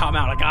 They come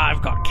out like,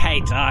 I've got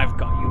Kate, I've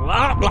got you.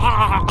 Blah,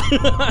 blah.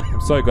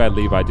 I'm so glad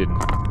Levi didn't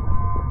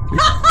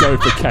go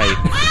for Kate.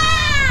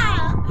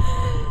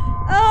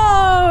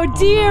 Oh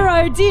dear,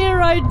 oh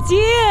dear, oh dear. Is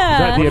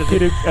that the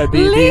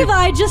epitome?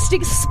 Levi just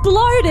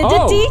exploded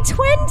Oh. a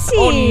D20.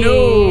 Oh,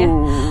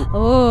 no.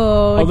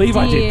 Oh,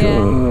 Levi dear. did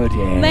good,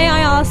 yeah. May I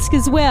ask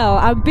as well,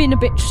 I've been a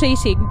bit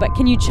cheating, but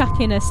can you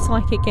chuck in a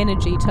psychic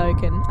energy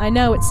token? I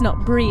know it's not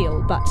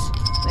Breel, but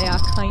they are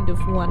kind of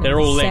one They're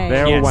and all the linked. same.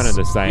 They're all one and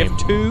the We same. have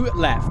 2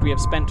 left. We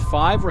have spent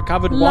 5,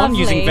 recovered 1 Lovely.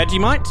 using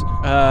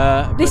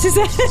Vegemite. This is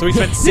so we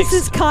spent 6. This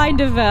is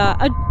kind of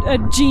a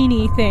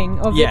genie thing.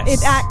 Of Yes.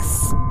 it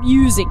acts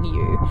using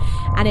you,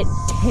 and it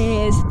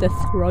tears the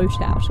throat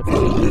out of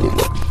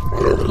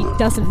him. He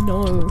doesn't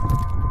know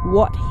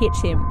what hit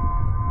him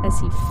as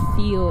he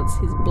feels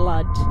his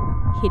blood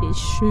hit his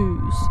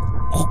shoes.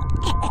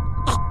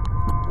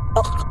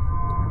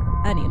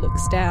 And he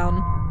looks down,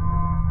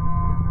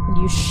 and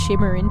you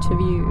shimmer into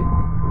view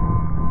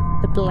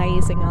the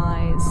blazing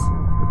eyes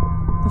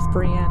of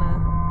Brianna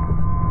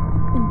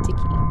and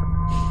Dickie.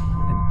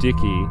 And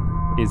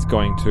Dickie is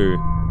going to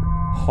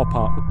hop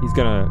up. He's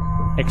going to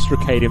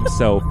extricate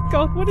himself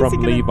God, what is from he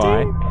gonna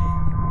Levi, do?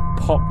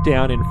 pop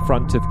down in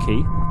front of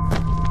Keith,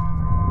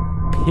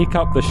 pick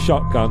up the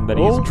shotgun that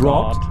he's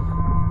dropped,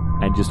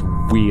 and just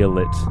wheel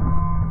it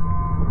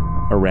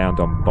around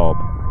on Bob.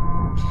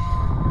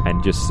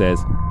 And just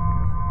says,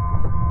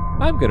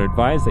 I'm going to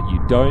advise that you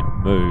don't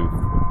move.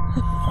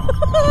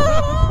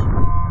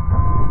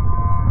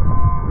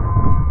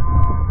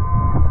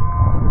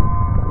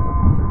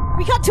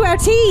 We cut to our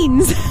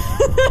teens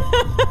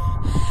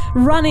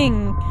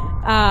running,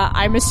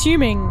 I'm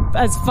assuming,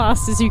 as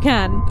fast as you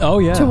can. Oh,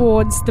 yeah.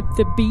 Towards the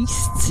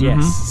beasts.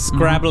 Yes,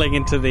 scrabbling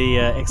into the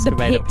The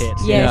excavator pit.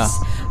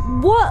 Yes.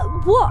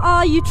 What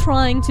are you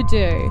trying to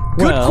do?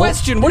 Good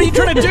question. What are you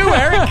trying to do,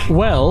 Eric?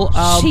 Well,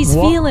 She's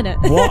feeling it.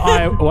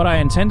 what I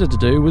intended to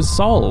do was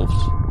solved.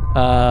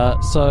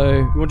 So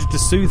you wanted to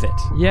soothe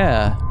it.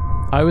 Yeah,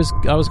 I was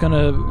going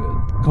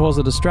to cause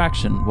a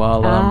distraction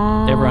while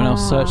everyone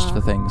else searched for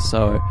things.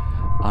 So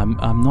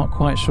I'm not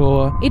quite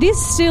sure. It is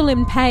still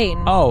in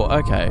pain. Oh,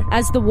 okay.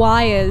 As the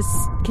wires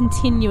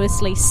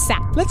continuously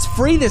sap. Let's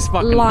free this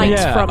fucking light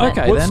thing. from it.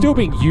 Okay, Well, it's then. still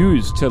being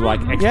used to like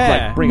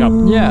bring up.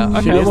 Yeah.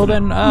 Okay. shit, Well,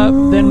 isn't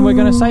it? then we're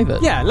going to save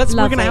it. Yeah, we're Lovely.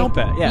 going to help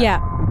it.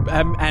 Yeah.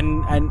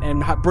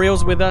 And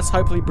Breel's with us.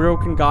 Hopefully, Breel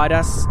can guide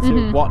us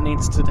to what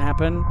needs to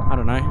happen. I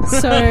don't know.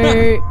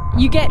 So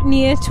you get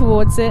near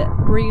towards it.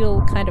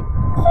 Breel kind of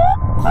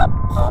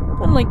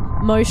like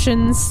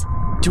motions.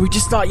 Do we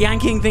just start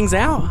yanking things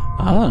out?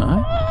 I don't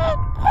know.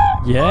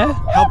 Yeah?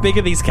 How big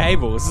are these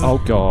cables? Oh,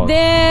 God.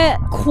 They're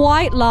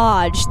quite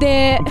large.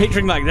 I'm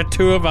picturing like the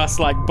two of us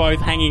like both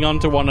hanging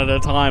onto one at a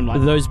time.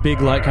 Like Those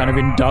big, like, kind of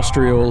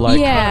industrial, like...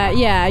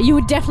 Yeah. You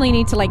would definitely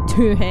need to, like,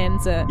 two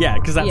hands it. Yeah,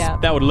 because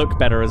that would look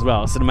better as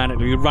well.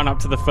 Cinematically, we run up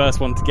to the first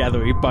one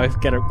together. We both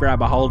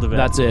grab a hold of it.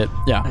 That's it.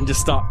 Yeah. And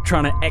just start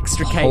trying to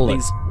extricate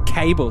these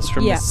cables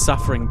from this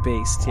suffering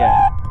beast.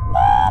 Yeah.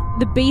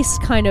 The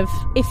beast kind of,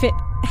 if it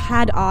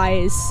had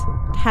eyes,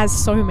 has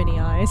so many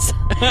eyes.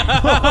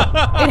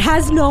 It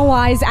has no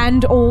eyes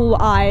and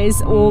all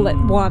eyes all at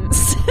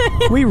once.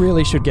 We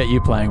really should get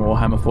you playing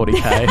Warhammer 40k.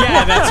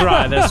 Yeah, that's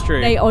right. That's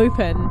true. They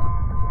open,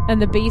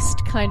 and the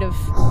beast kind of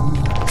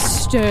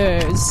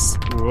stirs.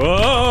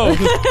 Whoa!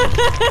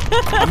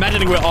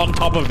 Imagining we're on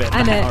top of it.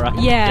 And now, right?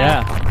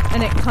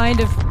 And it kind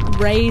of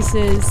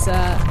raises.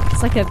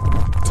 It's like a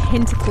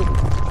tentacle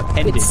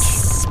with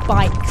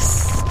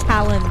spikes,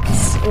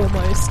 talons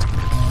almost,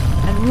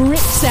 and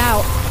rips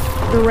out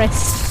the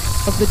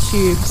rest of the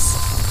tubes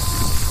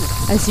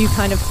as you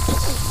kind of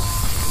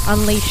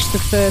unleash the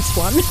first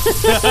one.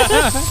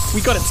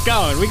 We got it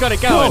going. We got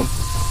it going.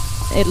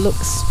 It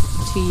looks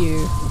to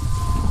you.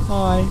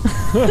 Hi.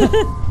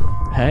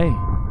 Hey.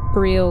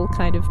 Brielle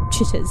kind of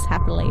chitters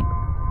happily.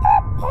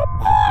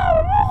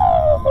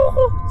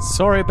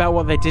 Sorry about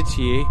what they did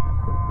to you.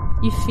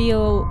 You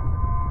feel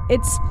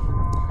its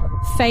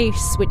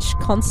face, which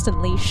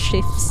constantly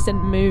shifts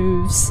and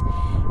moves.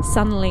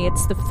 Suddenly,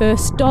 it's the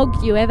first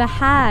dog you ever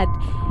had.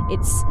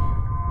 It's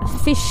a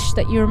fish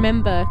that you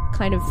remember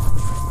kind of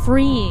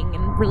freeing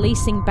and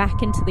releasing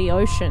back into the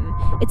ocean.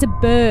 It's a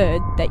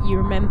bird that you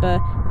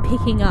remember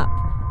picking up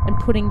and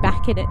putting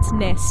back in its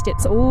nest.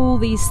 It's all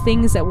these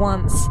things at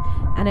once,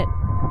 and it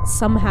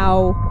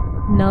somehow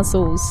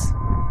nuzzles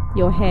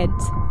your head.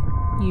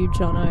 You,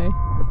 Jono,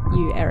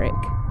 you, Eric,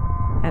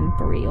 and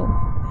Brielle.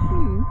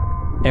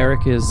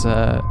 Eric is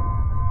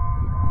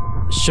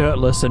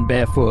shirtless and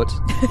barefoot.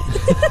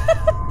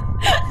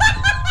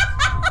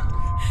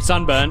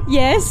 Sunburn.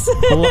 Yes.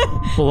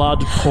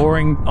 Blood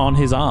pouring on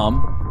his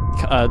arm.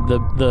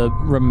 The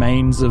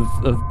remains of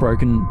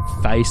broken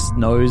face,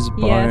 nose,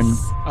 bone,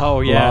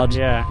 blood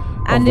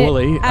and of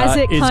Wooly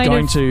is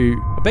going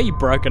to... I bet you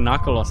broke a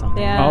knuckle or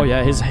something. Yeah. Oh,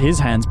 yeah. His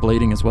hand's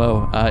bleeding as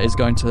well. Is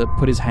going to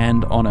put his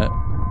hand on it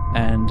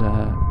and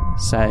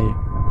say,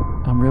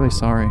 I'm really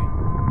sorry.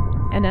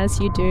 And as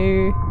you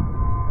do,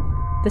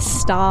 the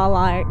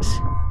starlight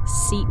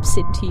seeps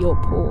into your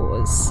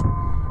pores,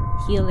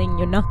 healing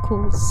your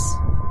knuckles,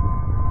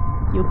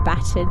 your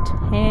battered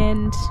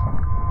hand,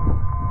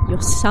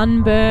 your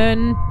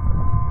sunburn.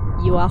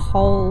 You are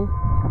whole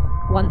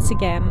once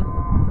again,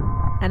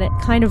 and it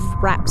kind of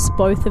wraps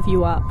both of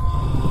you up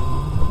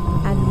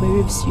and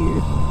moves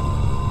you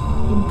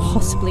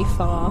impossibly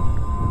far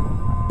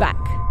back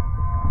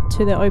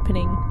to the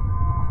opening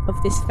of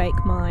this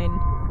fake mine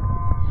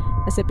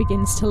as it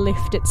begins to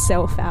lift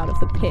itself out of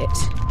the pit,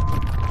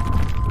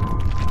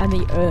 and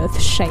the earth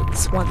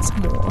shakes once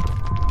more.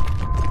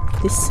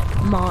 This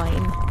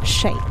mine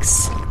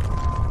shakes,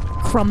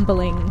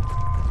 crumbling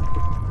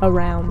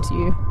around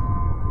you.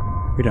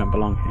 We don't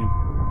belong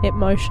here. It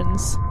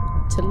motions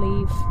to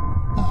leave,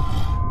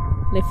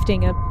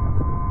 lifting a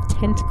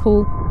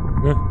tentacle,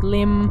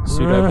 limb,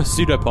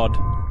 Pseudopod.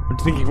 I'm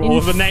thinking of all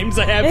of the names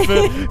I have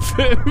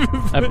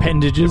for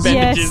appendages.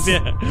 Yes.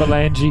 Yeah.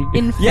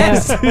 Phalange.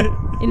 Yes.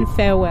 In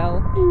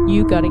farewell,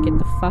 you gotta get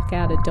the fuck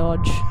out of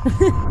Dodge.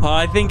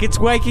 I think it's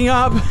waking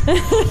up.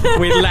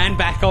 We land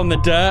back on the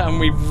dirt and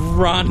we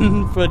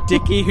run for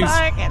Dickie, who's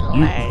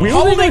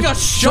holding a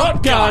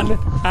shotgun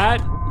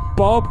at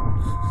Bob,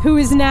 who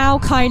is now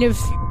kind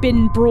of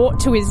been brought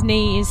to his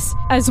knees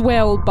as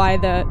well by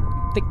the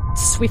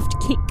swift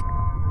kick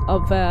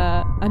of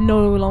a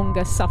no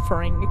longer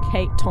suffering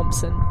Kate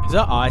Thompson. Is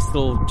her eye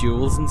still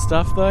jewels and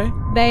stuff, though?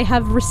 They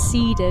have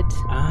receded.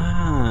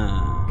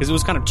 Because it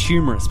was kind of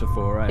tumorous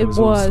before, right? It was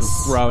all sort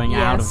of growing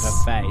out of her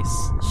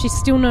face. She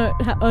still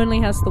only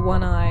has the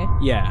one eye.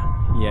 Yeah.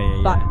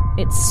 But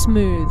it's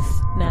smooth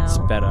now. It's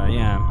better,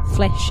 yeah.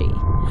 Fleshy.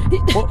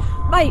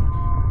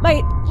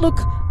 Mate, look,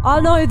 I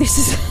know this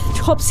is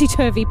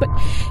topsy-turvy, but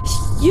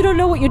you don't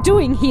know what you're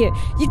doing here.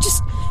 You've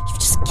just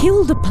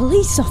killed a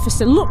police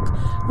officer. Look,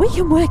 we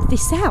can work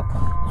this out.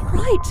 All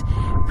right,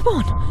 come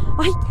on.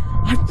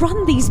 I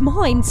run these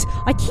mines.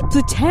 I keep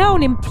the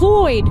town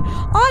employed.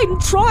 I'm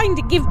trying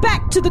to give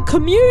back to the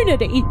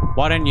community.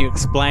 Why don't you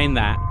explain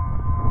that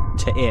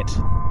to it?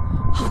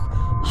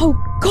 Oh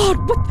God,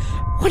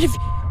 what have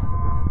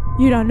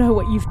you don't know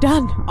what you've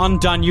done.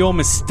 Undone your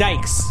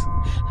mistakes.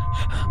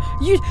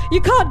 You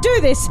can't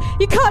do this.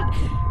 You can't.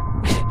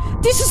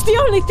 This is the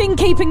only thing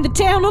keeping the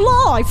town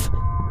alive.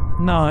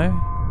 No.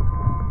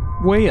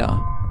 We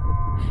are.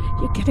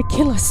 You're gonna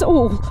kill us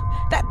all.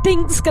 That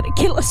thing's gonna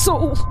kill us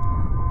all.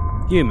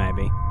 You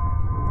maybe.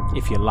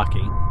 If you're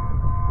lucky.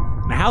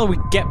 Now how do we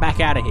get back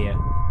out of here?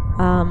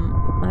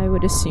 I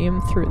would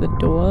assume through the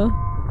door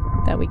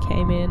that we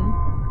came in.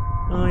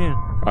 Oh, yeah.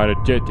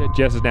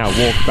 Jess has now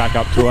walked back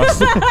up to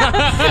us.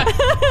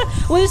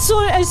 Well,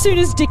 as soon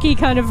as Dickie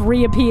kind of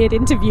reappeared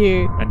into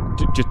view. And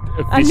just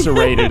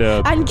eviscerated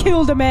a... and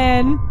killed a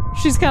man.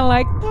 She's kind of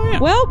like,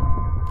 well,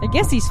 I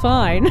guess he's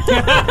fine.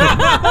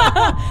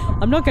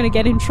 I'm not going to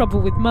get in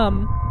trouble with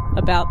Mum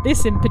about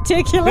this in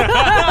particular.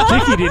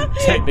 Dickie didn't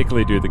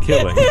technically do the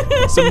killing.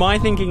 So my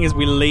thinking is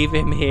we leave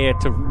him here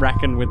to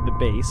reckon with the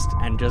beast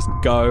and just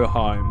go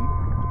home.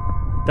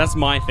 That's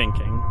my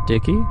thinking.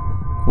 Dickie,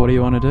 what do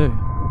you want to do?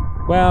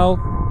 Well,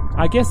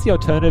 I guess the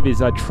alternative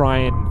is I try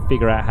and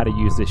figure out how to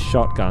use this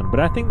shotgun, but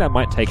I think that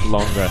might take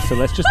longer, so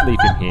let's just leave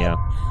him here.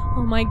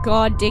 Oh my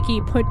god,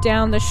 Dickie, put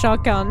down the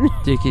shotgun.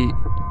 Dickie,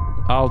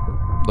 I'll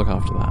look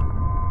after that.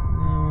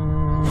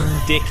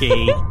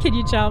 Dickie. Can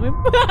you charm him?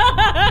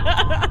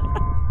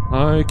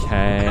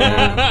 Okay.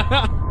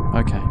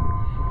 Okay.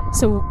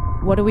 So,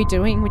 what are we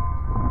doing with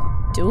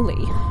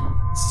Dooley?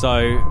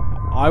 So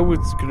I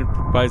was going to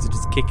propose to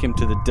just kick him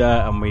to the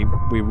dirt and we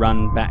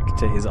run back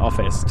to his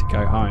office to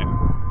go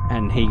home.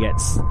 And he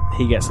gets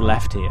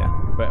left here.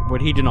 But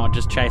would he not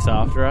just chase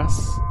after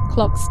us?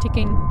 Clock's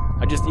ticking.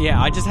 I just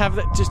have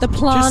that. Just the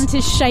plant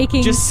is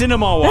shaking. Just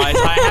cinema-wise,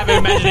 I have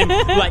imagined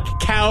him like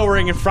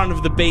cowering in front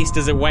of the beast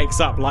as it wakes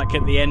up, like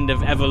at the end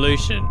of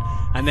Evolution,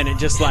 and then it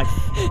just like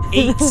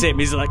eats him.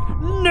 He's like,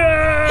 no!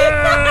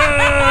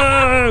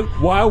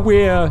 While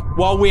we're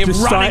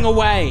running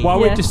away,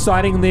 we're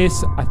deciding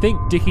this, I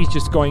think Dickie's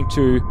just going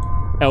to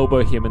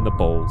elbow him in the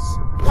balls.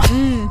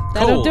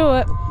 That'll do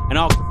it. And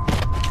I'll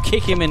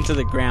kick him into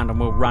the ground, and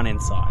we'll run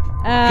inside.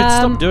 Could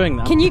stop doing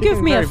that. Can you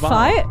give me a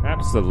fight?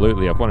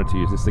 Absolutely. I've wanted to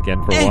use this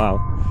again for a while.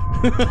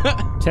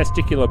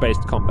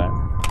 Testicular-based combat.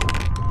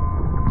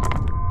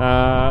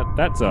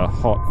 That's a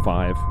hot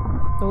 5.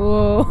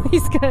 Oh,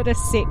 he's got a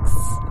 6.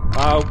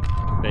 Oh,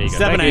 there you go.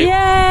 7, 8.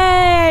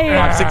 Yay!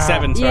 5, 6,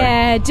 7, sorry.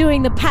 Yeah,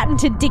 doing the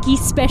patented Dickie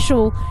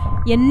special.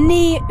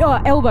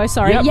 Your elbow,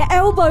 sorry. Yep. You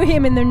elbow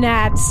him in the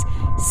nads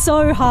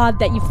so hard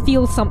that you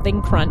feel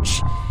something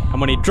crunch.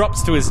 And when he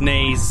drops to his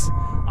knees,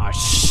 I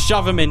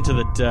shove him into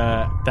the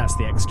dirt. That's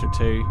the extra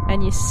 2.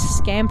 And you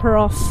scamper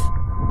off.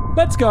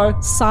 Let's go.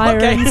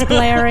 Sirens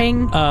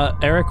blaring.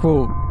 Eric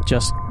will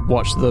just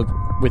watch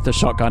with the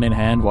shotgun in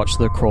hand, watch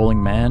the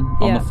crawling man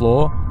on the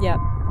floor. Yep.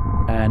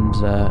 And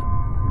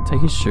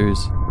take his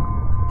shoes.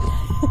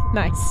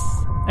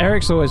 Nice.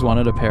 Eric's always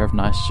wanted a pair of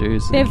nice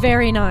shoes. They're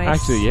very nice.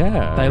 Actually,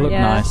 yeah. They look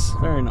nice.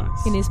 Very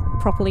nice. In his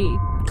properly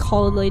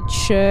collared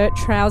shirt,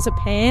 trouser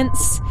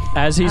pants.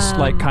 As he's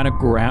kind of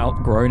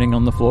groaning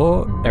on the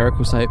floor, Eric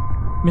will say,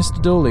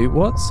 Mr. Dooley,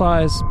 what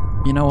size?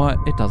 You know what?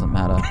 It doesn't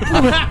matter.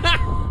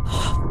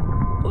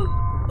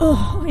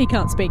 Oh, he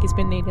can't speak. He's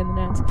been kneed in the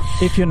nads.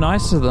 If you're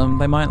nice to them,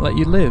 they might let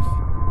you live.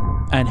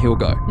 And he'll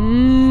go.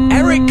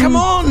 Eric, come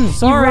on!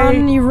 Sorry.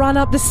 You run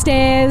up the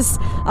stairs,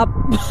 up,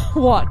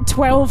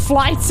 12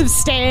 flights of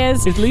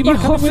stairs. Is Levi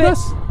coming with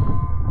us?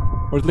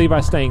 Or is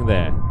Levi staying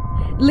there?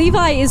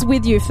 Levi is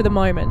with you for the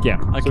moment. Yeah.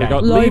 Okay. So we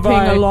got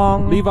Loping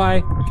along. Levi,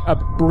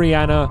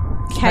 Brianna,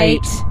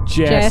 Kate,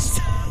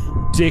 Jess,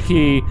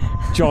 Dickie,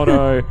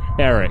 Jono,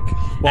 Eric.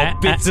 Well,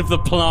 bits of the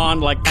plant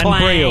like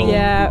clang.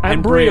 Yeah.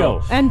 And Brielle.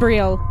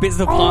 Bits of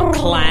the plant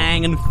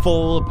clang and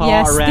fall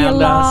apart around us. Yes, the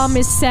alarm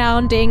is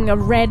sounding. A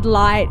red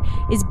light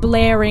is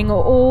blaring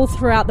all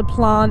throughout the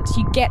plant.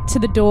 You get to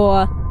the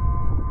door.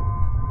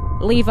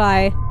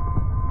 Levi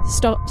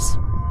stops.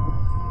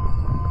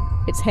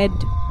 Its head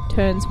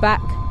turns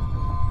back.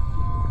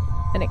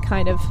 And it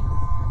kind of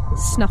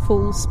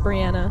snuffles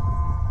Brianna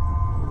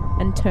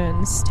and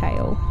turns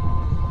tail.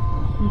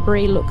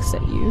 Bree looks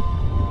at you.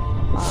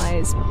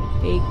 Eyes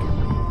big.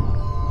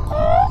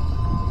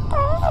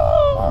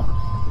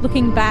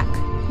 Looking back,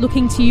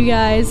 looking to you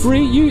guys.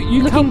 Bree, you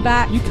looking come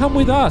back. You come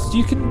with us.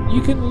 You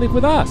can live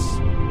with us.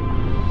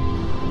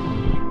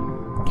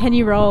 Can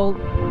you roll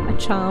a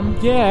charm?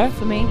 Yeah.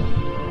 For me.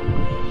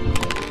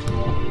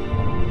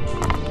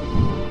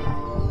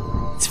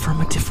 It's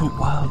from a different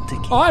world,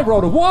 Dickie. I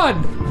rolled a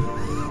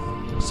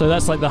 1. So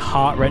that's like the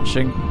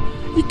heart-wrenching.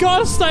 You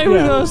gotta stay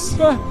with us.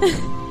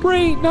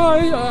 Bree, no,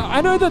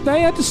 I know that they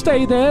had to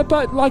stay there,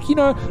 but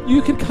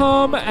you could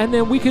come and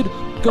then we could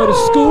go to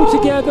school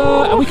together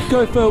and we could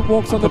go for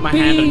walks on the beach. Put my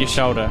hand on your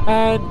shoulder.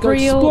 And go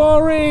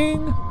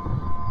exploring.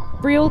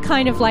 Brielle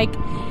kind of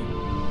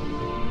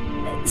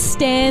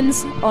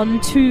stands on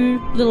 2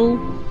 little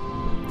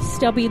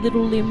stubby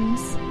little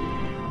limbs.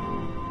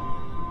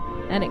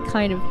 And it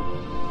kind of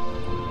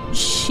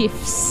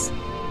shifts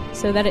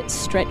so that it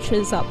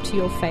stretches up to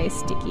your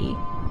face, Dickie.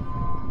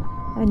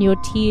 And your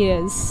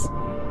tears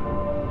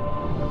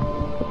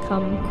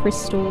become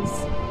crystals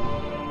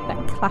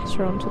that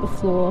clatter onto the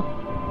floor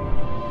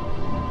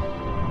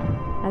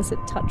as it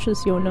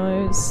touches your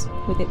nose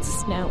with its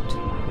snout.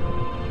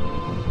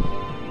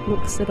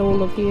 Looks at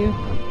all of you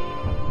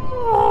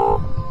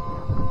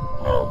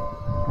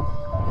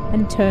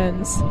and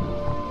turns,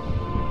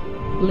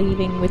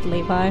 leaving with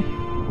Levi.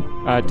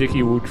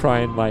 Dickie will try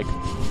and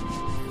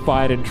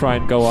fight and try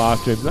and go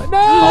after him. Like, no!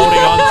 Holding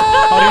on.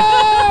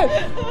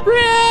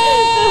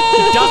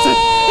 He doesn't.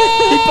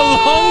 He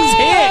belongs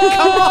here.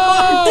 Come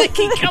on,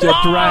 Dickie, come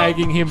Just on.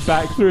 dragging him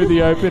back through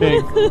the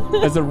opening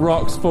as the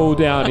rocks fall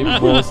down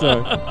even more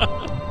so.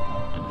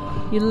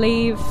 You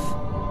leave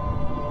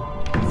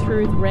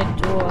through the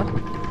red door,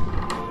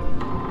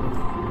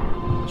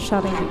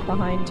 shutting it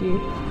behind you,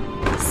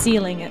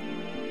 sealing it.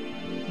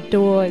 The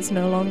door is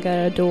no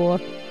longer a door,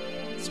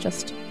 it's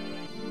just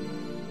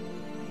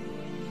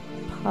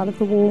part of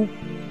the wall.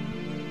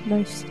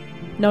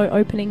 No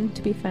opening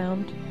to be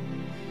found.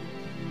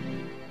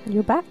 And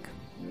you're back.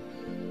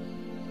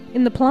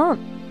 In the plant,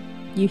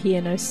 you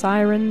hear no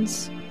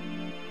sirens,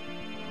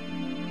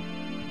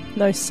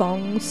 no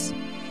songs,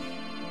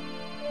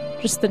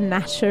 just the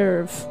natter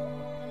of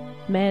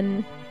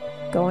men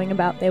going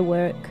about their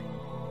work,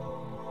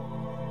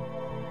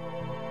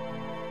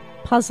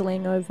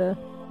 puzzling over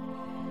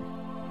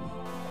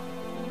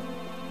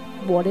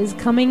what is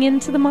coming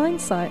into the mine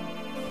site.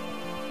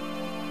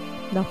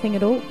 Nothing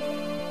at all.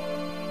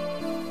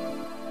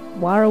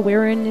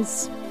 Warrawirin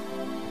is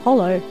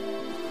hollow.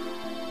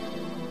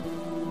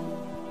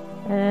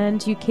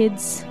 And you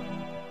kids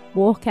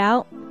walk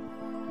out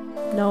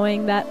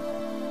knowing that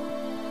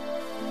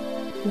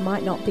you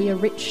might not be a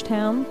rich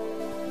town,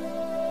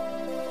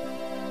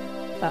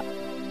 but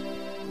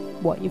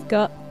what you've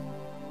got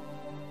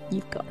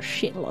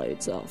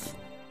shitloads of.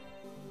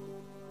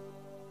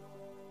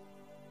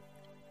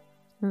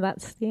 And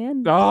that's the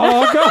end.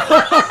 Oh, God!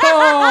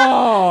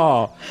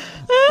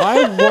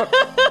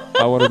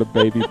 I wanted a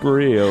baby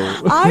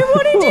Brielle. I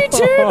wanted you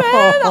too,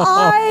 man.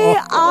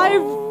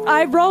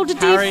 I rolled a D4.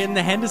 Harry and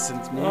the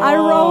Hendersons, man. I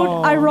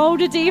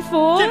rolled a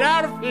D4. Get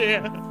out of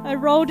here! I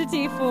rolled a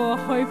D4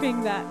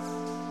 hoping that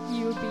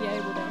you would be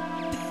able to.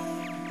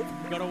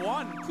 You got a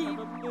 1. Keep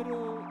a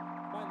little...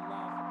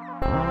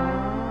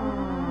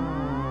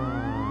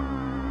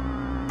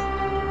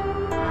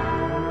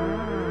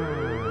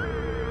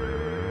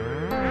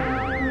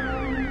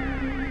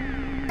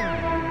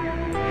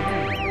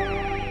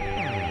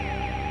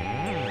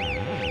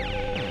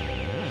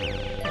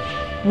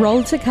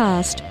 Roll to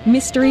Cast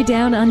Mystery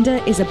Down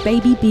Under is a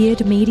Baby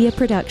Beard media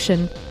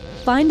production.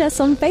 Find us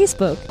on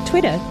Facebook,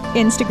 Twitter,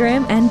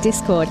 Instagram, and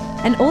Discord.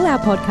 And all our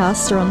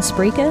podcasts are on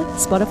Spreaker,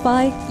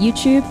 Spotify,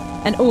 YouTube,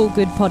 and all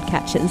good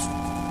podcatchers.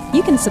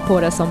 You can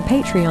support us on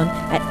Patreon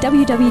at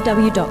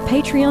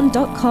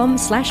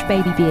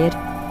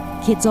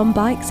www.patreon.com/babybeard. Kids on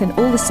Bikes and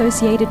all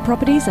associated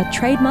properties are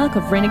trademark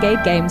of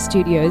Renegade Game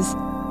Studios.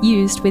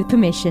 Used with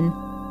permission.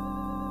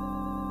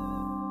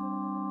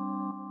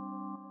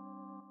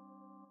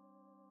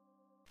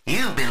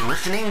 You've been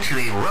listening to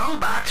a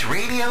Robots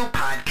Radio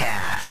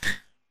podcast.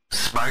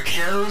 Smart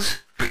shows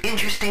for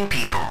interesting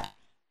people.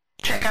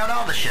 Check out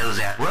all the shows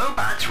at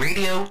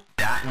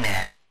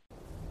robotsradio.net.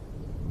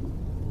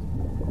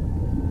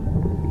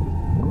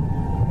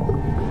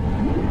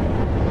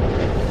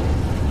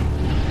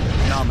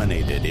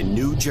 Nominated in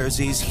New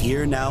Jersey's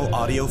Here Now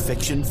Audio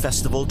Fiction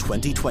Festival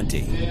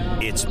 2020,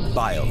 it's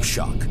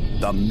BioShock,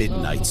 the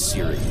Midnight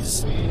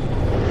Series.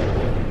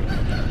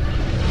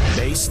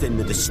 Based in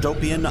the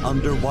dystopian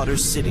underwater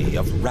city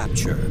of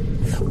Rapture,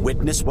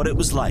 witness what it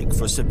was like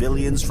for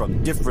civilians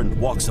from different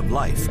walks of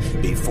life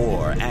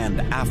before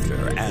and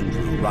after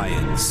Andrew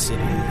Ryan's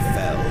city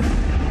fell.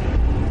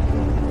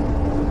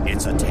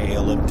 It's a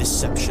tale of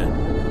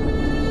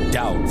deception,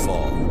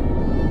 downfall,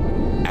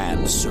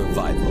 and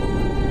survival.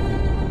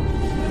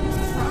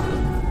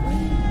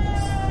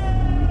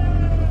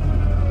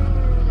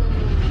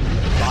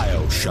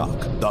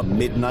 BioShock, the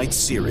Midnight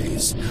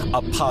Series,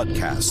 a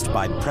podcast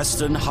by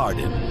Preston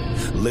Hardin.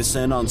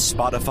 Listen on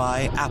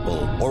Spotify,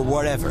 Apple, or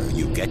wherever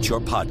you get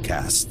your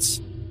podcasts.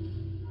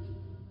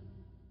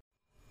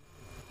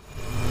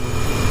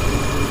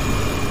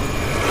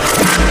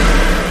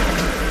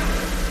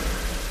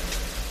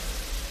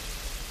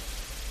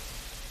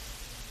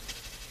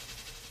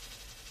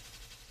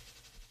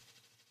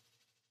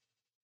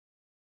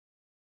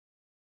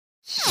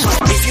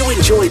 If you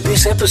enjoyed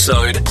this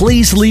episode,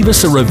 please leave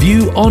us a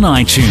review on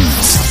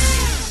iTunes.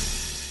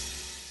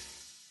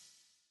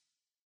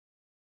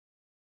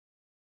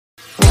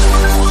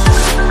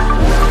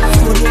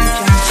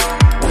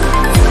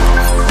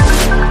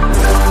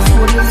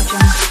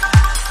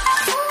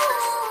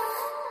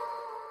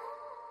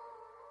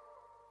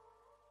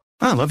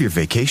 I love your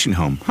vacation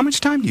home. How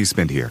much time do you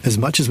spend here? As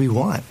much as we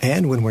want.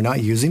 And when we're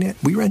not using it,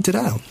 we rent it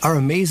out. Our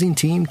amazing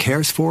team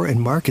cares for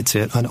and markets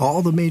it on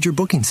all the major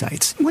booking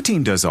sites. What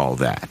team does all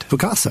that?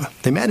 Vacasa.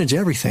 They manage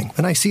everything,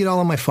 and I see it all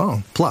on my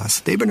phone.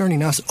 Plus, they've been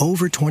earning us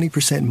over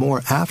 20%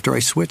 more after I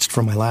switched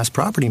from my last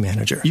property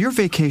manager. Your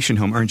vacation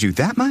home earned you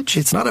that much?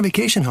 It's not a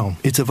vacation home.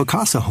 It's a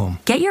Vacasa home.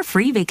 Get your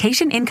free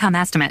vacation income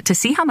estimate to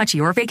see how much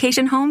your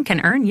vacation home can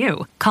earn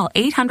you. Call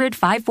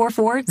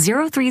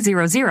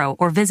 800-544-0300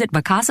 or visit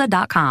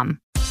vacasa.com.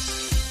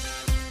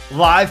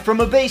 Live from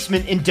a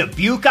basement in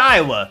Dubuque,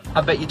 Iowa.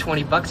 I bet you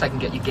 $20 I can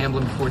get you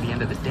gambling before the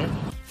end of the day.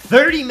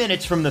 30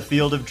 minutes from the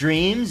Field of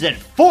Dreams and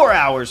 4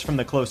 hours from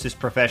the closest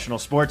professional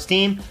sports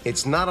team.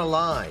 It's not a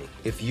lie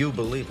if you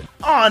believe it.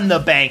 On the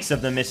banks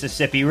of the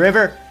Mississippi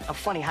River. I'm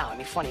funny how? I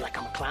mean funny like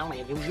I'm a clown, I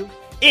amuse you?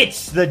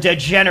 It's the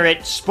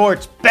Degenerate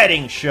Sports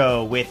Betting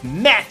Show with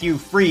Matthew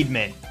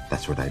Friedman.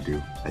 That's what I do.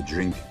 I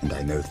drink and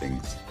I know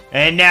things.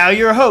 And now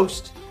your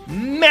host,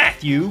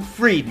 Matthew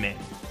Friedman.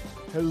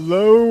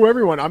 Hello,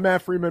 everyone. I'm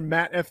Matt Freeman,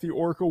 Matt F. the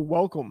Oracle.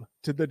 Welcome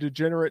to the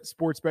Degenerate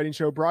Sports Betting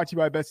Show, brought to you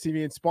by Bets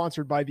TV and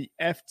sponsored by the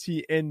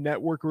FTN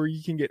Network, where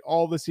you can get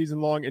all the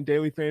season-long and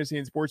daily fantasy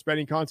and sports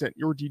betting content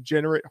your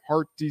degenerate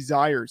heart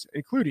desires,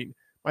 including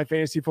my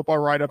fantasy football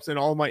write-ups and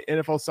all of my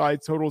NFL side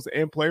totals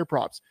and player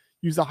props.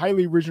 Use the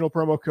highly original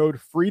promo code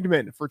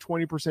Friedman for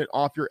 20%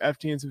 off your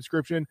FTN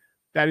subscription.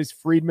 That is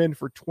Friedman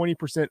for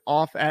 20%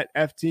 off at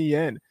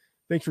FTN.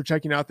 Thanks for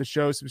checking out the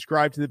show.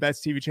 Subscribe to the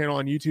Bets TV channel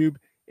on YouTube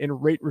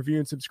and rate, review,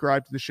 and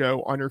subscribe to the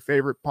show on your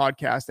favorite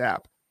podcast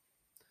app.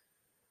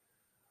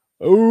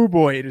 Oh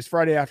boy, it is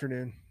Friday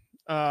afternoon.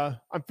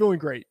 I'm feeling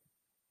great.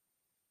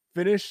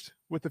 Finished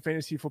with the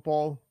fantasy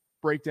football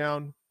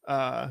breakdown.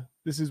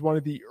 This is one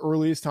of the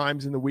earliest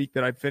times in the week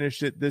that I've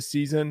finished it this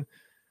season.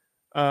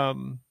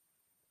 I'm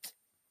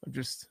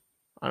just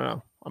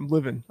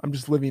living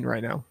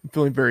right now. I'm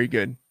feeling very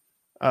good.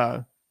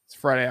 It's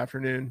Friday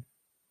afternoon,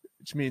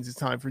 which means it's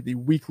time for the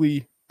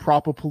weekly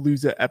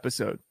Propapalooza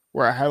episode,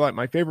 where I highlight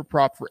my favorite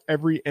prop for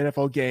every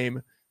NFL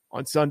game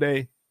on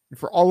Sunday. And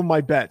for all of my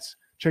bets,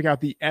 check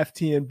out the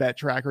FTN Bet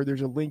Tracker.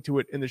 There's a link to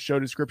it in the show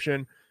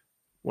description. I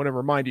want to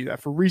remind you that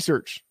for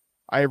research,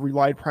 I have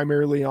relied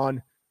primarily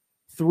on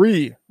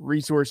 3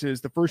 resources.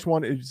 The first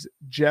one is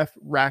Jeff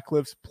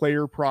Ratcliffe's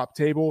Player Prop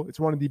Table. It's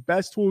one of the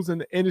best tools in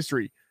the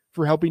industry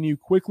for helping you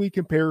quickly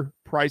compare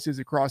prices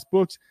across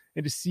books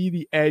and to see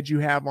the edge you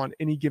have on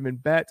any given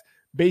bet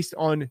based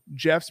on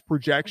Jeff's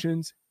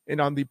projections and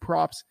on the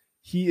props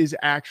he is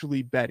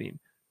actually betting.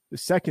 The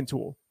second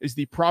tool is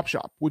the Prop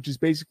Shop, which is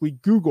basically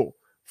Google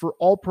for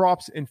all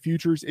props and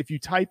futures. If you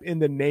type in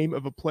the name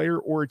of a player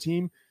or a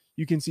team,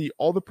 you can see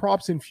all the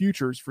props and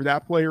futures for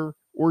that player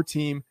or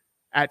team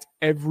at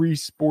every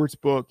sports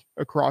book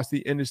across the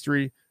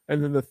industry.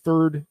 And then the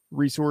third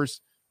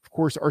resource, of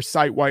course, are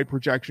site-wide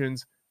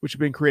projections, which have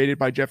been created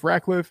by Jeff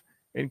Ratcliffe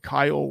and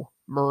Kyle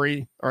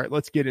Murray. All right,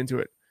 let's get into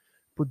it.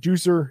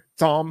 Producer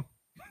Tom,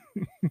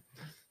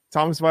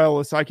 Thomas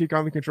Viola, sidekick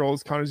on the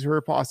controls, connoisseur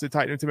pasta,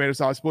 Titan of tomato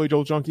sauce, Billy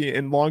Joel Junkie,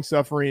 and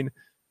long-suffering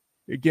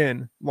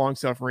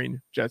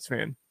Jets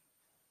fan.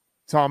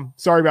 Tom,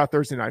 sorry about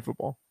Thursday Night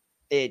Football.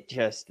 I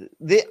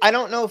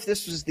don't know if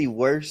this was the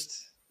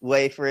worst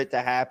way for it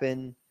to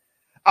happen.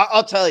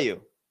 I'll tell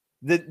you,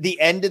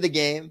 the end of the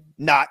game,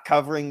 not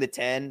covering the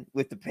 10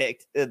 with the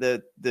pick,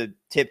 the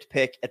tipped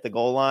pick at the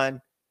goal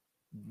line,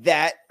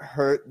 that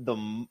hurt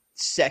the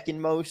second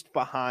most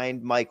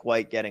behind Mike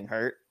White getting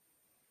hurt.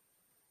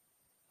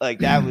 Like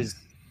that was,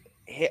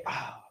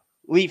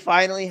 we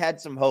finally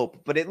had some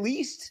hope, but at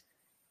least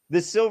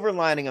the silver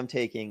lining I'm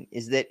taking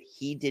is that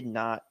he did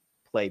not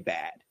play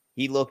bad.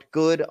 He looked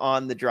good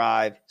on the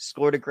drive,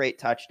 scored a great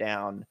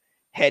touchdown.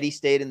 Had he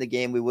stayed in the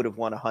game, we would have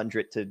won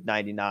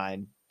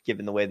 100-99,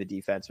 given the way the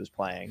defense was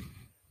playing.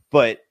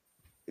 But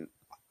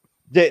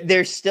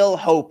there's still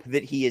hope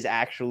that he is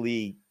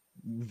actually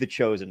the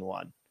chosen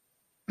one.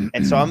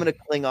 And so I'm going to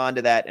cling on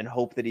to that and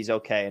hope that he's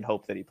okay and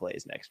hope that he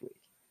plays next week.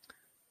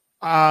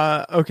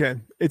 Okay.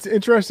 It's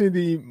interesting,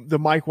 the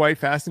Mike White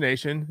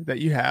fascination that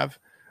you have.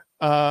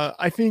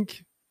 I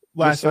think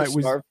last night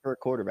was starved for a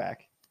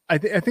quarterback. I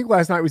think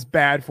last night was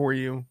bad for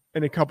you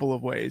in a couple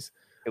of ways.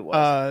 It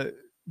was.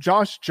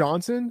 Josh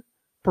Johnson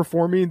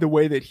performing the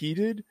way that he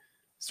did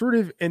sort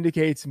of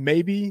indicates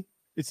maybe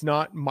it's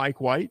not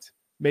Mike White.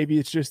 Maybe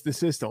it's just the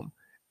system.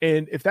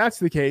 And if that's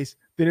the case,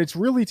 then it's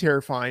really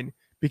terrifying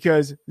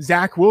because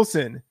Zach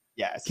Wilson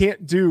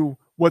can't do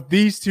what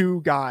these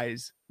two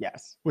guys,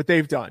 what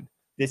they've done.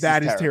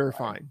 That is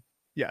terrifying.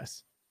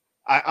 Yes.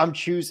 I'm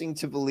choosing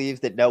to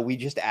believe that, no, we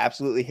just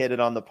absolutely hit it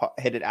out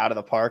of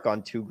the park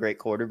on 2 great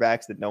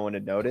quarterbacks that no one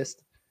had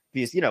noticed.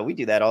 Because, we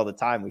do that all the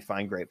time. We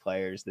find great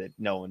players that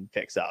no one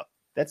picks up.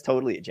 That's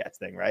totally a Jets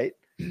thing, right?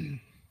 And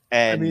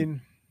I mean,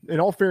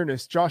 in all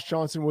fairness, Josh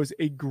Johnson was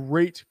a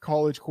great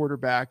college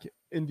quarterback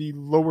in the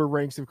lower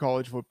ranks of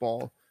college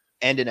football.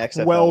 And an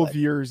XFL 12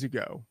 legend. years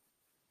ago.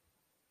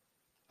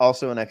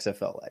 Also an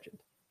XFL legend.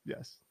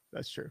 Yes,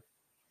 that's true.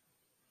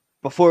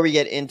 Before we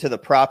get into the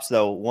props,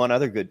 though, one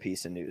other good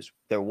piece of news.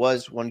 There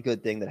was one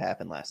good thing that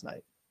happened last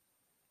night.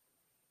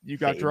 You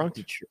got drunk?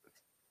 Detroit.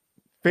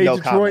 Fade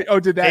Detroit. Comment. Oh,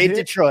 did that Fade hit?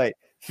 Detroit.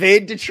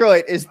 Fade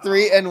Detroit is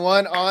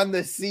 3-1 on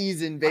the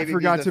season, baby. I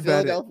forgot to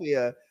bet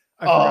Philadelphia.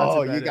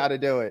 it. You got to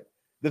do it.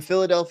 The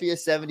Philadelphia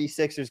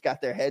 76ers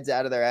got their heads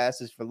out of their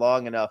asses for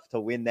long enough to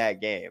win that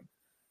game.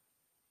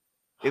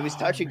 It was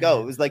touch and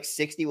go. It was like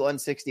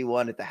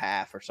 61-61 at the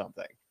half or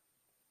something.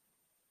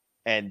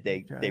 And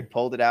they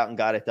pulled it out and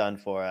got it done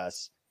for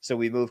us. So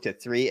we moved to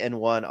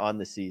 3-1 on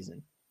the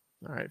season.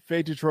 All right,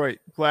 Fade Detroit.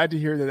 Glad to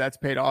hear that that's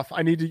paid off.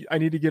 I need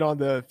to get on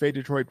the Fade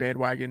Detroit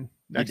bandwagon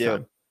next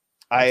time.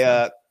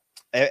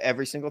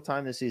 Every single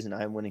time this season,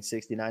 I am winning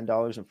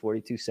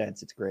 $69.42.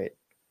 It's great.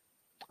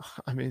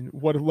 I mean,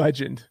 what a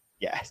legend.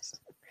 Yes.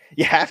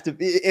 You have to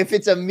be, if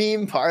it's a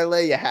meme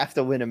parlay, you have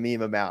to win a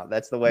meme amount.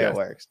 That's the way it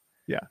works.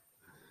 Yeah.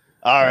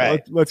 All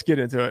right. Let's get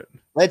into it.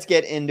 Let's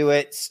get into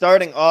it.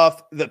 Starting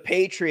off, the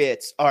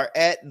Patriots are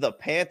at the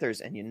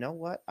Panthers. And you know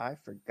what I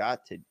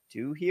forgot to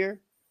do here?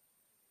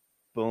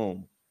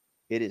 Boom.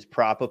 It is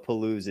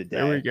Propapalooza day.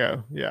 There we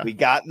go. Yeah. We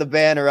got the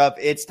banner up.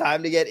 It's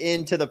time to get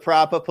into the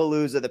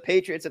Propapalooza. The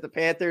Patriots at the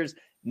Panthers,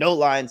 no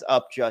lines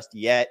up just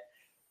yet.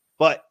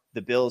 But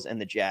the Bills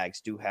and the Jags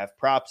do have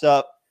props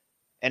up.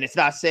 And it's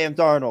not Sam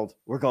Darnold.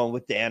 We're going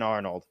with Dan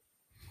Arnold.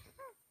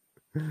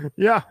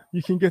 Yeah,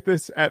 you can get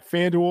this at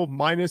FanDuel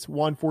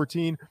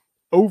 -114,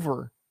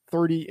 over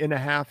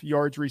 30.5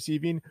 yards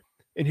receiving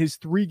in his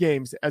 3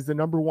 games as the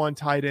number 1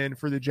 tight end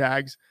for the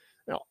Jags.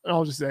 Now,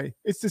 I'll just say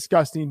it's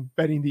disgusting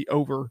betting the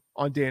over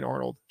on Dan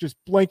Arnold.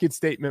 Just blanket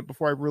statement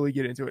before I really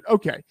get into it.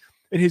 Okay,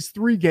 in his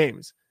 3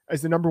 games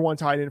as the number 1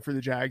 tight end for the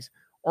Jags,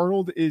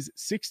 Arnold is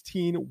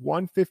 16,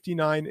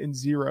 159, and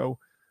 0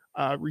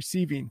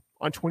 receiving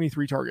on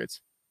 23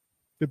 targets.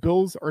 The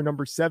Bills are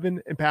number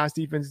 7 in pass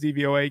defense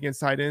DVOA against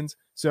tight ends,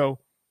 so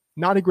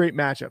not a great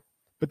matchup.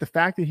 But the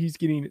fact that he's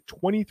getting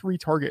 23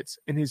 targets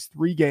in his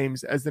 3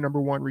 games as the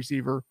number 1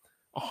 receiver,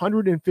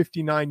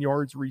 159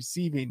 yards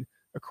receiving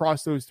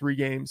across those 3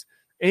 games,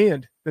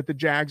 and that the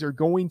Jags are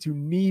going to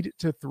need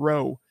to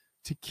throw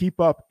to keep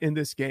up in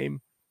this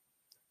game,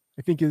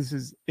 I think this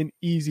is an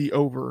easy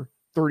over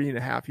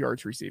 30.5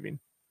 yards receiving.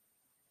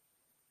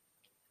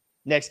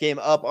 Next game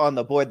up on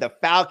the board, the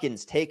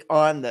Falcons take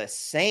on the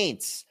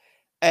Saints.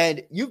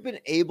 And you've been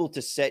able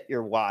to set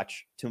your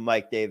watch to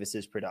Mike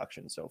Davis's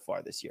production so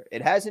far this year.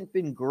 It hasn't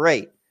been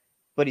great,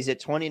 but he's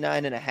at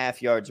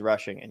 29.5 yards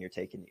rushing, and you're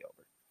taking the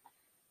over.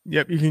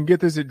 Yep, you can get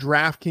this at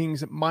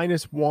DraftKings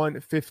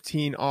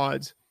 -115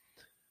 odds.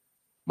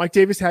 Mike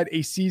Davis had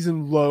a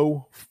season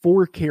low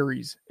 4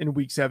 carries in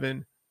week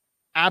 7.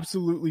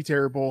 Absolutely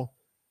terrible.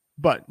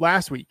 But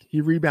last week,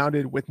 he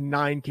rebounded with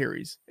 9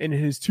 carries. And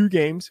in his 2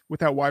 games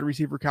without wide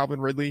receiver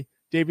Calvin Ridley,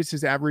 Davis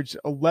has averaged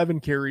 11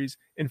 carries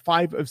in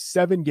 5 of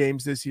 7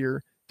 games this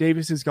year.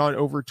 Davis has gone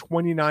over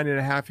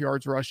 29.5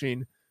 yards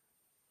rushing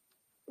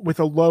with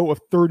a low of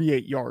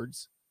 38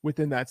 yards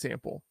within that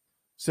sample.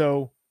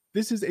 So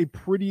this is a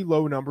pretty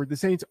low number. The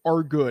Saints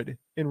are good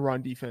in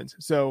run defense.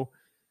 So,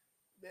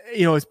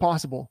 it's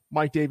possible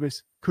Mike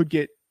Davis could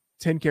get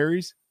 10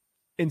 carries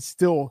and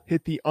still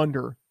hit the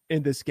under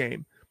in this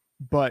game.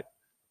 But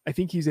I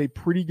think he's a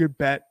pretty good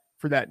bet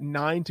for that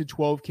 9 to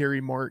 12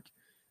 carry mark.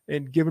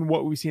 And given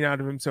what we've seen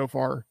out of him so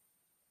far,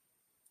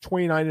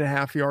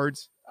 29.5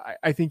 yards,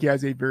 I think he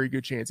has a very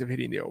good chance of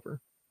hitting the over.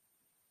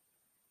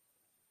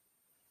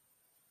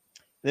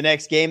 The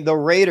next game, the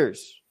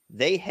Raiders,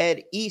 they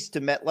head east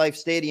to MetLife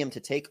Stadium to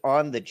take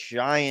on the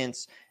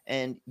Giants.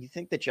 And you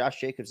think that Josh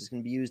Jacobs is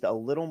going to be used a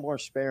little more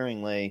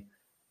sparingly.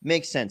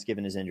 Makes sense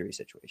given his injury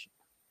situation.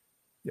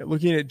 Yeah,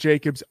 looking at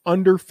Jacobs,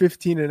 under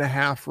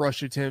 15.5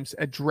 rush attempts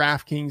at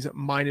DraftKings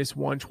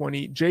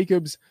 -120.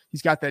 Jacobs,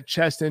 he's got that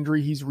chest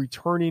injury. He's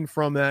returning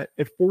from that.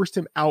 It forced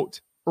him out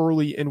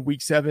early in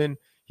week 7.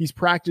 He's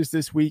practiced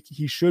this week.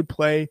 He should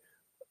play,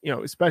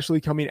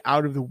 especially coming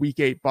out of the week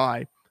 8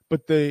 bye.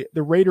 But the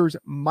Raiders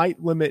might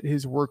limit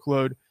his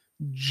workload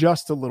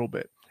just a little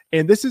bit.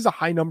 And this is a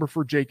high number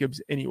for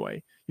Jacobs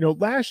anyway.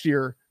 Last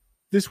year,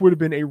 this would have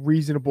been a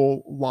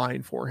reasonable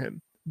line for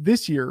him.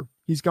 This year,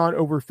 he's gone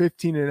over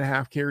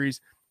 15.5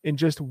 carries in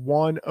just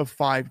 1 of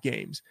 5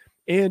 games.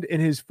 And in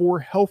his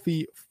 4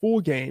 healthy full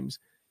games,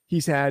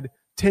 he's had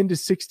 10 to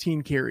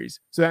 16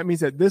 carries. So that means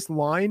that this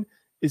line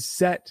is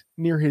set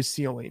near his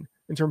ceiling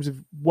in terms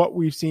of what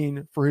we've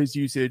seen for his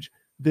usage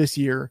this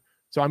year.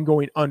 So I'm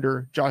going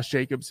under Josh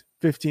Jacobs,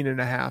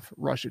 15.5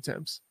 rush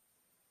attempts.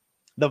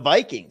 The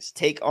Vikings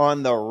take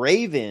on the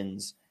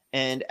Ravens.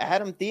 And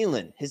Adam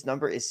Thielen, his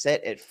number is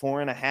set at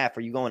 4.5.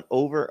 Are you going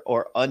over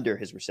or under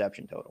his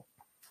reception total?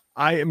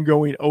 I am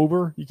going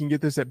over. You can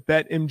get this at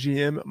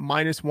BetMGM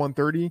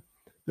 -130.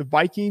 The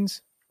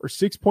Vikings are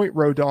 6-point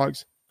road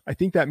dogs. I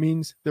think that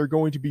means they're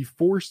going to be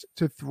forced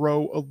to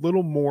throw a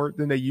little more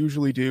than they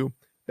usually do.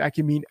 That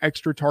can mean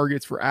extra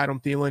targets for Adam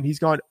Thielen. He's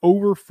gone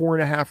over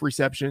 4.5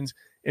 receptions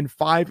in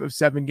 5 of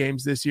 7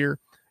 games this year.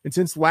 And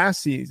since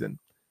last season,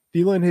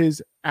 Thielen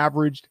has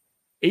averaged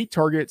 8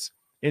 targets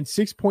and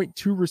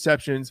 6.2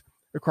 receptions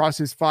across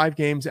his 5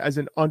 games as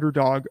an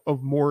underdog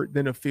of more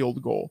than a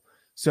field goal.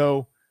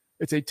 So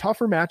it's a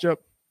tougher matchup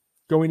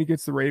going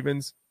against the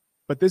Ravens,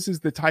 but this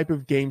is the type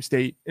of game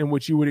state in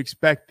which you would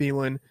expect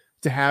Thielen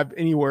to have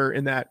anywhere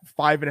in that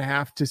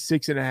 5.5 to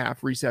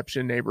 6.5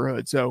 reception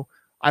neighborhood. So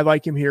I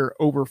like him here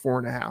over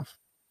 4.5.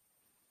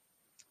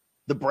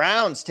 The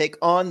Browns take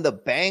on the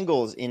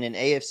Bengals in an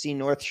AFC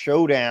North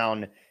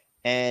showdown.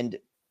 And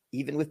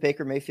even with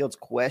Baker Mayfield's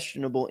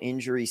questionable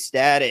injury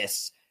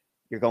status,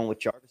 you're going with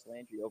Jarvis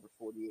Landry over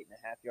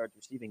 48.5 yards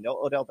receiving. No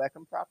Odell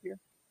Beckham prop here?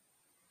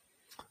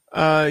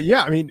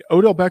 Yeah, I mean,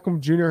 Odell Beckham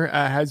Jr.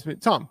 Has been...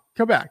 Tom,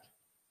 come back.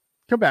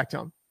 Come back,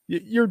 Tom.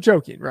 You're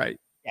joking, right?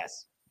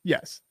 Yes.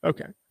 Yes.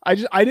 Okay. I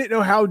didn't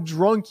know how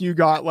drunk you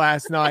got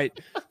last night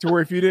to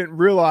where if you didn't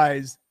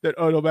realize that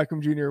Odell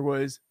Beckham Jr.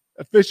 was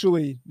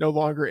officially no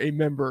longer a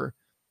member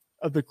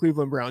of the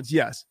Cleveland Browns.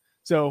 Yes.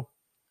 So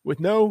with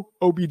no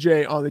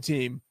OBJ on the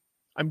team,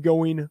 I'm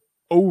going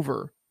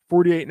over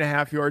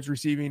 48.5 yards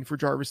receiving for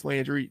Jarvis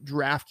Landry,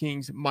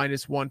 DraftKings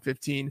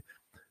 -115.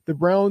 The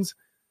Browns,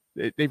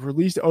 They've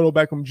released Odell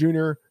Beckham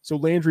Jr., so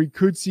Landry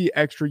could see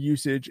extra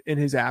usage in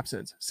his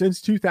absence.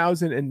 Since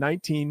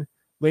 2019,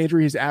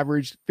 Landry has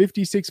averaged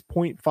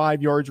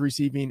 56.5 yards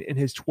receiving in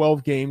his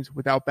 12 games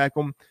without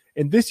Beckham.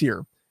 And this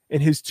year,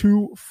 in his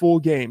 2 full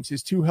games,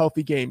 his 2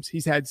 healthy games,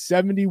 he's had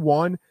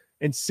 71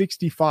 and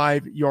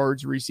 65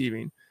 yards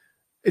receiving.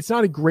 It's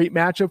not a great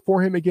matchup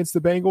for him against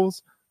the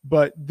Bengals,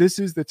 but this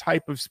is the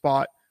type of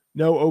spot,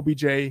 no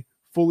OBJ,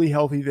 fully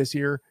healthy this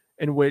year,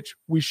 in which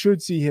we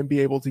should see him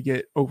be able to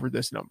get over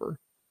this number.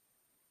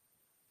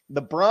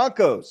 The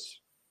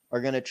Broncos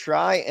are going to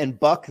try and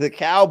buck the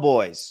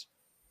Cowboys.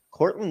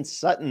 Cortland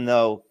Sutton,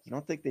 though, you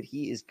don't think that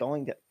he is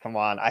going to... Come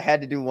on, I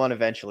had to do one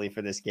eventually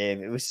for this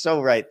game. It was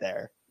so right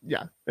there.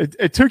 Yeah,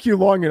 it took you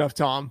long enough,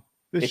 Tom.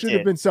 This should have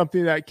did. been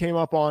something that came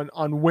up on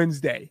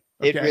Wednesday.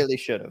 It really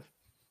should have.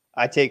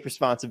 I take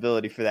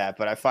responsibility for that,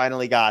 but I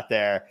finally got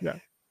there. Yeah.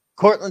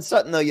 Cortland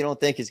Sutton, though, you don't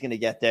think is going to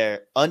get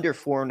there under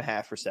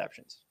 4.5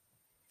 receptions.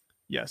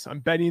 Yes, I'm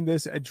betting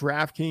this at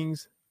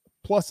DraftKings,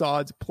 plus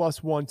odds,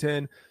 plus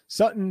 110.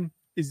 Sutton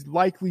is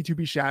likely to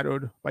be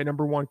shadowed by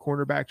number 1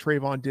 cornerback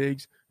Trayvon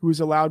Diggs, who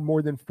has allowed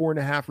more than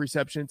 4.5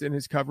 receptions in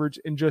his coverage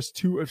in just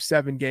 2 of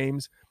 7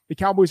 games. The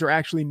Cowboys are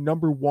actually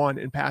number 1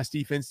 in pass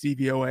defense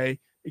DVOA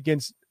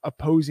against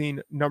opposing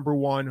number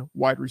 1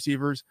 wide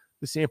receivers.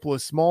 The sample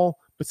is small,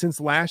 but since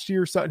last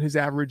year, Sutton has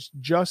averaged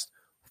just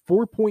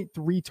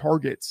 4.3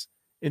 targets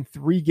in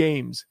 3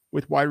 games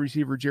with wide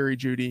receiver Jerry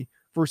Jeudy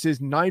versus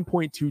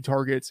 9.2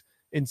 targets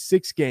in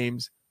 6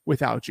 games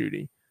without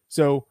Jeudy.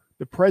 So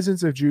the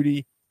presence of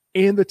Jeudy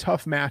and the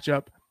tough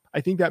matchup,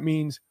 I think that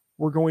means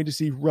we're going to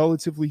see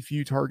relatively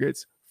few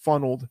targets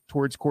funneled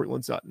towards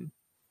Cortland Sutton.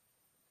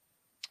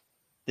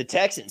 The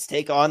Texans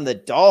take on the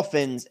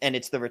Dolphins, and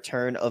it's the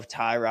return of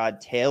Tyrod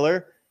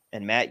Taylor.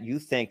 And Matt, you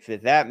think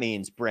that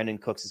means Brandon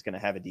Cooks is going to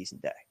have a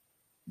decent day?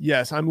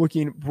 Yes, I'm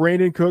looking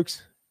Brandon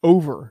Cooks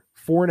over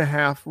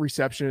 4.5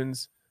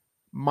 receptions,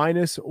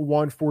 minus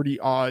 140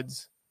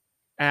 odds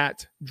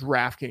at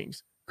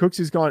DraftKings. Cooks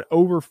has gone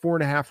over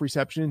 4.5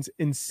 receptions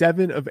in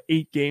 7 of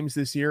 8 games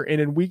this year. And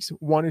in weeks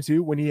 1 and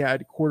 2, when he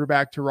had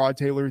quarterback Tyrod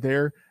Taylor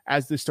there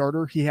as the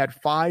starter, he had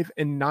 5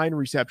 and 9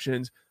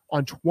 receptions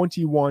on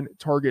 21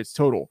 targets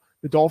total.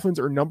 The Dolphins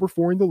are number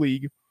 4 in the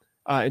league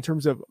in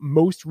terms of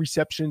most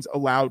receptions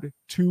allowed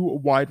to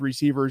wide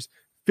receivers,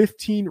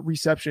 15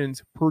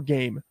 receptions per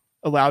game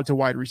allowed to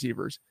wide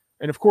receivers.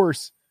 And of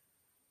course,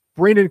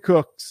 Brandon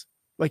Cooks,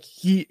 like,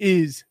 he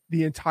is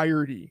the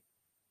entirety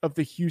of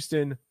the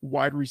Houston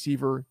wide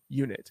receiver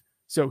unit.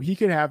 So he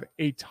could have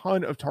a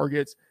ton of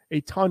targets,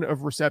 a ton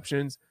of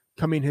receptions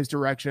coming his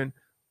direction.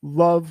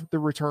 Love the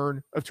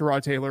return of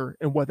Tyrod Taylor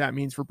and what that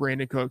means for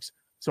Brandon Cooks.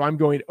 So I'm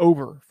going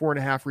over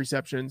 4.5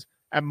 receptions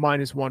at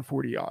minus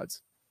 140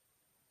 odds.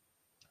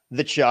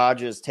 The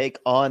Chargers take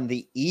on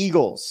the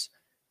Eagles,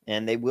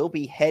 and they will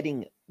be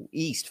heading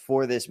east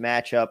for this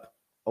matchup.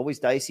 Always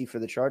dicey for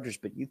the Chargers,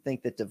 but you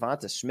think that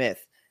Devonta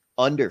Smith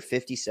under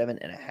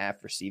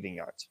 57.5 receiving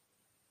yards.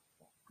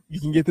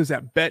 You can get this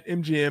at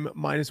BetMGM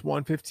minus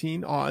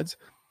 115 odds.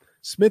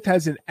 Smith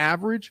has an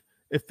average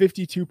of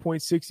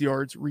 52.6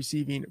 yards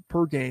receiving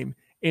per game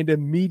and a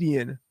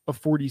median of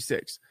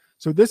 46.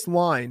 So this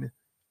line,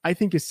 I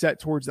think, is set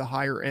towards the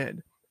higher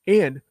end.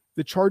 And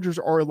the Chargers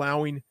are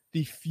allowing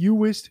the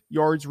fewest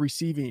yards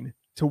receiving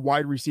to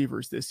wide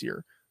receivers this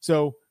year.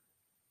 So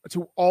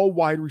to all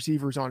wide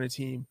receivers on a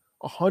team,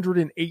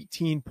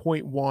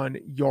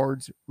 118.1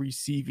 yards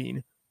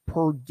receiving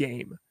per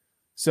game.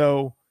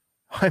 So,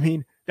 I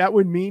mean, that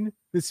would mean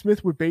that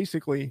Smith would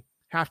basically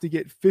have to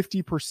get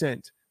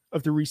 50%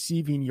 of the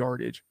receiving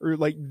yardage, or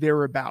like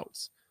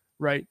thereabouts,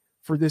 right,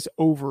 for this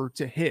over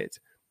to hit.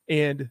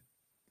 And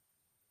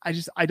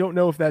I don't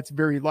know if that's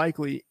very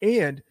likely.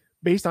 And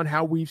based on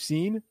how we've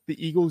seen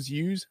the Eagles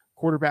use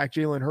quarterback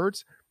Jalen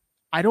Hurts,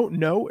 I don't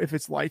know if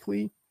it's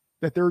likely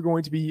that there are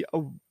going to be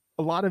a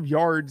lot of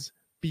yards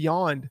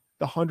beyond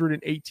the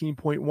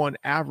 118.1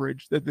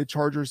 average that the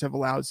Chargers have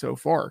allowed so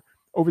far.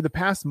 Over the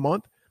past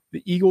month,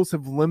 the Eagles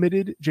have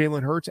limited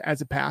Jalen Hurts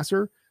as a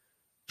passer,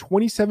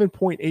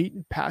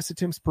 27.8 pass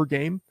attempts per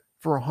game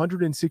for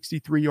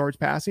 163 yards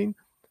passing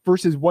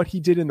versus what he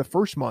did in the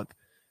first month,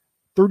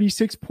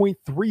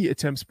 36.3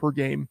 attempts per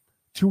game,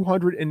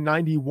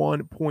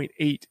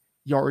 291.8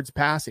 yards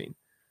passing.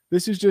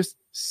 This is just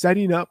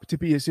setting up to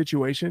be a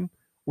situation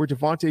where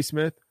Devonta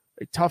Smith,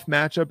 a tough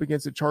matchup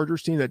against a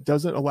Chargers team that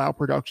doesn't allow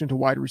production to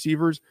wide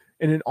receivers,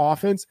 and an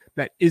offense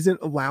that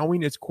isn't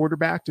allowing its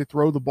quarterback to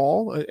throw the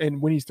ball,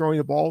 and when he's throwing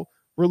the ball,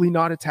 really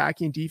not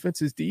attacking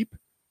defenses deep.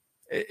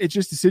 It's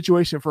just a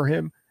situation for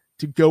him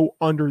to go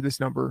under this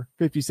number,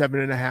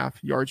 57.5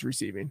 yards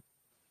receiving.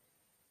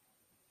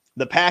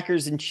 The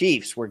Packers and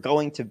Chiefs were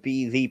going to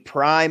be the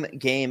prime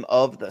game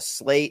of the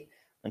slate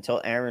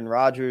until Aaron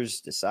Rodgers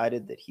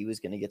decided that he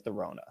was going to get the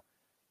Rona.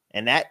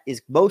 And that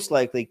is most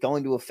likely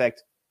going to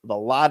affect a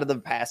lot of the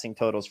passing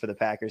totals for the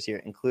Packers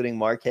here, including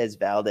Marquez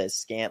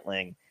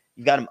Valdes-Scantling.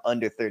 You've got him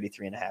under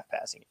 33.5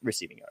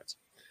 receiving yards.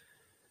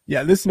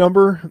 Yeah, this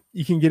number,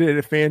 you can get it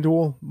at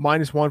FanDuel,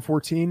 minus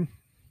 114.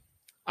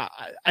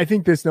 I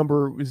think this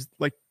number was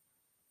like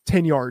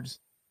 10 yards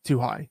too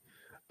high.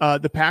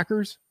 The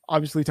Packers,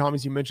 obviously, Tom,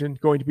 as you mentioned,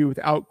 going to be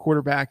without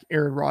quarterback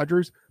Aaron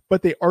Rodgers,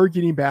 but they are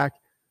getting back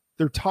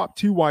their top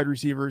 2 wide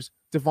receivers,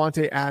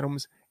 Devontae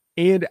Adams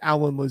and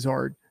Allen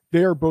Lazard.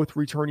 They are both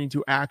returning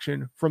to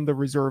action from the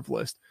reserve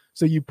list.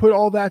 So you put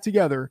all that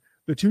together,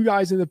 the 2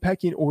 guys in the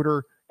pecking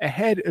order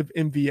ahead of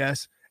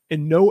MVS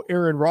and no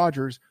Aaron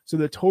Rodgers, so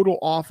the total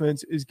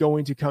offense is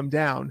going to come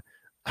down.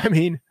 I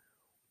mean,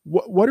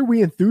 what are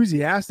we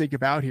enthusiastic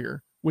about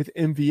here with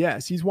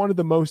MVS? He's one of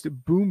the most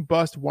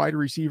boom-bust wide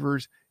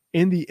receivers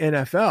in the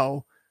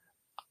NFL.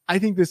 I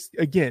think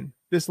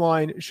this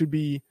line should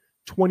be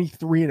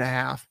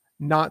 23.5,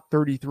 not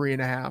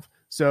 33.5.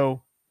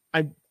 So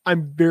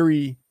I'm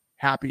very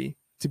happy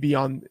to be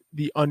on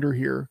the under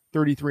here,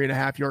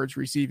 33.5 yards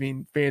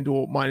receiving,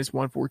 FanDuel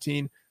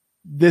 -114.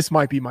 This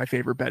might be my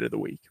favorite bet of the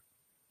week.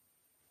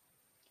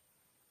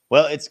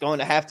 Well, it's going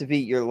to have to be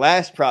your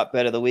last prop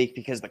bet of the week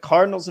because the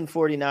Cardinals and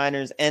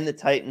 49ers and the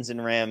Titans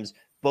and Rams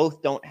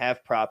both don't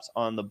have props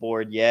on the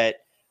board yet.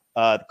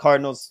 The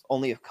Cardinals,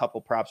 only a couple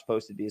props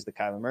posted because the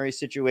Kyler Murray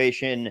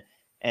situation,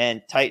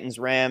 and Titans,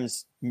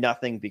 Rams,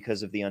 nothing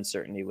because of the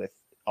uncertainty with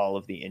all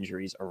of the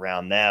injuries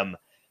around them.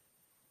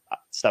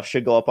 Stuff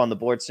should go up on the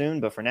board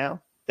soon, but for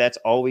now, that's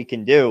all we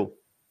can do.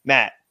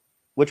 Matt,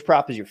 which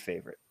prop is your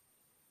favorite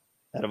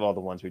out of all the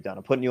ones we've done?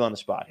 I'm putting you on the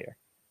spot here.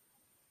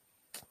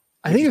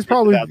 I think it's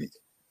probably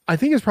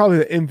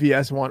the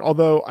MVS one.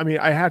 Although, I mean,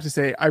 I have to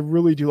say, I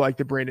really do like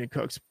the Brandon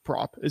Cooks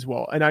prop as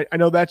well. And I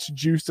know that's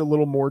juiced a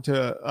little more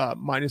to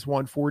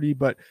 -140,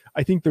 but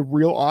I think the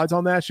real odds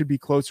on that should be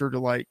closer to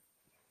like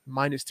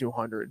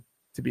 -200,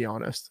 to be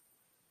honest.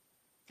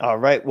 All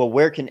right. Well,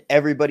 where can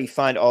everybody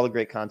find all the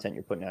great content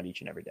you're putting out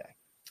each and every day?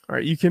 All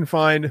right. You can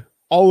find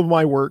all of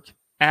my work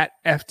at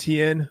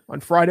FTN. On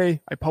Friday,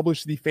 I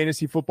published the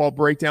fantasy football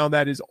breakdown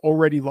that is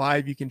already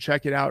live. You can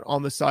check it out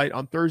on the site.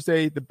 On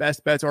Thursday, the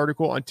best bets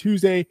article. On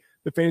Tuesday,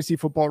 the fantasy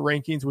football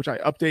rankings, which I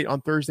update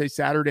on Thursday,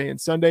 Saturday, and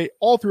Sunday.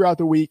 All throughout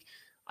the week,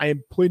 I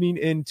am putting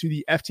into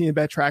the FTN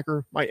Bet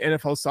Tracker my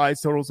NFL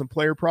sides, totals, and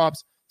player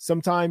props.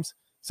 Sometimes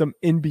some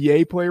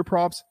NBA player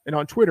props. And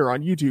on Twitter,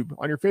 on YouTube,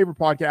 on your favorite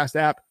podcast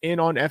app, and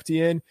on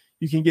FTN,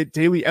 you can get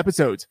daily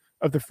episodes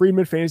of the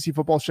Freedman Fantasy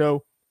Football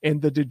Show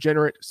and the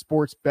Degenerate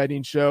Sports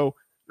Betting Show.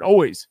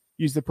 Always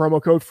use the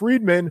promo code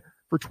Freedman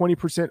for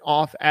 20%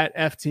 off at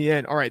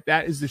FTN. All right,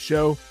 that is the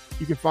show.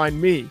 You can find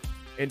me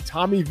and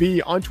Tommy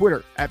V on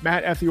Twitter at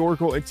Matt F. The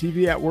Oracle and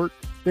TV at Work.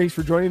 Thanks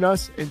for joining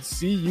us, and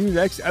see you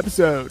next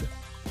episode.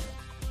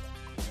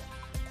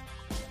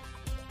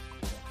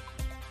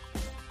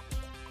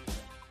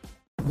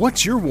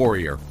 What's your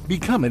warrior?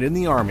 Become it in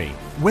the Army.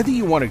 Whether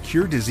you want to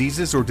cure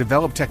diseases or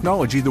develop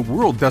technology the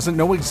world doesn't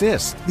know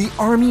exists, the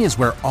Army is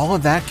where all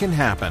of that can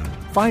happen.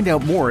 Find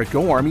out more at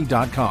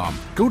GoArmy.com.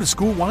 Go to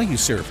school while you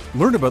serve.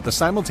 Learn about the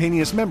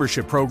simultaneous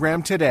membership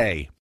program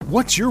today.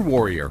 What's your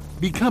warrior?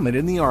 Become it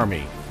in the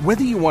Army.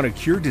 Whether you want to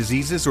cure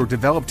diseases or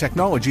develop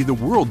technology the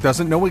world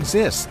doesn't know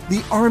exists,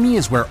 the Army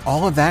is where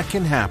all of that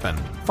can happen.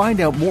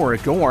 Find out more at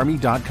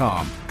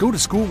GoArmy.com. Go to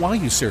school while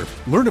you serve.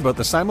 Learn about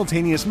the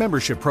simultaneous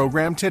membership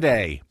program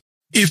today.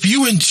 If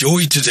you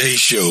enjoyed today's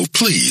show,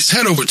 please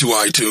head over to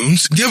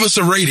iTunes, give us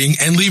a rating,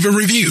 and leave a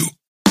review.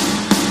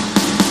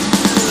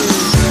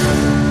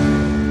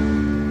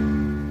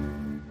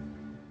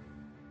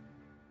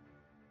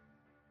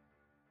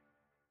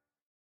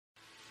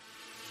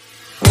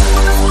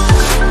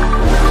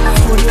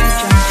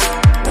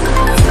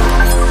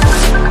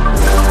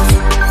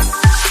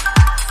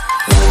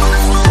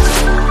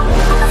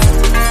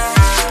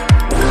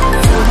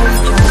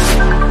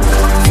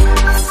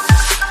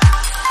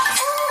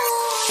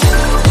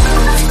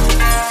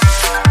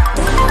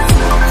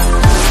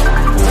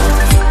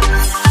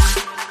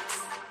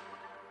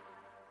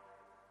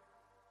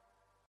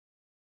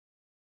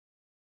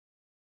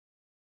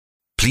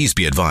 Please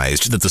be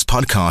advised that this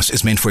podcast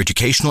is meant for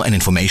educational and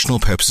informational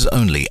purposes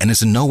only and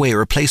is in no way a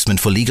replacement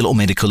for legal or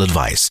medical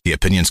advice. The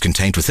opinions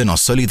contained within are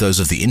solely those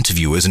of the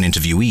interviewers and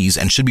interviewees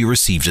and should be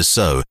received as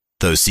so.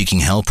 Those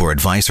seeking help or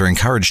advice are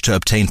encouraged to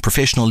obtain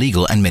professional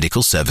legal and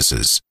medical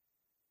services.